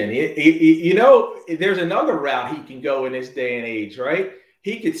question. You know, there's another route he can go in this day and age, right?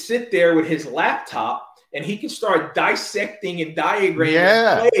 He could sit there with his laptop and he can start dissecting and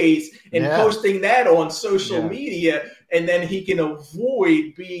diagramming plays and posting that on social media. And then he can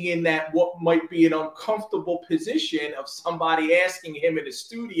avoid being in that what might be an uncomfortable position of somebody asking him in the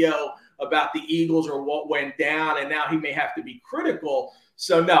studio about the Eagles or what went down. And now he may have to be critical.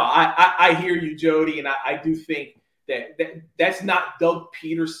 So, no, I hear you, Jody, and I do think that's not Doug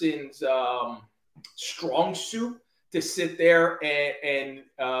Peterson's strong suit to sit there and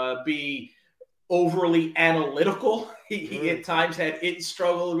be overly analytical. He at times had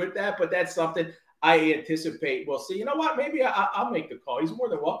struggled with that, but that's something I anticipate we'll see. You know what? Maybe I'll make the call. He's more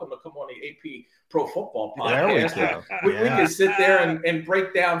than welcome to come on the AP Pro Football podcast. We can sit there and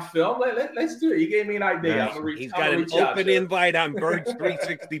break down film. Let's do it. You gave me an idea. He's got an open invite on Birds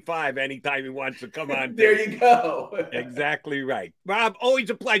 365 anytime he wants to come on. There you go. Exactly right. Rob, always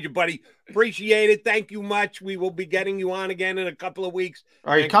a pleasure, buddy. Appreciate it. Thank you much. We will be getting you on again in a couple of weeks.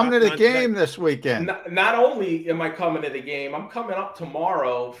 Are you coming to the game this weekend? Not only am I coming to the game, I'm coming up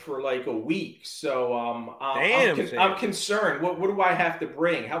tomorrow for like a week. So I'm concerned. What do I have to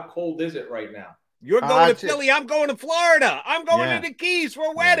bring? How cold is it right now? You're going to Philly. I'm going to Florida. I'm going to the Keys for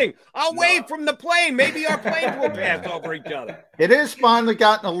a wedding. I'll wave from the plane. Maybe our planes will pass over each other. It is finally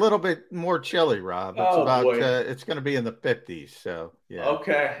gotten a little bit more chilly, Rob. It's it's going to be in the 50s. So yeah.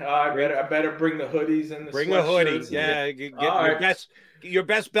 Okay. I better bring the hoodies and the bring a hoodie. Yeah. Get your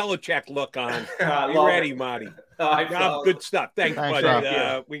best Belichick look on. You ready, Marty? Rob, good stuff. Thanks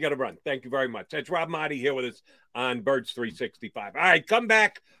buddy. We got to run. Thank you very much. That's Rob Marty here with us on Birds 365. All right, come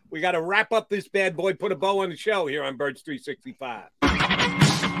back. We got to wrap up this bad boy, put a bow on the show here on Birds 365.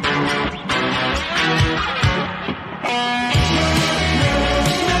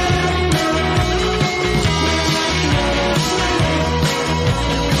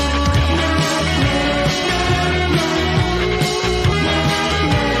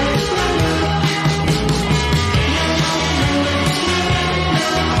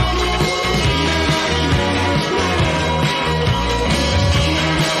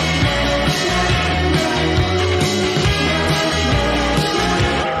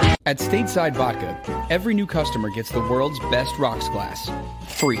 At Stateside Vodka, every new customer gets the world's best rocks glass,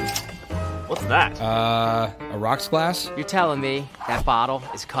 free. What's that? A rocks glass? You're telling me that bottle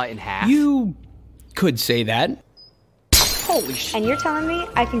is cut in half? You could say that. Holy shit. And you're telling me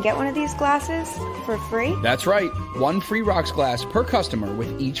I can get one of these glasses for free? That's right. One free rocks glass per customer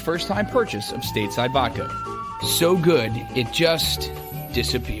with each first-time purchase of Stateside Vodka. So good, it just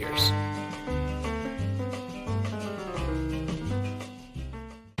disappears.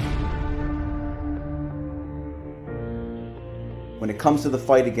 When it comes to the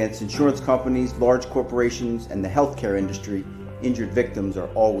fight against insurance companies, large corporations, and the healthcare industry, injured victims are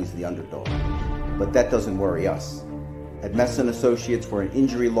always the underdog. But that doesn't worry us. At Messa & Associates, we're an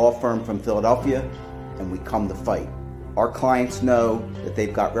injury law firm from Philadelphia, and we come to fight. Our clients know that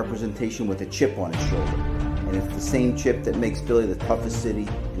they've got representation with a chip on its shoulder, and it's the same chip that makes Philly the toughest city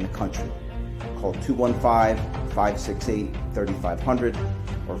in the country. Call 215-568-3500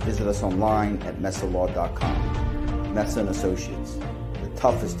 or visit us online at messalaw.com. Messa & Associates, the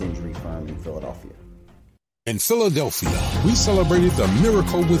toughest injury firm in Philadelphia. In Philadelphia, we celebrated the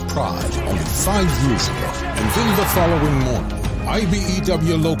miracle with pride only 5 years ago. And then the following morning,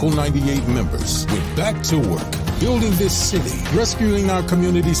 IBEW Local 98 members went back to work, building this city, rescuing our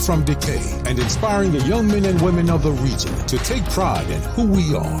communities from decay, and inspiring the young men and women of the region to take pride in who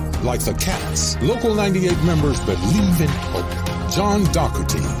we are. Like the Cats, Local 98 members believe in hope. John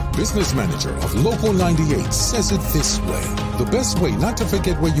Doherty, business manager of Local 98, says it this way: the best way not to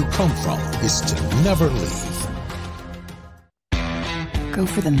forget where you come from is to never leave. Go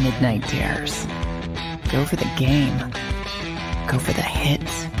for the midnight dares. Go for the game. Go for the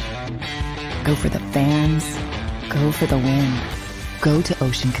hits. Go for the fans. Go for the win. Go to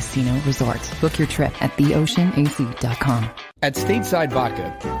Ocean Casino Resort. Book your trip at theoceanac.com. At Stateside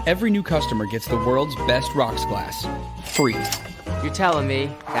Vodka, every new customer gets the world's best rocks glass, free. You're telling me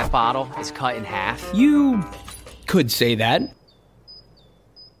that bottle is cut in half? You could say that.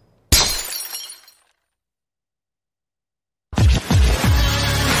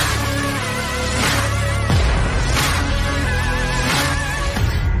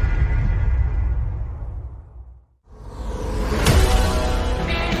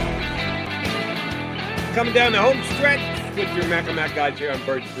 Coming down the home stretch with your Mac and Mac guys here on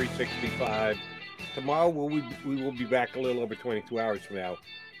Birds 365. Tomorrow we will be back a little over 22 hours from now,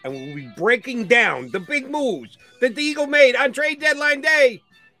 and we'll be breaking down the big moves that the Eagle made on trade deadline day.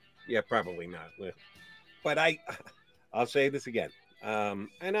 Yeah, probably not. But I'll say this again,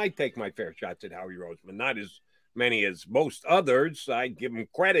 and I take my fair shots at Howie Roseman. Not as many as most others. I give him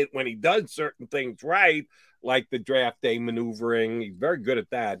credit when he does certain things right, like the draft day maneuvering. He's very good at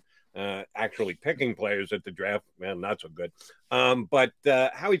that. Actually picking players at the draft, man, not so good. But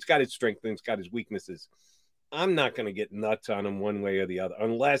Howie's got his strengths and he's got his weaknesses. I'm not going to get nuts on him one way or the other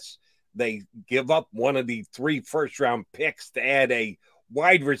unless they give up one of the 3 first-round picks to add a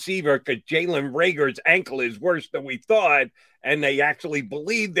wide receiver because Jalen Reagor's ankle is worse than we thought, and they actually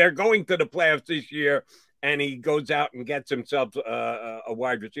believe they're going to the playoffs this year, and he goes out and gets himself a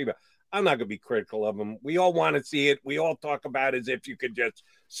wide receiver. I'm not going to be critical of him. We all want to see it. We all talk about it as if you could just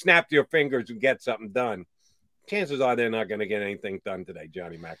snap your fingers and get something done. Chances are they're not going to get anything done today,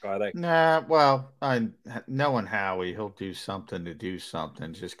 Johnny Mac, are they? Nah, well, knowing Howie, he'll do something to do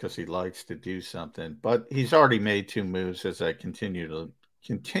something just because he likes to do something. But he's already made 2 moves, as I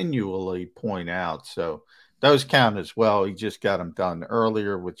continually point out. So those count as well. He just got them done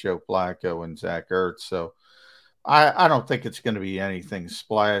earlier with Joe Flacco and Zach Ertz. So I don't think it's going to be anything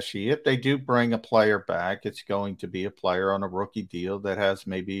splashy. If they do bring a player back, it's going to be a player on a rookie deal that has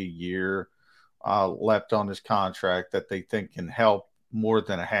maybe a year left on his contract that they think can help more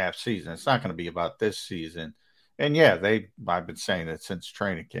than a half season. It's not going to be about this season. And yeah, I've been saying it since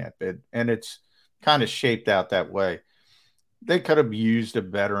training camp, and it's kind of shaped out that way. They could have used a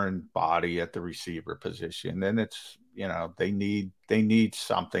veteran body at the receiver position, and it's, they need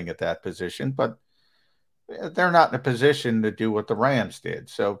something at that position, but they're not in a position to do what the Rams did.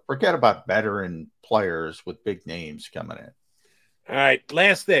 So forget about veteran players with big names coming in. All right,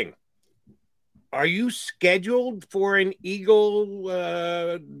 last thing. Are you scheduled for an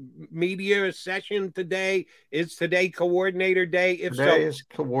Eagle media session today? Is today coordinator day? If today is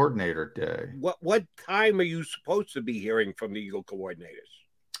coordinator day. What time are you supposed to be hearing from the Eagle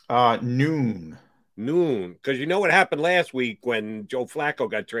coordinators? Noon. Noon. Because you know what happened last week when Joe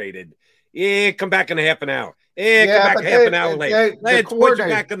Flacco got traded? Yeah, come back in a half an hour. Come back half an hour late. Let's put you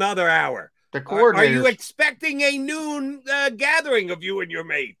back another hour. The coordinators. Are you expecting a noon gathering of you and your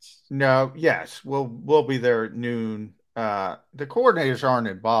mates? No. Yes, we'll be there at noon. The coordinators aren't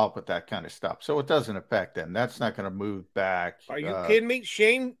involved with that kind of stuff, so it doesn't affect them. That's not going to move back. Are you kidding me?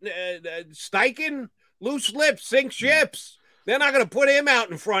 Shane Steichen, loose lips, sink ships. They're not going to put him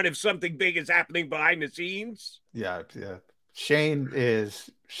out in front if something big is happening behind the scenes. Yeah. Shane is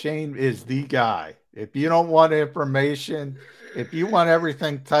the guy. If you don't want information, if you want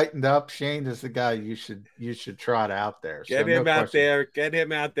everything tightened up, Shane is the guy you should trot out there. Get him out there. Get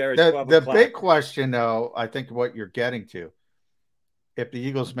him out there. The big question, though, I think what you're getting to, if the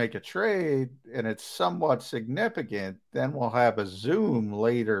Eagles make a trade and it's somewhat significant, then we'll have a Zoom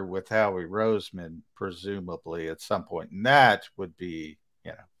later with Howie Roseman, presumably at some point, and that would be,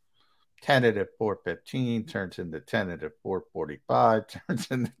 tentative 4:15 turns into tentative 4:45, turns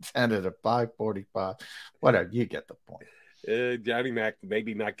into tentative 5:45. Whatever, you get the point. Johnny Mac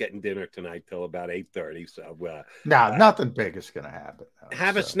maybe not getting dinner tonight till about 8:30. So nothing big is going to happen.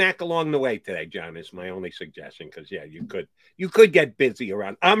 Have a snack along the way today, John. Is my only suggestion because you could get busy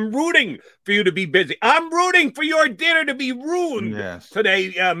around. I'm rooting for you to be busy. I'm rooting for your dinner to be ruined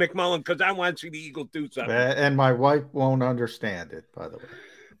today, McMullen, because I want to see the Eagles do something. And my wife won't understand it, by the way.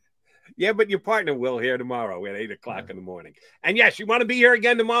 Yeah, but your partner will here tomorrow at 8 o'clock in the morning. And yes, you want to be here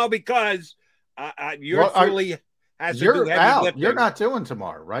again tomorrow because you're fully. You're out. You're not doing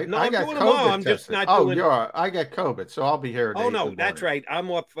tomorrow, right? No, I'm doing tomorrow. I'm just not doing. I got COVID, so I'll be here. Oh no, that's right. I'm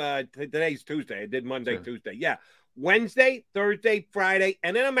off. Today's Tuesday. I did Monday, Tuesday. Yeah, Wednesday, Thursday, Friday,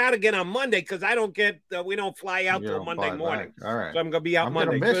 and then I'm out again on Monday because I don't get. We don't fly out till Monday morning. All right. So I'm gonna be out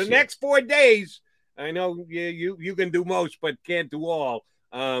Monday. So the next 4 days, I know you can do most, but can't do all.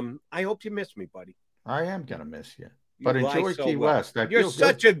 I hope you miss me, buddy. I am gonna miss you. But enjoy Key West. You're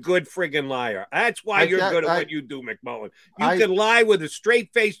such a good friggin' liar. That's why you're good at what you do, McMullen. You can lie with a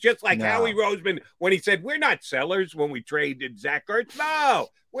straight face, just like Howie Roseman when he said, "We're not sellers when we traded Zach Ertz." No,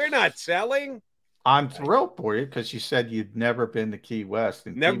 we're not selling. I'm thrilled for you because you said you'd never been to Key West.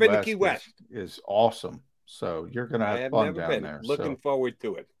 And never been to Key West is awesome. So you're going to I have have fun never down been. there. Looking So forward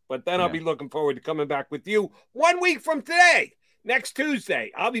to it. But then I'll Yeah. be looking forward to coming back with you 1 week from today, next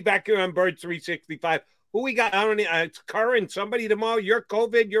Tuesday. I'll be back here on Birds 365. Who we got? I don't know. It's Curran. Somebody tomorrow. You're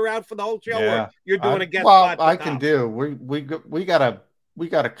COVID. You're out for the whole show. yeah, Or you're doing a guest well, spot. I can do. We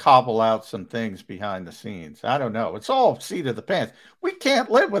gotta cobble out some things behind the scenes. I don't know. It's all seat of the pants. We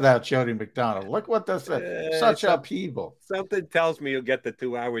can't live without Jody McDonald. Look what this such upheaval. Something tells me you'll get the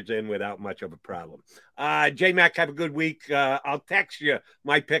 2 hours in without much of a problem. J-Mac, have a good week. I'll text you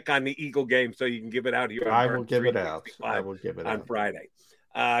my pick on the Eagle game so you can give it out here. I will give it out. On Friday.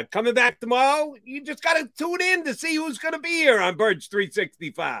 Coming back tomorrow, you just got to tune in to see who's going to be here on Birds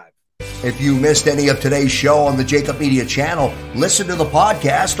 365. If you missed any of today's show on the Jacob Media channel, listen to the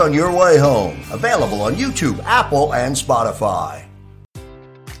podcast on your way home. Available on YouTube, Apple, and Spotify.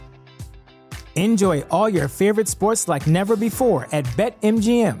 Enjoy all your favorite sports like never before at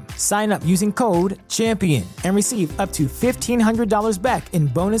BetMGM. Sign up using code CHAMPION and receive up to $1,500 back in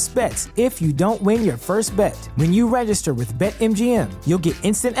bonus bets if you don't win your first bet. When you register with BetMGM, you'll get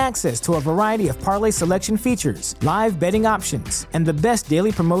instant access to a variety of parlay selection features, live betting options, and the best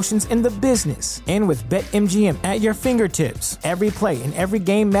daily promotions in the business. And with BetMGM at your fingertips, every play and every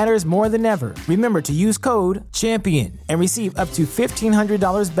game matters more than ever. Remember to use code CHAMPION and receive up to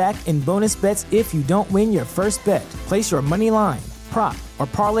 $1,500 back in bonus bets if you don't win your first bet. Place your money line, prop, or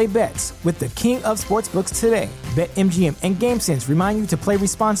parlay bets with the king of sportsbooks today. BetMGM and GameSense remind you to play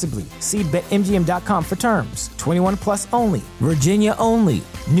responsibly. See BetMGM.com for terms. 21 plus only. Virginia only.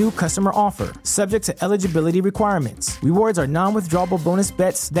 New customer offer. Subject to eligibility requirements. Rewards are non-withdrawable bonus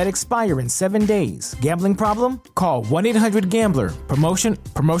bets that expire in 7 days. Gambling problem? Call 1-800-GAMBLER.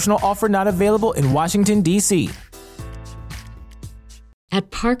 Promotional offer not available in Washington, D.C. At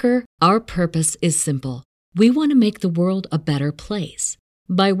Parker, our purpose is simple. We want to make the world a better place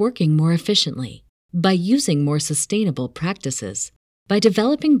by working more efficiently, by using more sustainable practices, by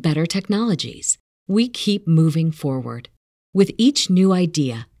developing better technologies. We keep moving forward. With each new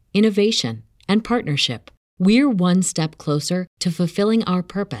idea, innovation, and partnership, we're one step closer to fulfilling our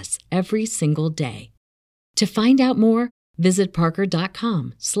purpose every single day. To find out more, visit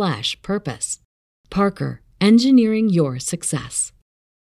parker.com/purpose. Parker, engineering your success.